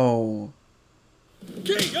 Wow.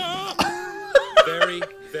 Very,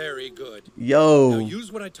 very good. Yo. Now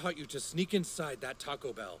use what I taught you to sneak inside that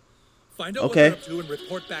Taco Bell. Find out Okay. what they're up to and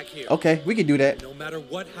report back here. Okay, we can do that. No matter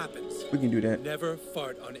what happens, We can do that. never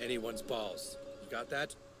fart on anyone's balls. You got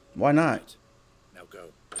that? Why not? Now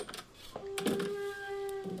go.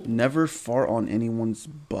 Never fart on anyone's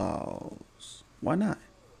balls. Why not?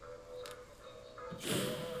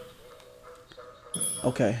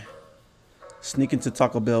 Okay. Sneak into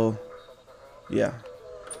Taco Bell. Yeah.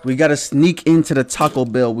 We gotta sneak into the Taco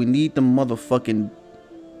Bell. We need the motherfucking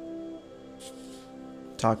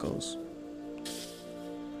tacos.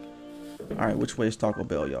 Alright, which way is Taco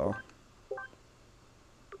Bell, y'all?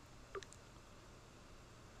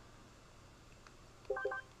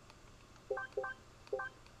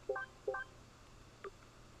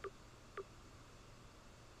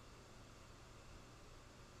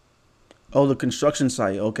 Oh, the construction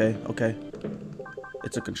site. Okay, okay.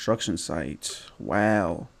 It's a construction site.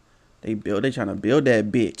 Wow. They trying to build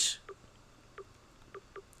that bitch.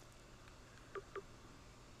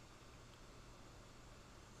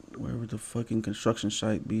 Where would the fucking construction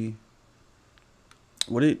site be?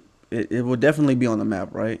 Would it will definitely be on the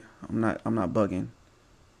map, right? I'm not bugging.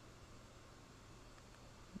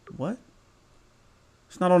 What?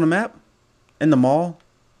 It's not on the map? In the mall?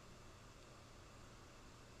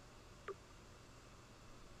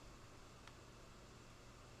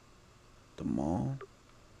 The mall?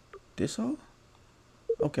 This all?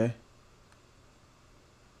 Okay.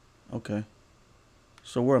 Okay.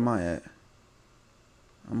 So where am I at?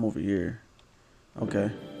 I'm over here.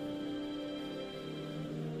 Okay.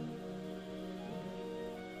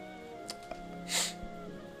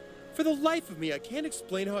 For the life of me, I can't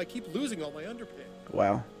explain how I keep losing all my underpants.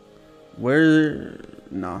 Wow. Where?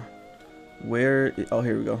 Nah. Where? Oh,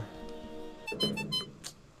 here we go.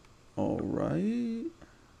 All right.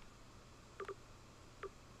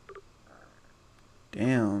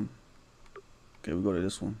 Damn. Okay, we go to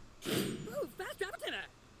this one. Ooh, fast travel Timmy.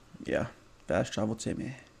 Yeah. Fast travel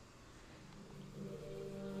Timmy.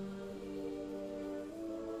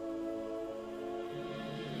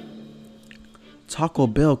 Taco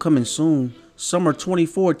Bell coming soon. Summer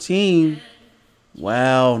 2014.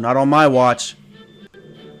 Wow, not on my watch.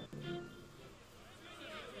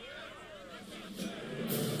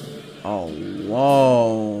 Oh,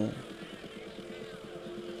 whoa.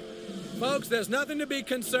 Folks, there's nothing to be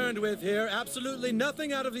concerned with here. Absolutely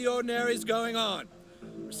nothing out of the ordinary is going on.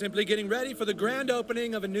 We're simply getting ready for the grand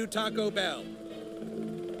opening of a new Taco Bell.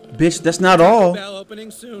 Bitch, that's not all. Taco Bell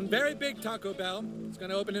opening soon. Very big Taco Bell. It's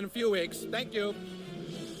gonna open in a few weeks. Thank you.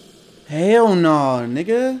 Hell no,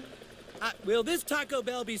 nigga. Will this Taco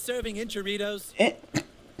Bell be serving enchiladas?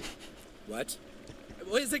 What?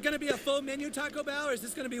 Well, is it gonna be a full menu Taco Bell, or is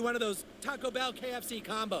this gonna be one of those Taco Bell KFC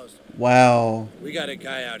combos? Wow. We got a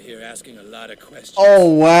guy out here asking a lot of questions. Oh,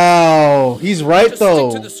 wow. He's right, though.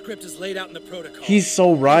 Stick to the script as laid out in the protocol. He's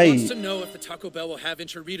so He right. wants to know if the Taco Bell will have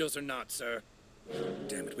enchiladas or not, sir.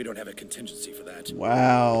 Damn it, we don't have a contingency for that.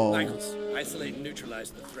 Wow. Michaels, isolate and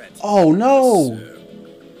neutralize the threat. Oh, no.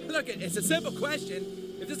 Yes, look, it's a simple question.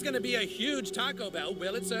 If this is going to be a huge Taco Bell,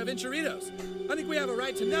 will it serve enchiladas? I think we have a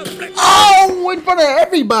right to know. Oh, in front of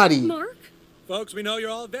everybody. Mark? Folks, we know you're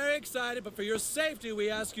all very excited, but for your safety, we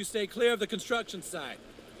ask you stay clear of the construction site.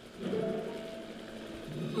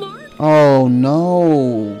 Mark? Oh,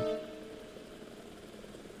 no.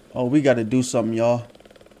 Oh, we got to do something, y'all.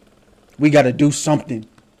 We got to do something.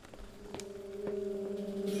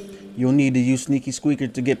 You'll need to use Sneaky Squeaker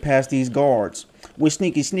to get past these guards. With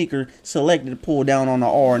Sneaky Sneaker, select to pull down on the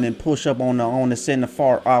R and then push up on the center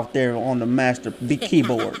far out there on the master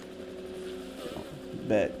keyboard.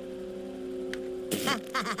 Bet.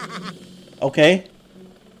 Okay.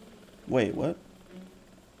 Wait, what?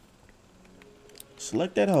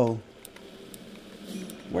 Select that hoe.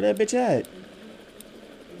 Where that bitch at?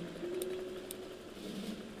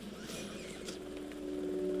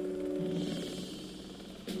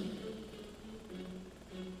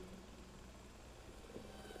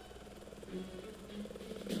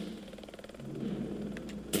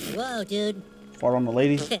 Whoa, dude. Fart on the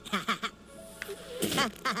lady.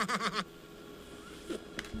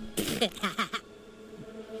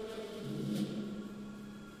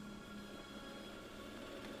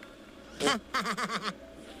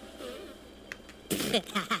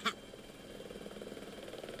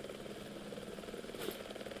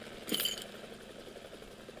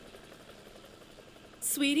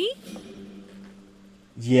 Sweetie?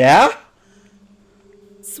 Yeah?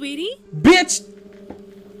 Sweetie? Bitch!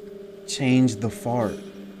 Change the fart.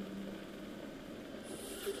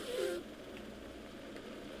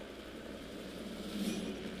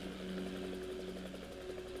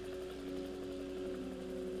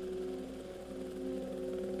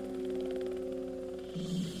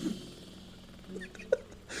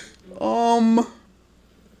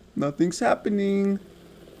 Nothing's happening.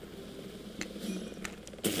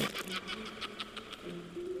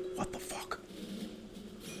 What the fuck?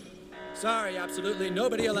 Sorry, absolutely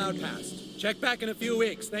nobody allowed past. Check back in a few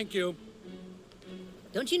weeks. Thank you.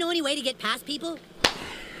 Don't you know any way to get past people?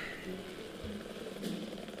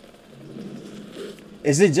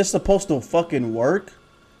 Is it just supposed to fucking work?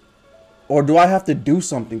 Or do I have to do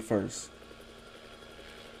something first?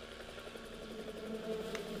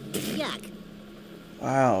 Yuck.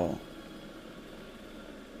 Wow.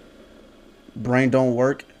 Brain don't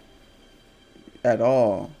work at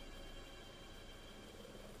all.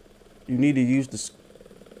 You need to use the...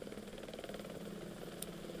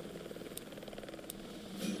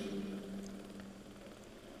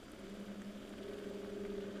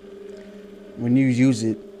 When you use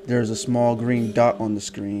it, there's a small green dot on the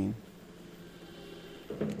screen.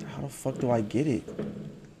 How the fuck do I get it?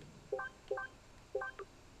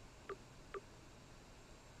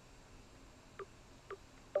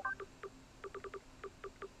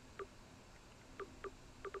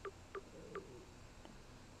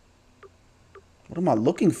 What am I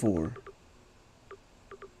looking for?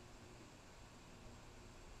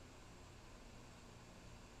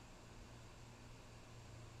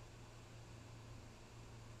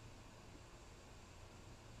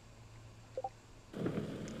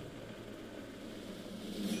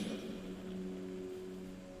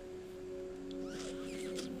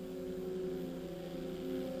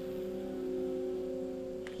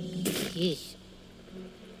 Yeesh.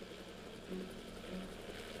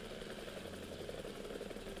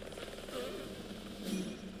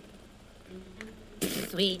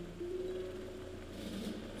 Sweet.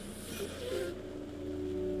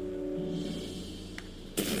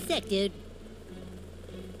 Sick, dude.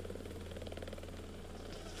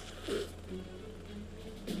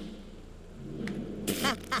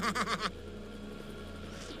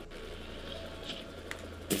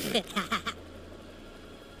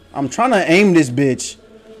 I'm trying to aim this bitch.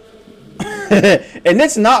 And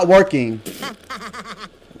it's not working.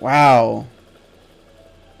 Wow.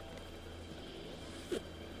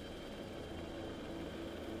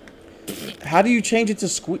 How do you change it to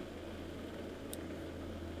squeak?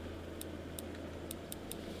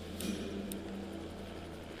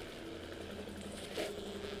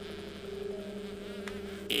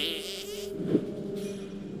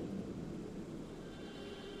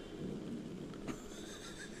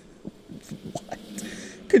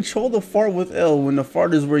 Control the fart with L. When the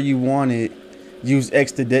fart is where you want it, use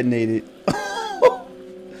X to detonate it.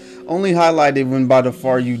 Only highlighted when by the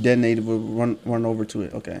fart you detonated will run over to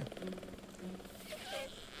it. Okay.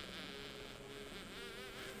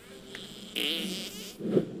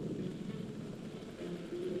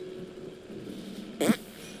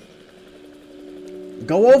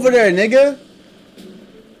 Go over there, nigga.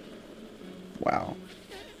 Wow.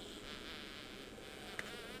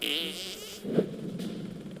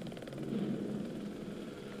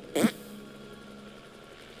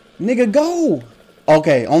 Nigga, go!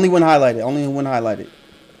 Okay, only when highlighted. Only when highlighted.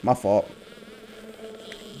 My fault.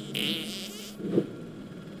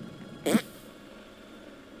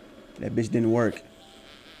 That bitch didn't work.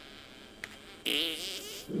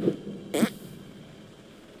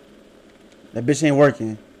 That bitch ain't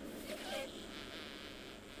working.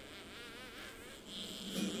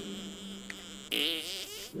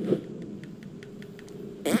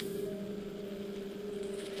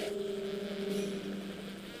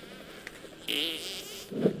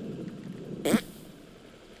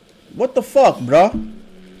 What the fuck, bruh?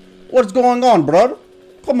 What's going on, bruh?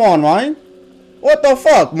 Come on, man. What the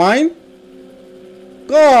fuck, man?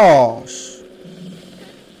 Gosh.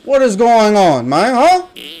 What is going on, man, huh?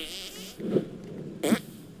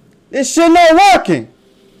 This shit not working.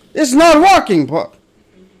 It's not working, bro.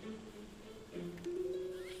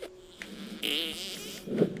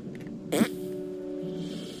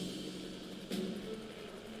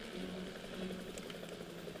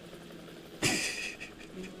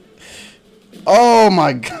 Oh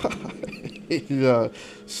my god. Yeah.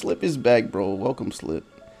 Slip is back, bro. Welcome, Slip.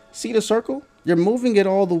 See the circle? You're moving it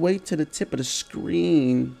all the way to the tip of the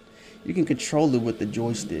screen. You can control it with the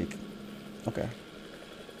joystick. Okay.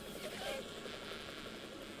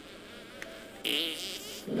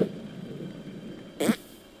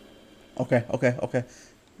 Okay, okay, okay.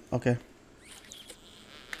 Okay.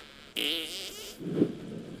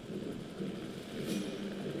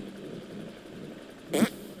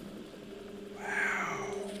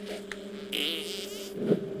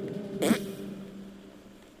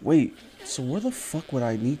 Wait, so where the fuck would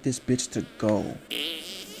I need this bitch to go?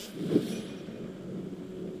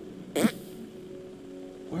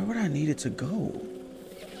 Where would would I need it to go?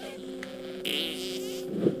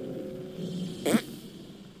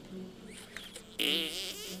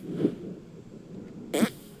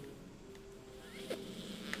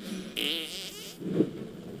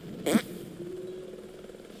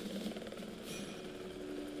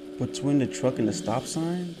 Between the truck and the stop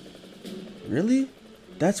sign? Really?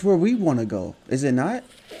 That's where we want to go. Is it not?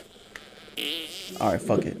 Alright,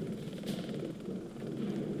 fuck it.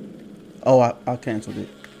 Oh, I canceled it.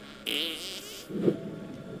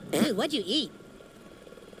 Dude, what'd you eat?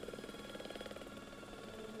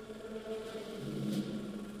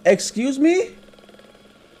 Excuse me?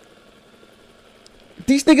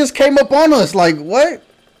 These niggas came up on us. Like, what?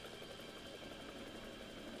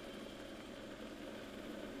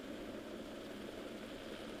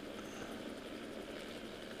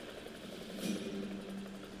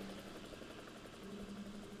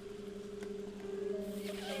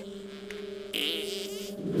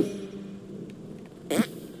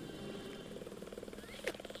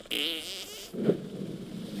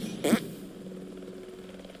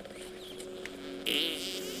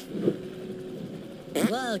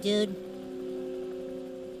 Whoa, dude.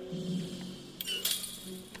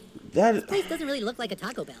 That Place doesn't really look like a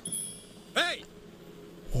Taco Bell. Hey!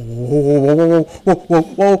 whoa,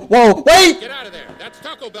 whoa, wait! Get out of there. That's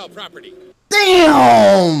Taco Bell property.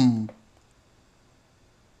 Damn!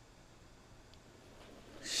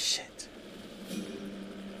 Shit.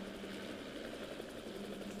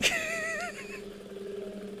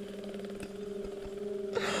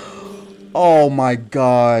 Oh my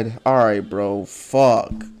god. Alright, bro.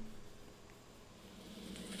 Fuck.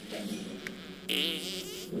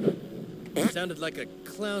 Sounded like a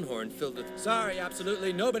clown horn filled with... Sorry,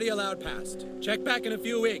 absolutely nobody allowed past. Check back in a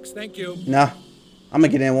few weeks. Thank you. Nah. I'm gonna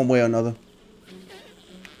get in one way or another.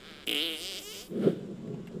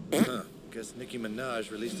 Huh. Guess Nicki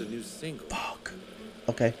Minaj released a new single. Fuck.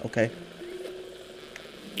 Okay, okay.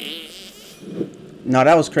 No,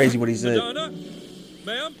 that was crazy what he said. Madonna?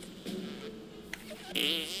 Ma'am?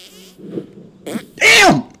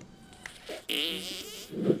 Damn!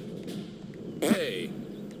 Hey.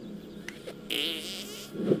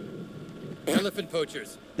 Elephant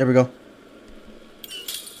poachers. There we go.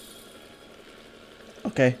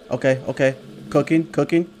 Okay, okay, okay. Cooking,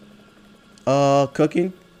 cooking.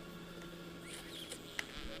 Cooking.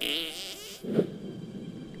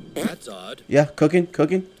 That's odd. Yeah, cooking,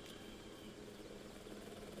 cooking.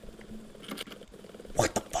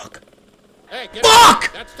 What the fuck? Hey, get Fuck!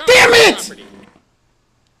 out. That's Taco Damn Bell it! property.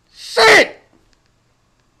 Shit!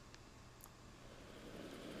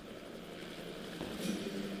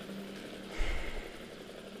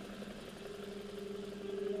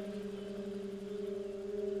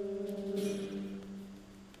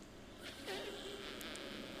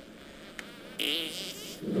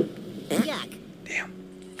 Yuck. Damn.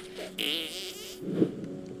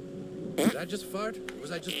 Did I just fart? Or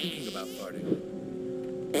was I just thinking about farting?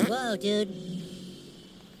 Whoa, dude.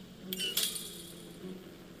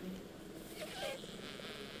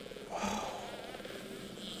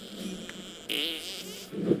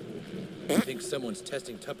 I think someone's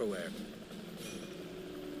testing Tupperware.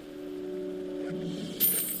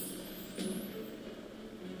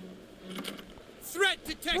 Threat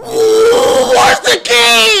detected. Where's the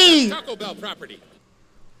key? Taco Bell property.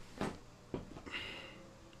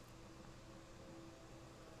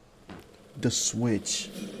 The switch.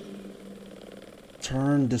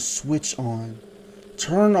 Turn the switch on.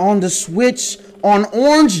 Turn on the switch on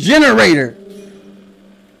orange generator.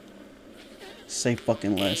 Say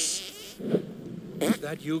fucking less. Is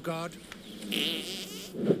that you, God?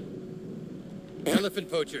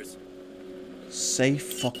 Elephant poachers. Say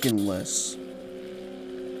fucking less.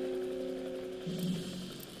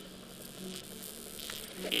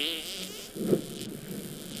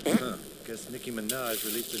 Huh. Guess Nicki Minaj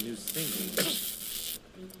released a new single.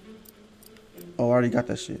 Oh, I already got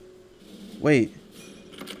that shit. Wait.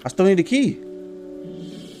 I still need the key.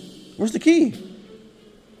 Where's the key?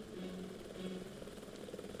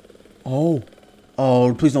 Oh.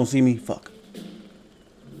 Oh, please don't see me. Fuck.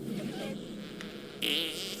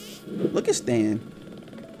 Look at Stan.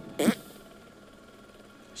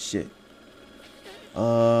 Shit.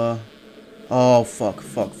 Oh, fuck.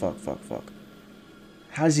 Fuck, fuck, fuck, fuck.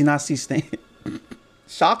 How does he not see Stan?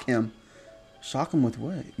 Shock him. Shock him with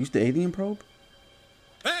what? Use the alien probe?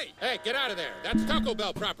 Hey, get out of there. That's Taco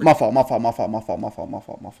Bell property. My fault.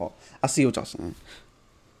 I see what y'all saying.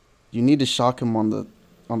 You need to shock him on the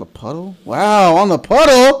puddle? Wow, on the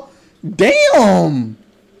puddle? Damn!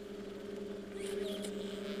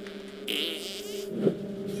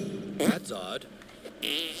 That's odd.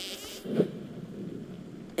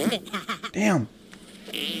 Damn.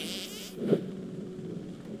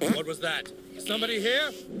 What was that? Somebody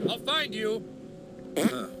here? I'll find you.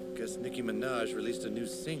 Huh. Guess Nicki Minaj released a new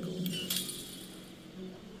single.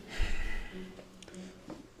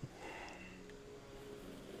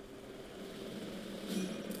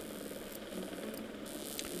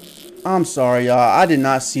 I'm sorry, y'all. I did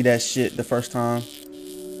not see that shit the first time.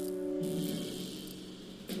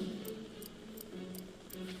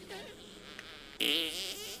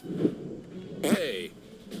 Hey.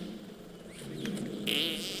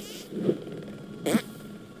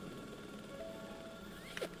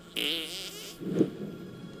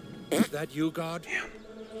 Is that you, God?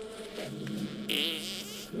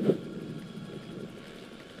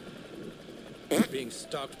 Being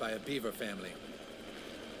stalked by a beaver family.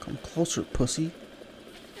 Come closer, pussy.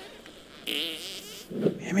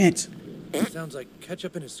 Damn it. Sounds like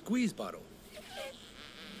ketchup in a squeeze bottle.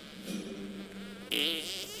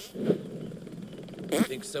 I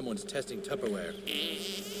think someone's testing Tupperware.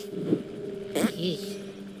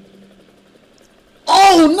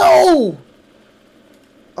 Oh, no!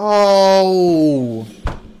 Oh.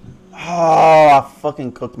 Oh, I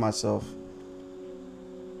fucking cooked myself.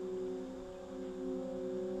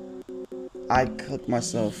 I cooked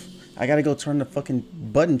myself. I gotta go turn the fucking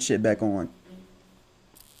button shit back on.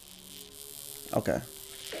 Okay.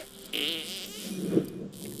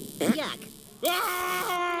 Yuck.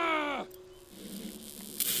 Ah!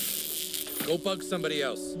 Go bug somebody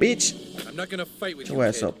else. Bitch. I'm not gonna fight with Get you, your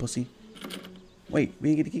ass kid. up, pussy. Wait, we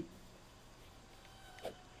didn't get the key.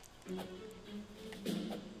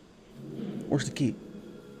 Where's the key?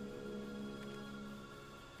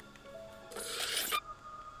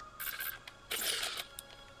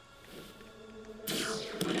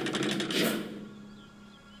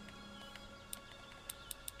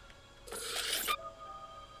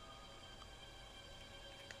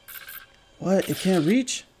 What? It can't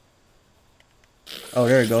reach? Oh,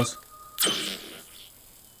 there it goes.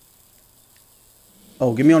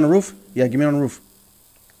 Oh, get me on the roof? Yeah, get me on the roof.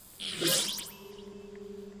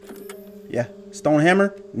 Yeah, stone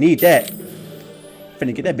hammer. Need that.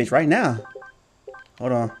 Finna get that bitch right now.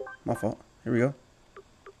 Hold on. My fault. Here we go.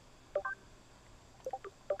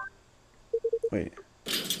 Wait.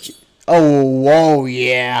 Oh, whoa,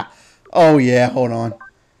 yeah. Oh, yeah. Hold on.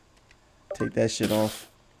 Take that shit off.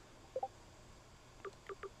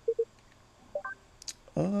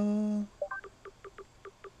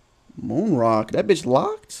 Moonrock. That bitch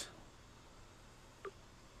locked?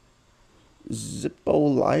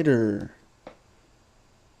 Zippo lighter.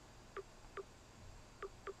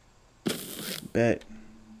 Bet.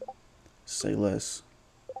 Say less.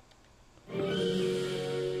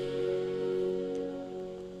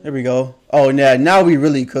 There we go. Oh, yeah. Now we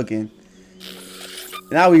really cooking.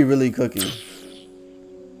 Now we really cooking.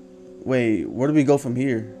 Wait, where do we go from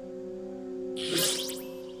here?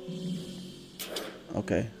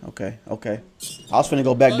 Okay. I was finna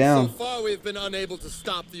go back down. So far, we've been unable to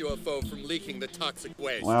stop the UFO from leaking the toxic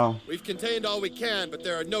waste. Wow. We've contained all we can, but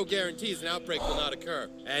there are no guarantees an outbreak will not occur.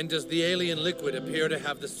 And does the alien liquid appear to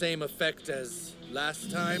have the same effect as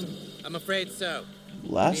last time? I'm afraid so.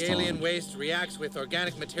 Last the alien time. waste reacts with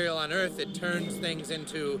organic material on Earth. It turns things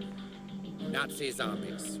into Nazi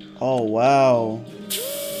zombies. Oh, wow.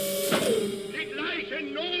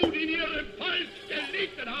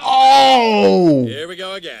 Oh! Here we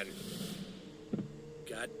go again.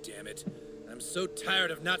 God damn it. I'm so tired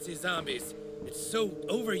of Nazi zombies. It's so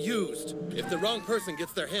overused. If the wrong person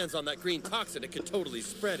gets their hands on that green toxin, it could totally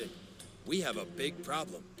spread it. We have a big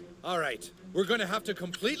problem. All right, we're gonna have to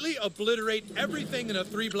completely obliterate everything in a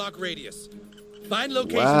 3-block radius. Find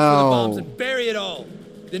locations for the bombs and bury it all.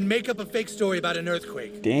 Then make up a fake story about an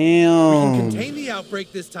earthquake. Damn. We can contain the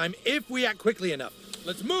outbreak this time if we act quickly enough.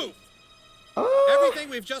 Let's move. Everything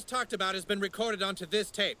we've just talked about has been recorded onto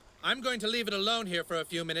this tape. I'm going to leave it alone here for a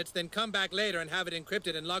few minutes, then come back later and have it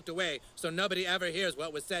encrypted and locked away so nobody ever hears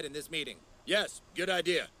what was said in this meeting. Yes, good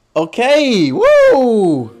idea. Okay,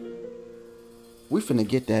 woo! We finna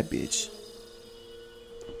get that bitch.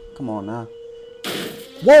 Come on now.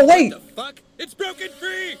 Whoa, wait! What the fuck? It's broken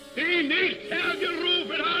free!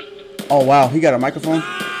 Oh, wow, he got a microphone?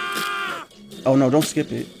 Oh, no, don't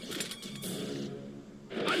skip it.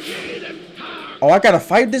 Oh, I gotta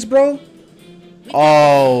fight this, bro?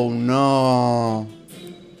 Oh, no.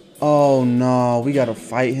 Oh, no, we gotta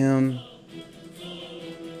fight him.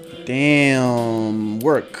 Damn,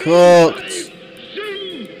 we're cooked.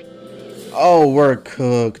 Oh, we're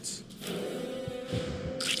cooked.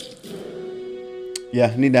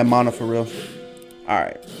 Yeah, need that mana for real.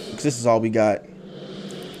 Alright, because this is all we got.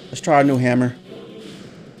 Let's try a new hammer.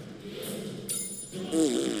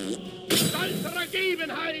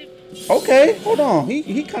 Okay, hold on.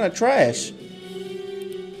 He kind of trash.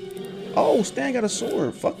 Oh, Stan got a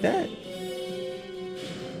sword. Fuck that.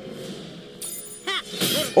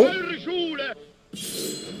 Oh.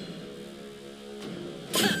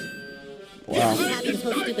 Wow.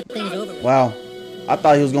 Wow. I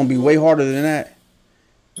thought he was gonna be way harder than that.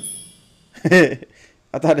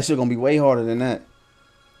 I thought this was gonna be way harder than that.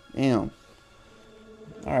 Damn.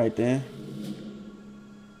 Alright then.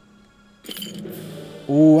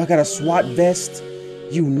 Ooh, I got a SWAT vest.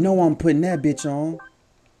 You know I'm putting that bitch on.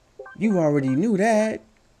 You already knew that.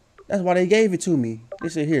 That's why they gave it to me. They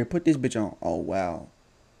said, here, put this bitch on. Oh, wow.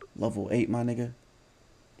 Level 8, my nigga.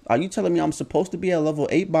 Are you telling me I'm supposed to be at level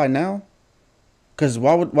 8 by now? Because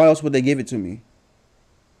why else would they give it to me?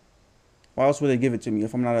 Why else would they give it to me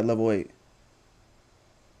if I'm not at level 8?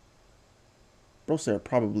 Bro said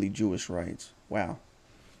probably Jewish rights. Wow.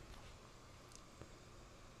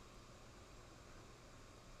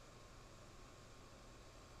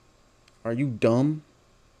 Are you dumb?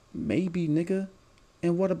 Maybe, nigga.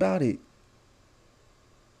 And what about it?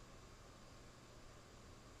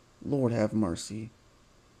 Lord have mercy.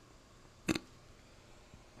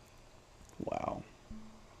 Wow.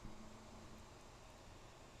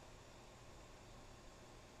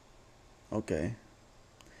 Okay.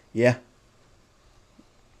 Yeah.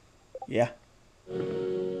 Yeah.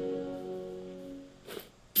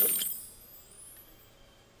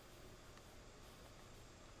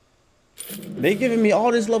 They giving me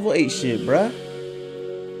all this level 8 shit, bruh.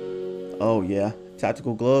 Oh, yeah.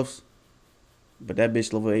 Tactical gloves. But that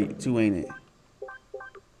bitch level 8 too, ain't it?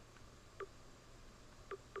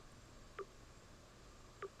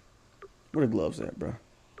 Where the gloves at, bruh?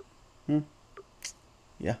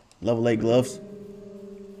 Yeah. Level 8 gloves.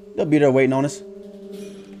 They'll be there waiting on us.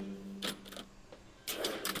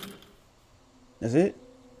 That's it?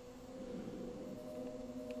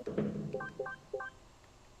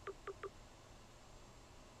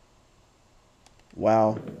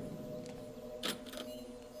 Wow.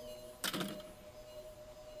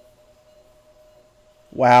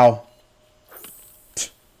 Wow.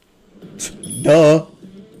 Duh.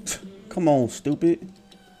 Come on, stupid.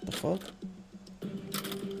 The fuck?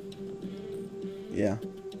 Yeah.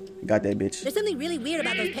 Got that bitch. There's something really weird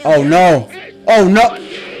about those pale Oh no. Oh no.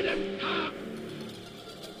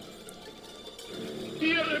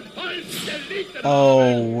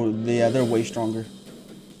 Oh, yeah, they're way stronger.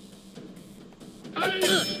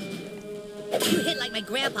 You hit like my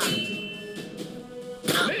grandpa.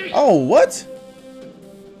 Oh, what?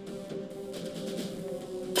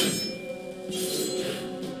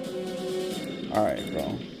 All right,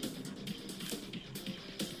 bro.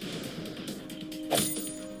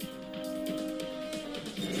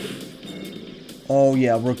 Oh,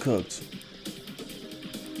 yeah, we're cooked.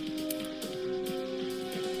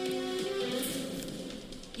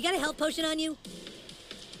 You got a health potion on you?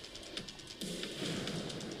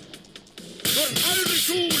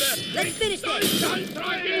 Let's finish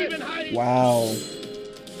this. Wow.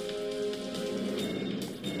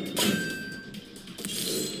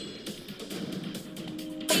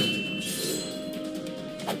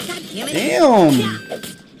 God damn it.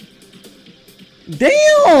 Damn.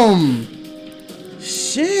 Damn.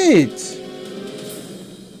 Shit.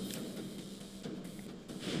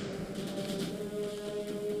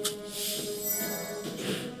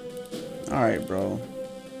 All right, bro.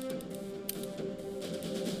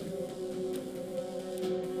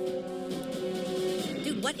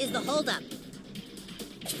 Dude, what is the holdup?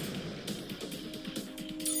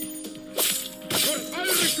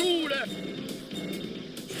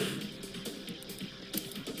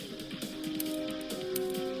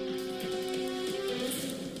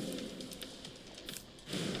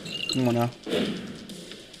 Come on now.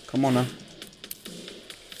 Come on now.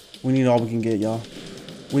 We need all we can get, y'all.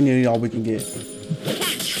 We need all we can get.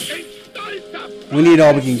 We need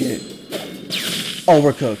all we can get. Oh,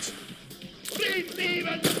 we're cooked.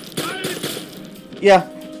 Yeah,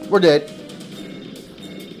 we're dead.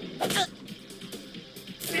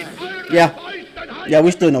 Yeah. Yeah,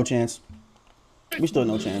 we still no chance. We still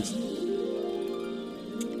no chance.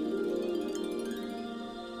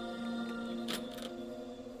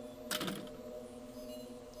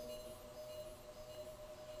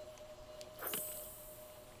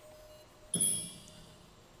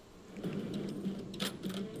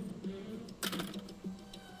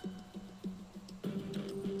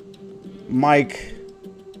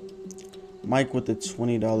 Mike with the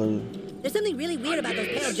 $20. There's something really weird about those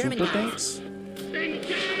pale German Super guys. thanks.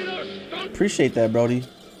 Appreciate that, Brody.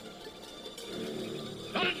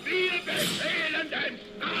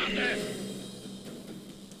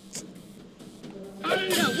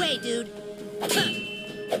 dude.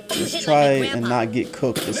 Let's try and not get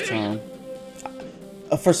cooked this time.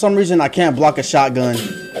 For some reason, I can't block a shotgun.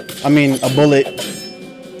 I mean, a bullet.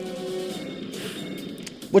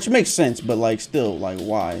 Which makes sense, but like, still, like,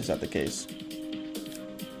 why is that the case?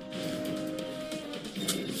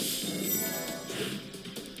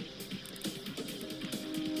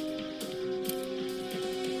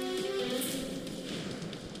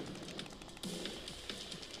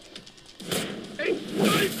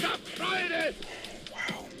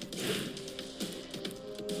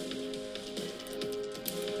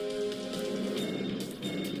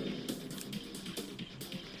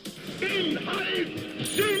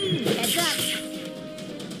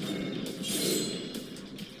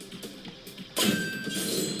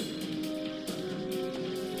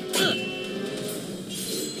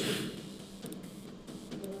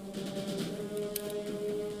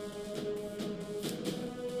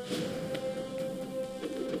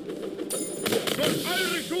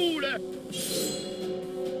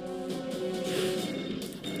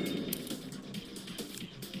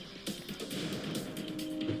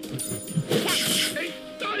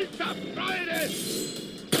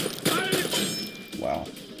 Wow.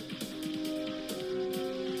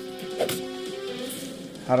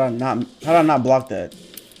 How did I not block that?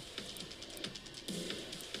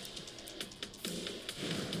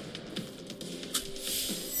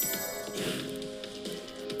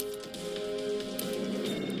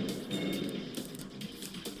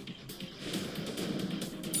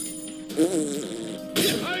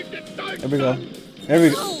 There we go. There we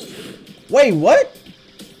go. Wait, what?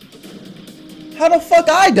 How the fuck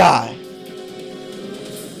I die?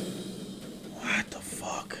 What the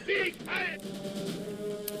fuck?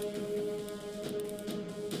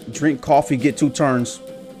 Drink coffee, get 2 turns.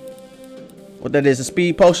 What that is, a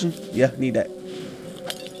speed potion? Yeah, need that.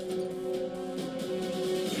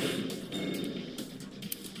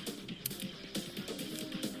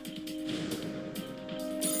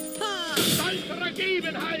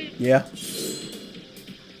 Yeah.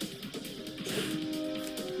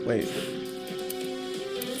 Wait.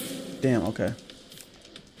 Damn, okay.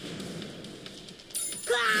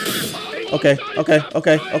 Okay.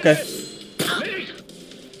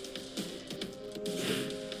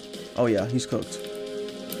 Oh yeah, he's cooked.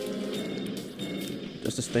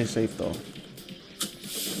 Just to stay safe though.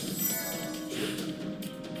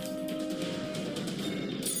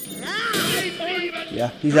 Yeah,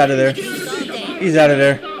 he's out of there. He's out of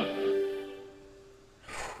there.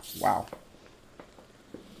 Wow.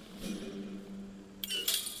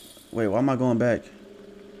 Wait, why am I going back?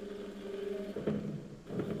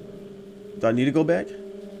 Do I need to go back?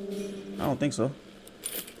 I don't think so.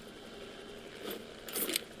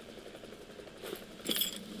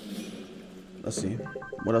 Let's see.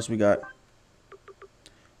 What else we got?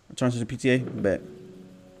 Return to the PTA? Bet.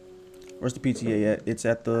 Where's the PTA at? It's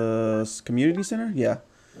at the community center? Yeah.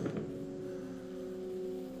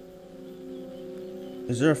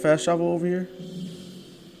 Is there a fast travel over here?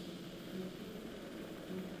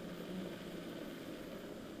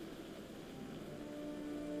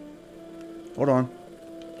 Hold on.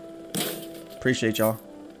 Appreciate y'all.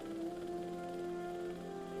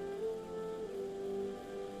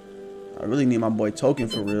 I really need my boy Token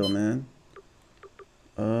for real, man.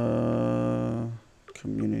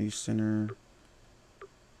 Community center.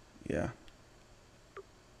 Yeah.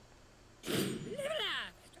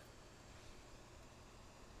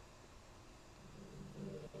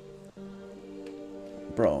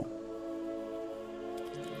 Bro.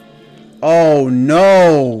 Oh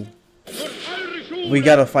no. We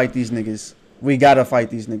gotta fight these niggas. We gotta fight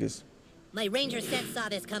these niggas. My ranger sense saw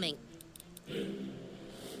this coming.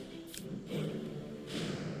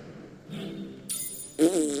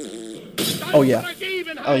 Oh yeah.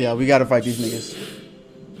 Oh yeah, we gotta fight these niggas.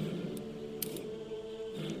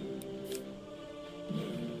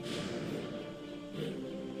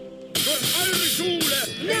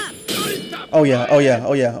 Oh yeah, oh yeah,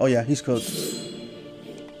 oh yeah, oh yeah, he's cooked.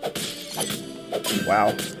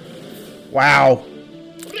 Wow. Wow.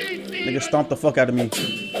 Nigga stomped the fuck out of me.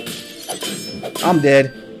 I'm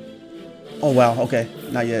dead. Oh wow, okay,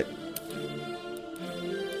 not yet.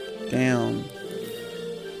 Damn.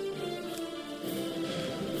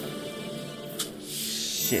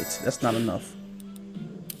 Shit, that's not enough.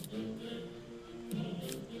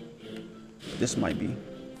 This might be.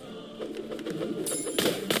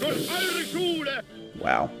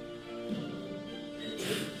 Wow.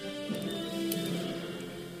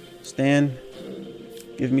 Stan,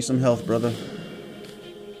 give me some health, brother.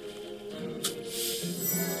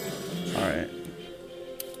 Alright.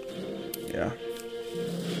 Yeah.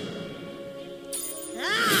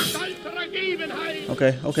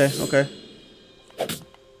 Okay, okay, okay.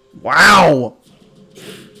 Wow.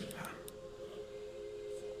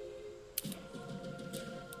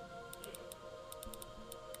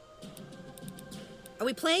 Are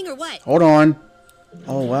we playing or what? Hold on.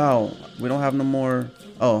 Oh, wow. We don't have no more.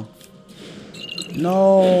 Oh.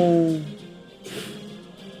 No.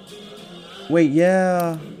 Wait,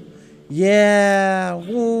 yeah. Yeah.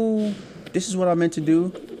 Woo. This is what I meant to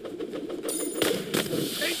do.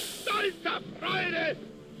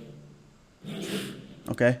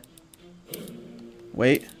 Okay.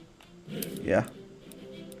 Wait. Yeah.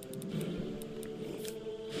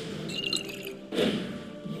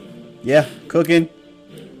 Yeah, cooking.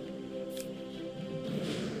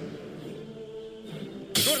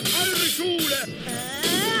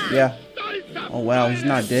 Yeah. Oh wow, he's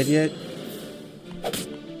not dead yet.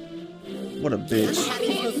 What a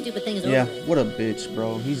bitch. Yeah, what a bitch,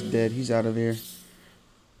 bro. He's dead. He's out of here.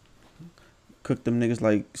 Cook them niggas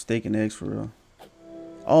like steak and eggs for real.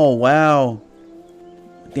 Oh wow.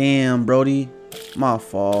 Damn, Brody. My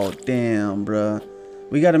fault. Damn, bruh.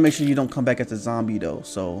 We gotta make sure you don't come back as a zombie though,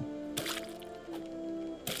 so.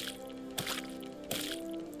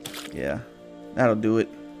 Yeah. That'll do it.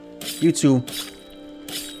 You too.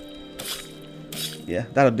 Yeah,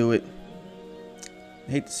 that'll do it.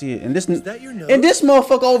 I hate to see it. And this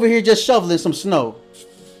motherfucker over here just shoveling some snow.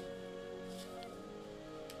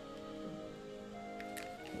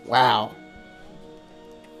 Wow.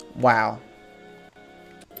 Wow.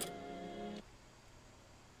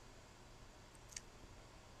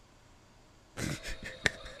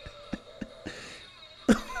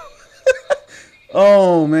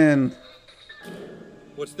 Oh man.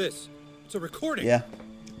 What's this? It's a recording. Yeah.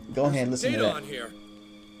 Go ahead and listen to that. On here.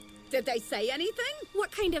 Did they say anything?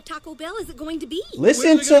 What kind of Taco Bell is it going to be?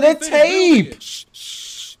 Listen to the tape. Shh,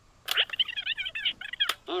 shh.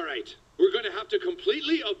 All right. We're going to have to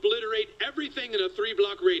completely obliterate everything in a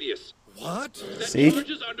 3-block radius. What? Send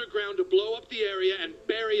charges underground to blow up the area and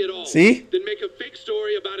bury it all. See? Then make a fake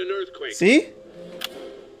story about an earthquake. See?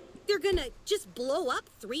 They're gonna just blow up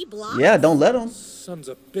 3 blocks? Yeah, don't let them. Sons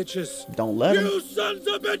of bitches. Don't let them. You sons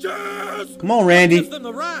of bitches! Come on, Randy. Give them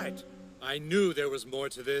the ride. I knew there was more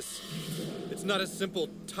to this. It's not a simple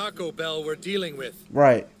Taco Bell we're dealing with.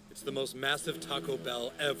 Right. It's the most massive Taco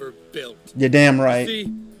Bell ever built. You're damn right.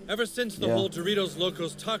 See, ever since the whole Doritos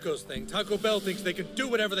Locos Tacos thing, Taco Bell thinks they can do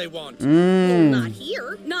whatever they want. Well, not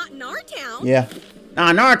here. Not in our town. Yeah.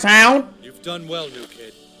 Not in our town. You've done well, new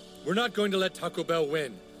kid. We're not going to let Taco Bell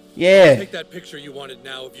win. Yeah. Take that picture you wanted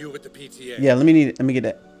now of you with the PTA. Yeah, let me get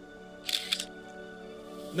that.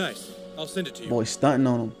 Nice. I'll send it to you. Boy, stunting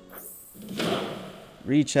on him.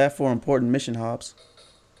 Read chat for important mission, Hobbs.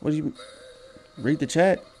 What do you read the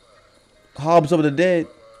chat? Hobbs of the dead.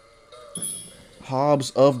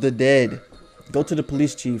 Hobbs of the dead. Go to the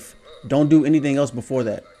police chief. Don't do anything else before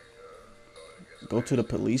that. Go to the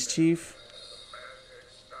police chief.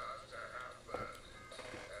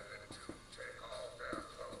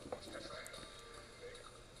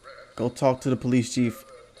 Go talk to the police chief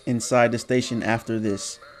inside the station after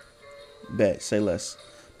this. Bet, say less.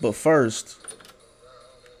 But first,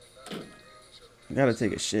 I gotta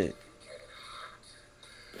take a shit.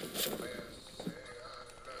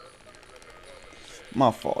 My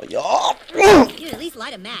fault, y'all. You at least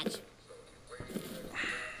light a match.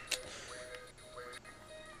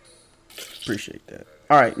 Appreciate that.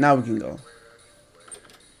 All right, now we can go.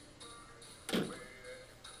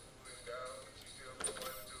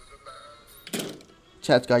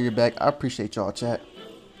 Chat's got your back. I appreciate y'all, chat.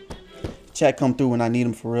 Chat come through when I need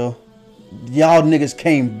them for real. Y'all niggas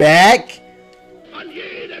came back.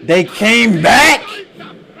 They came back.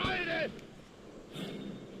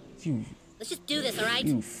 Let's just do this, all right?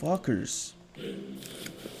 You fuckers.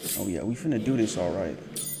 Oh yeah, we finna do this, all right.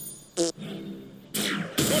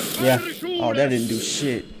 Yeah. Oh, that didn't do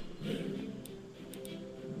shit.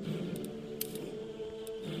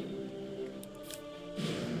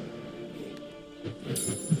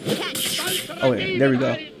 Oh yeah, there we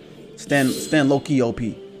go. Stand low key, OP.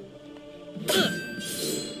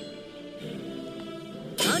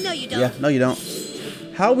 Oh no, you don't. Yeah, no you don't.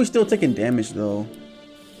 How are we still taking damage though?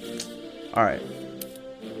 All right.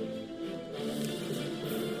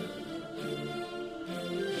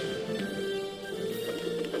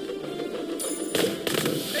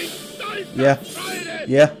 Yeah.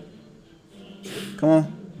 Yeah. Come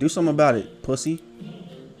on, do something about it, pussy.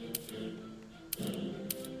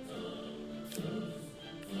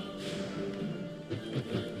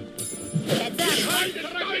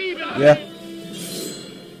 Yeah.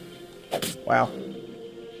 Wow.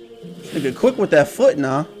 Nigga quick with that foot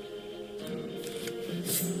now.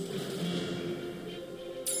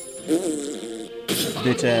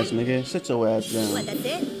 Bitch ass nigga. Sit your ass down. What, that's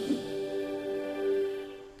it?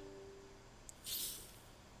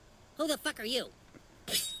 Who the fuck are you?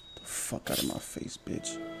 The fuck out of my face,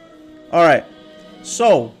 bitch. Alright.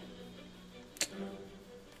 So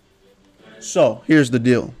here's the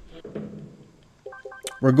deal.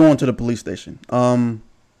 We're going to the police station.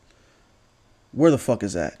 Where the fuck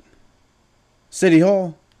is that? City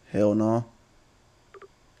Hall? Hell no.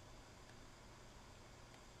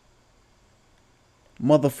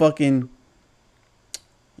 Motherfucking.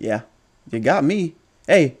 Yeah. You got me.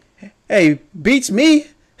 Hey, beats me.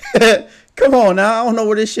 Come on now. I don't know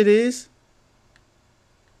where this shit is.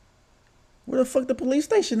 Where the fuck the police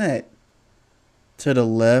station at? To the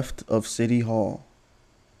left of City Hall.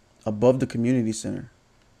 Above the community center.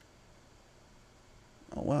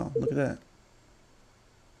 Oh, wow. Look at that.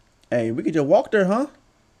 Hey, we could just walk there, huh?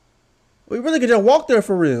 We really could just walk there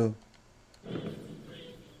for real.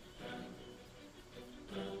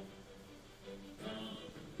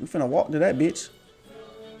 We finna walk to that bitch.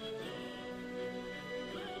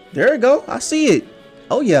 There we go. I see it.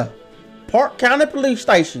 Oh, yeah. Park County Police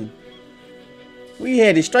Station. We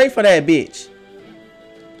headed straight for that bitch.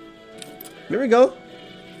 Here we go.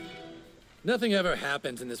 Nothing ever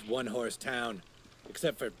happens in this one-horse town,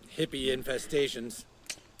 except for hippie infestations,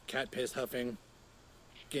 cat piss huffing,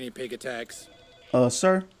 guinea pig attacks.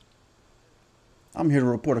 Sir, I'm here to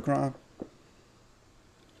report a crime.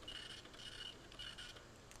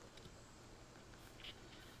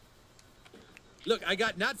 Look, I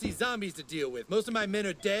got Nazi zombies to deal with. Most of my men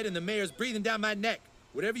are dead and the mayor's breathing down my neck.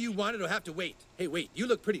 Whatever you want, it'll have to wait. Hey, wait, you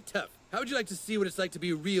look pretty tough. How would you like to see what it's like to be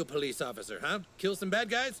a real police officer, huh? Kill some bad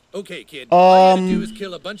guys? Okay, kid. All you gotta do is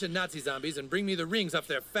kill a bunch of Nazi zombies and bring me the rings off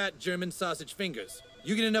their fat German sausage fingers.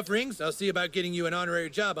 You get enough rings, I'll see about getting you an honorary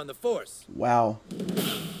job on the force. Wow.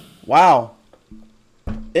 Wow.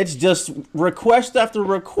 It's just request after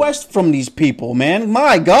request from these people, man.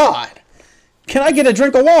 My God. Can I get a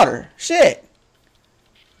drink of water? Shit.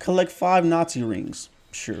 Collect 5 Nazi rings.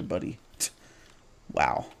 Sure, buddy.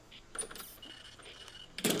 Wow.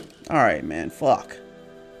 Alright, man. Fuck.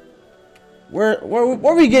 Where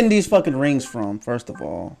are we getting these fucking rings from, first of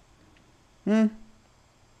all? Where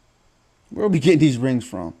are we getting these rings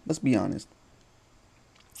from? Let's be honest.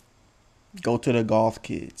 Go to the goth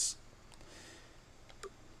kids.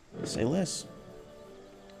 Say less.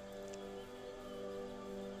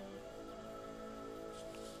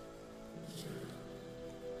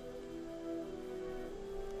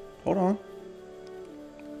 Hold on.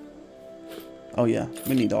 Oh yeah,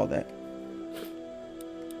 we need all that.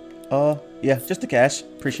 Yeah, just the cash.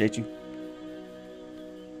 Appreciate you.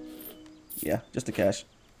 Yeah, just the cash.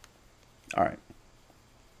 Alright.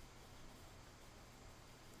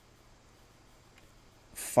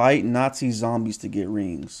 Fight Nazi zombies to get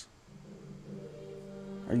rings.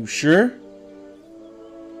 Are you sure?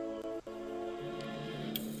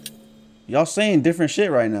 Y'all saying different shit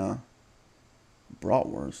right now.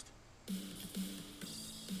 Bratwurst.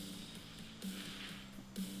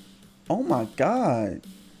 Oh my God.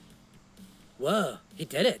 Whoa, he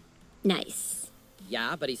did it. Nice.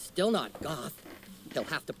 Yeah, but he's still not goth. He'll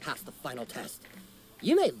have to pass the final test.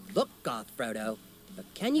 You may look goth, Frodo, but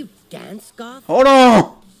can you dance goth? Hold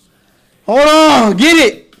on. Hold on. Get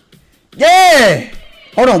it. Yeah.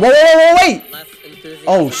 Hold on. Wait. Less enthusiastic.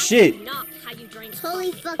 Oh shit. Not how you drink.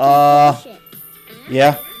 Holy fucking bullshit.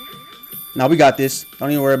 Yeah. Now we got this.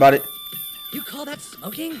 Don't even worry about it. You call that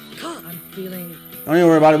smoking? God, I'm feeling... Don't even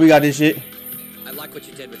worry about it. We got this shit. I like what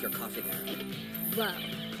you did with your coffee there. Whoa.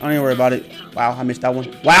 Don't even worry about it. Wow, I missed that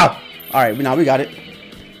one. Wow. All right, now we got it.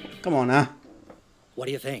 Come on now. What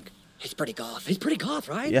do you think? He's pretty goth. He's pretty goth,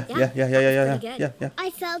 right? Yeah. I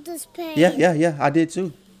felt his pain. Yeah. I did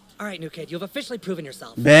too. All right, new kid, you've officially proven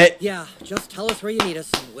yourself. Bet. Yeah, just tell us where you need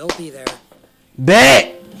us and we'll be there.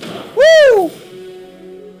 Bet. Woo.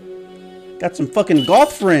 Got some fucking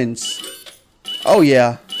goth friends. Oh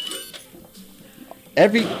yeah.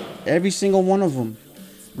 Every single one of them.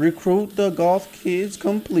 Recruit the goth kids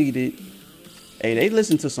completed. Hey, they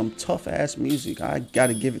listen to some tough ass music. I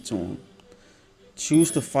gotta give it to them. Choose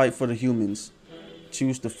to fight for the humans.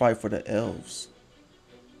 Choose to fight for the elves.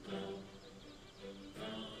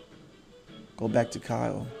 Go back to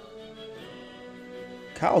Kyle.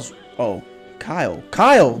 Kyle.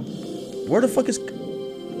 Kyle. Where the fuck is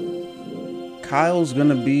Kyle's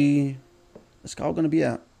gonna be? Is Kyle gonna be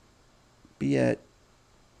at? Be at.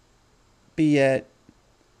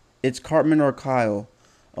 It's Cartman or Kyle.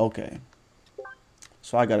 Okay.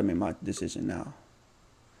 So I gotta make my decision now.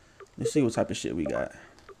 Let's see what type of shit we got.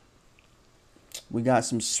 We got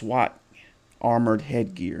some SWAT armored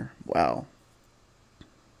headgear. Wow.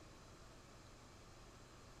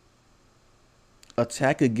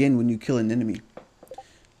 Attack again when you kill an enemy.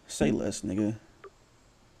 Say less, nigga.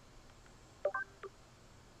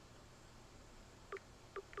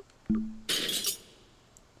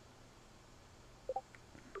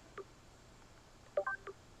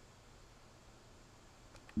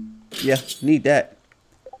 Yeah, need that.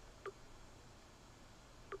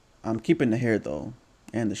 I'm keeping the hair though.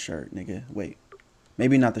 And the shirt, nigga. Wait.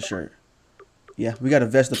 Maybe not the shirt. Yeah, we got a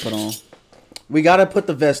vest to put on. We gotta put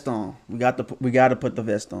the vest on. We gotta put the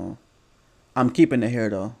vest on. I'm keeping the hair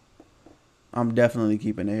though. I'm definitely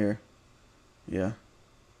keeping the hair. Yeah.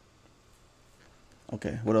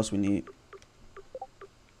 Okay, what else we need?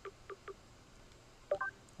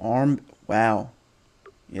 Arm. Wow.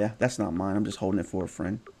 Yeah, that's not mine. I'm just holding it for a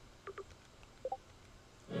friend.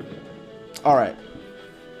 All right.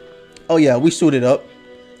 Oh yeah, we suited up.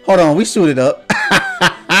 Hold on, we suited up.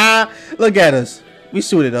 Look at us. We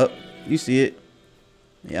suited up. You see it?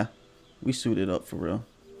 Yeah, we suited up for real.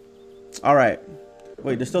 All right.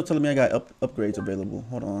 Wait, they're still telling me I got upgrades available.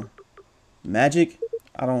 Hold on. Magic?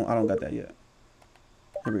 I don't got that yet.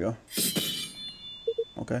 Here we go.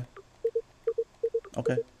 Okay.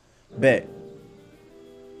 Okay. Bet.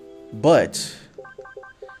 But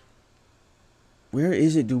where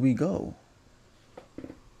is it do we go?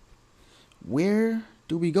 Where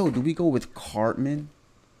do we go? Do we go with Cartman?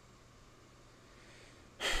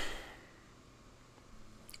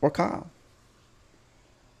 Or Kyle?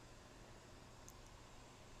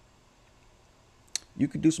 You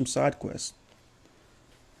could do some side quests.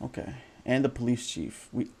 Okay. And the police chief.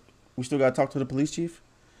 We still gotta talk to the police chief?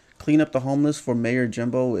 Clean up the homeless for Mayor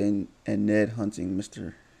Jimbo and Ned hunting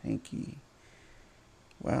Mr. Hanky.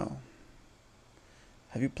 Wow.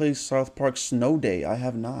 Have you played South Park Snow Day? I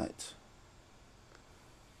have not.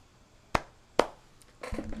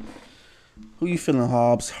 Who you feeling,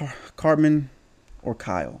 Hobbs? Cartman or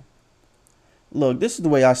Kyle? Look, this is the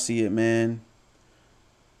way I see it, man.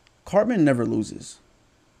 Cartman never loses.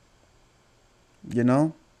 You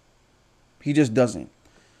know? He just doesn't.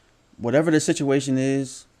 Whatever the situation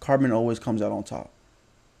is, Cartman always comes out on top.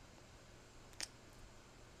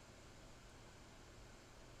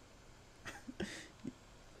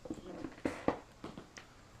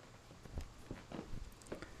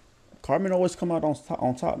 Cartman always come out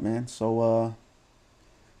on top, man. So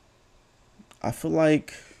I feel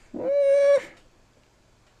like,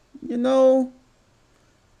 you know,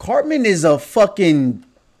 Cartman is a fucking.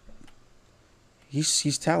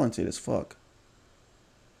 He's talented as fuck.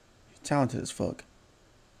 He's talented as fuck.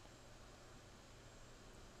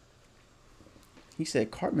 He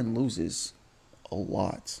said Cartman loses a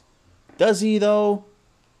lot. Does he though?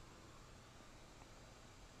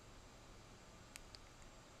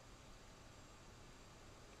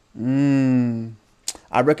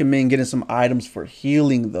 I recommend getting some items for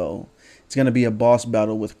healing though. It's gonna be a boss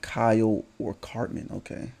battle with Kyle or Cartman.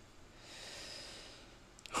 Okay.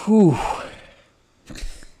 Whew.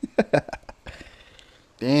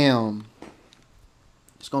 Damn.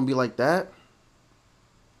 It's gonna be like that.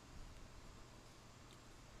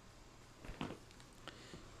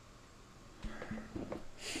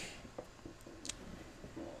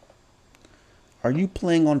 Are you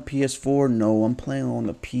playing on PS4? No, I'm playing on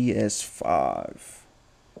the PS5.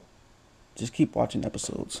 Just keep watching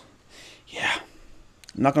episodes. Yeah.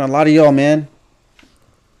 I'm not gonna lie to y'all, man.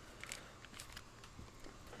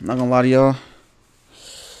 I'm not gonna lie to y'all.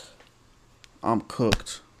 I'm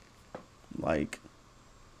cooked. Like,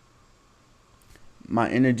 my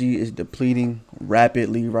energy is depleting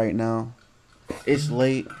rapidly right now. It's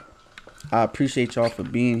late. I appreciate y'all for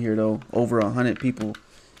being here though. Over 100 people.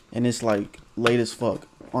 And it's like late as fuck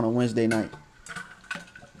on a Wednesday night.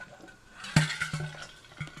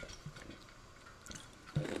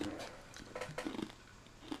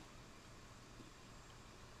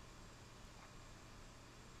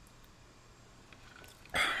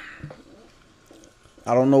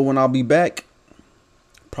 I don't know when I'll be back.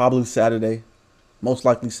 Probably Saturday. Most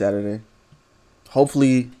likely Saturday.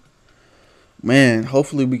 Hopefully, man,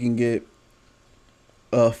 hopefully we can get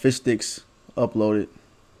fish sticks uploaded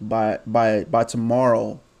by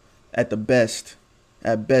tomorrow at the best.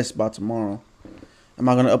 At best by tomorrow. Am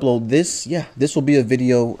I gonna upload this? Yeah, this will be a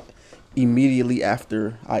video immediately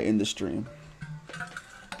after I end the stream.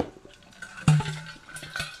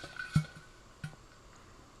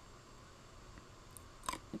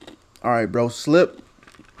 All right, bro. Slip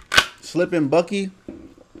and Bucky.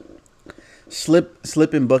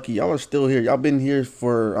 Slip and Bucky. Y'all are still here. Y'all been here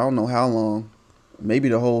for I don't know how long. Maybe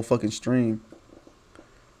the whole fucking stream.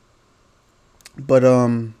 But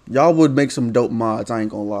y'all would make some dope mods. I ain't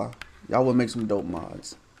gonna lie. Y'all would make some dope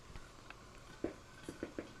mods.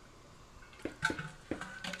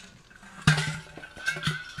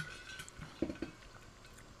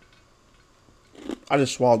 I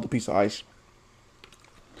just swallowed the piece of ice.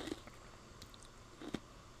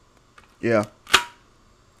 Yeah.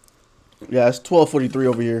 Yeah, it's 12:43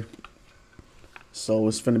 over here. So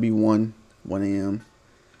it's finna be 1 a.m.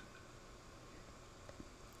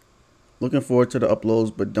 Looking forward to the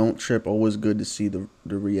uploads, but don't trip. Always good to see the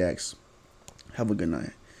reacts. Have a good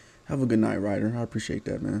night. Have a good night, Ryder. I appreciate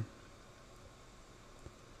that, man.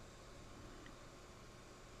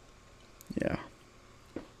 Yeah.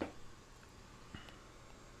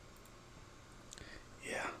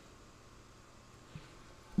 Yeah.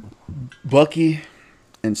 Bucky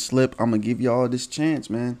and Slip, I'm going to give y'all this chance,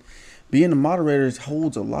 man. Being a moderator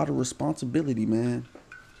holds a lot of responsibility, man.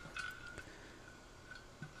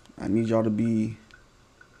 I need y'all to be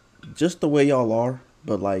just the way y'all are,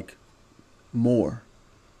 but like more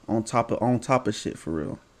on top of shit for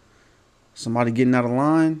real. Somebody getting out of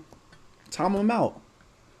line, time them out.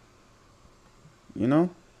 You know,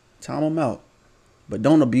 time them out, but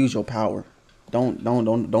don't abuse your power. Don't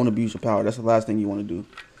abuse your power. That's the last thing you want to do.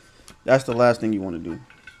 That's the last thing you want to do.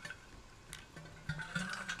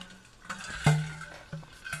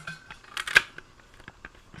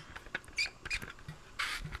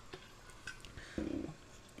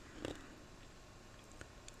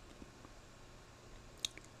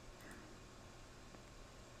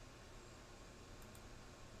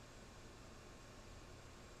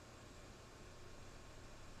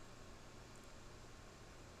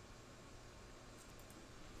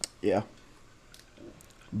 Yeah.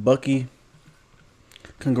 Bucky,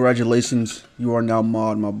 congratulations. You are now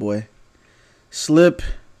mod, my boy. Slip,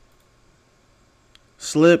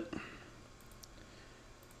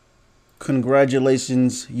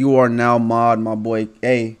 congratulations. You are now mod, my boy.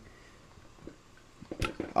 Hey,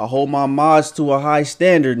 I hold my mods to a high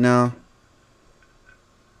standard now.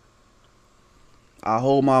 I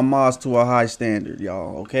hold my mods to a high standard,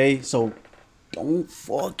 y'all. Okay? So don't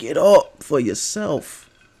fuck it up for yourself.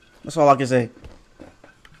 That's all I can say.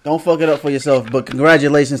 Don't fuck it up for yourself. But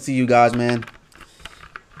congratulations to you guys, man.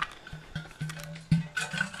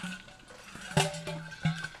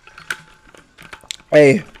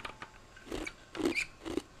 Hey.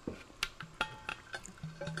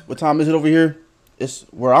 What time is it over here? It's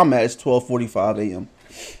where I'm at. It's 12:45 a.m.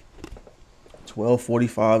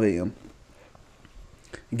 12:45 a.m.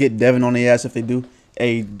 Get Devin on the ass if they do.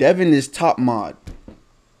 Hey, Devin is top mod.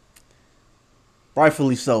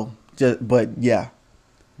 Rightfully so. But yeah,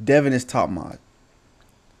 Devin is top mod.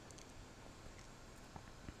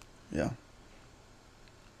 Yeah.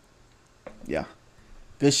 Yeah.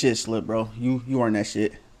 Good shit, Slip, bro. You earned that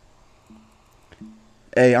shit.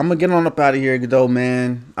 Hey, I'm gonna get on up out of here, though,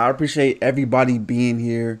 man. I appreciate everybody being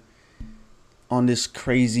here on this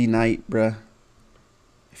crazy night, bruh.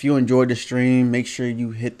 If you enjoyed the stream, make sure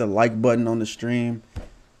you hit the like button on the stream.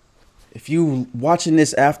 If you watching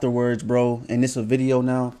this afterwards, bro, and it's a video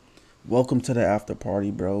now, welcome to the after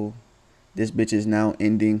party, bro. This bitch is now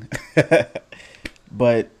ending.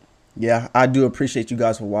 But yeah, I do appreciate you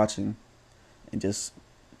guys for watching and just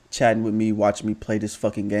chatting with me, watching me play this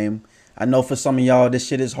fucking game. I know for some of y'all, this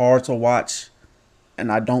shit is hard to watch,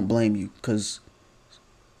 and I don't blame you, because,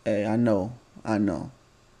 hey, I know.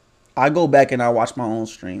 I go back and I watch my own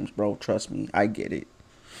streams, bro. Trust me, I get it.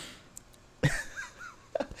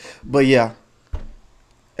 But yeah,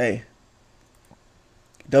 hey,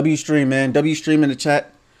 W stream, man. W stream in the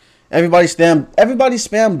chat. Everybody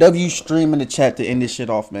spam W stream in the chat to end this shit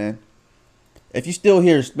off, man. If you still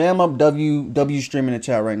here, spam up W stream in the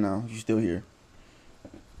chat right now. If you still here.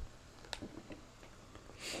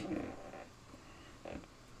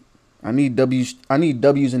 I need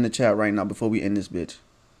W's in the chat right now before we end this bitch.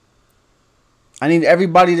 I need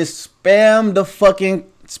everybody to spam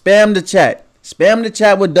the chat. Spam the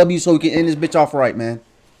chat with W so we can end this bitch off right, man.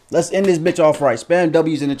 Let's end this bitch off right. Spam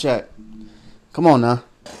W's in the chat. Come on now.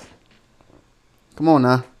 Come on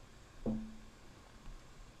now.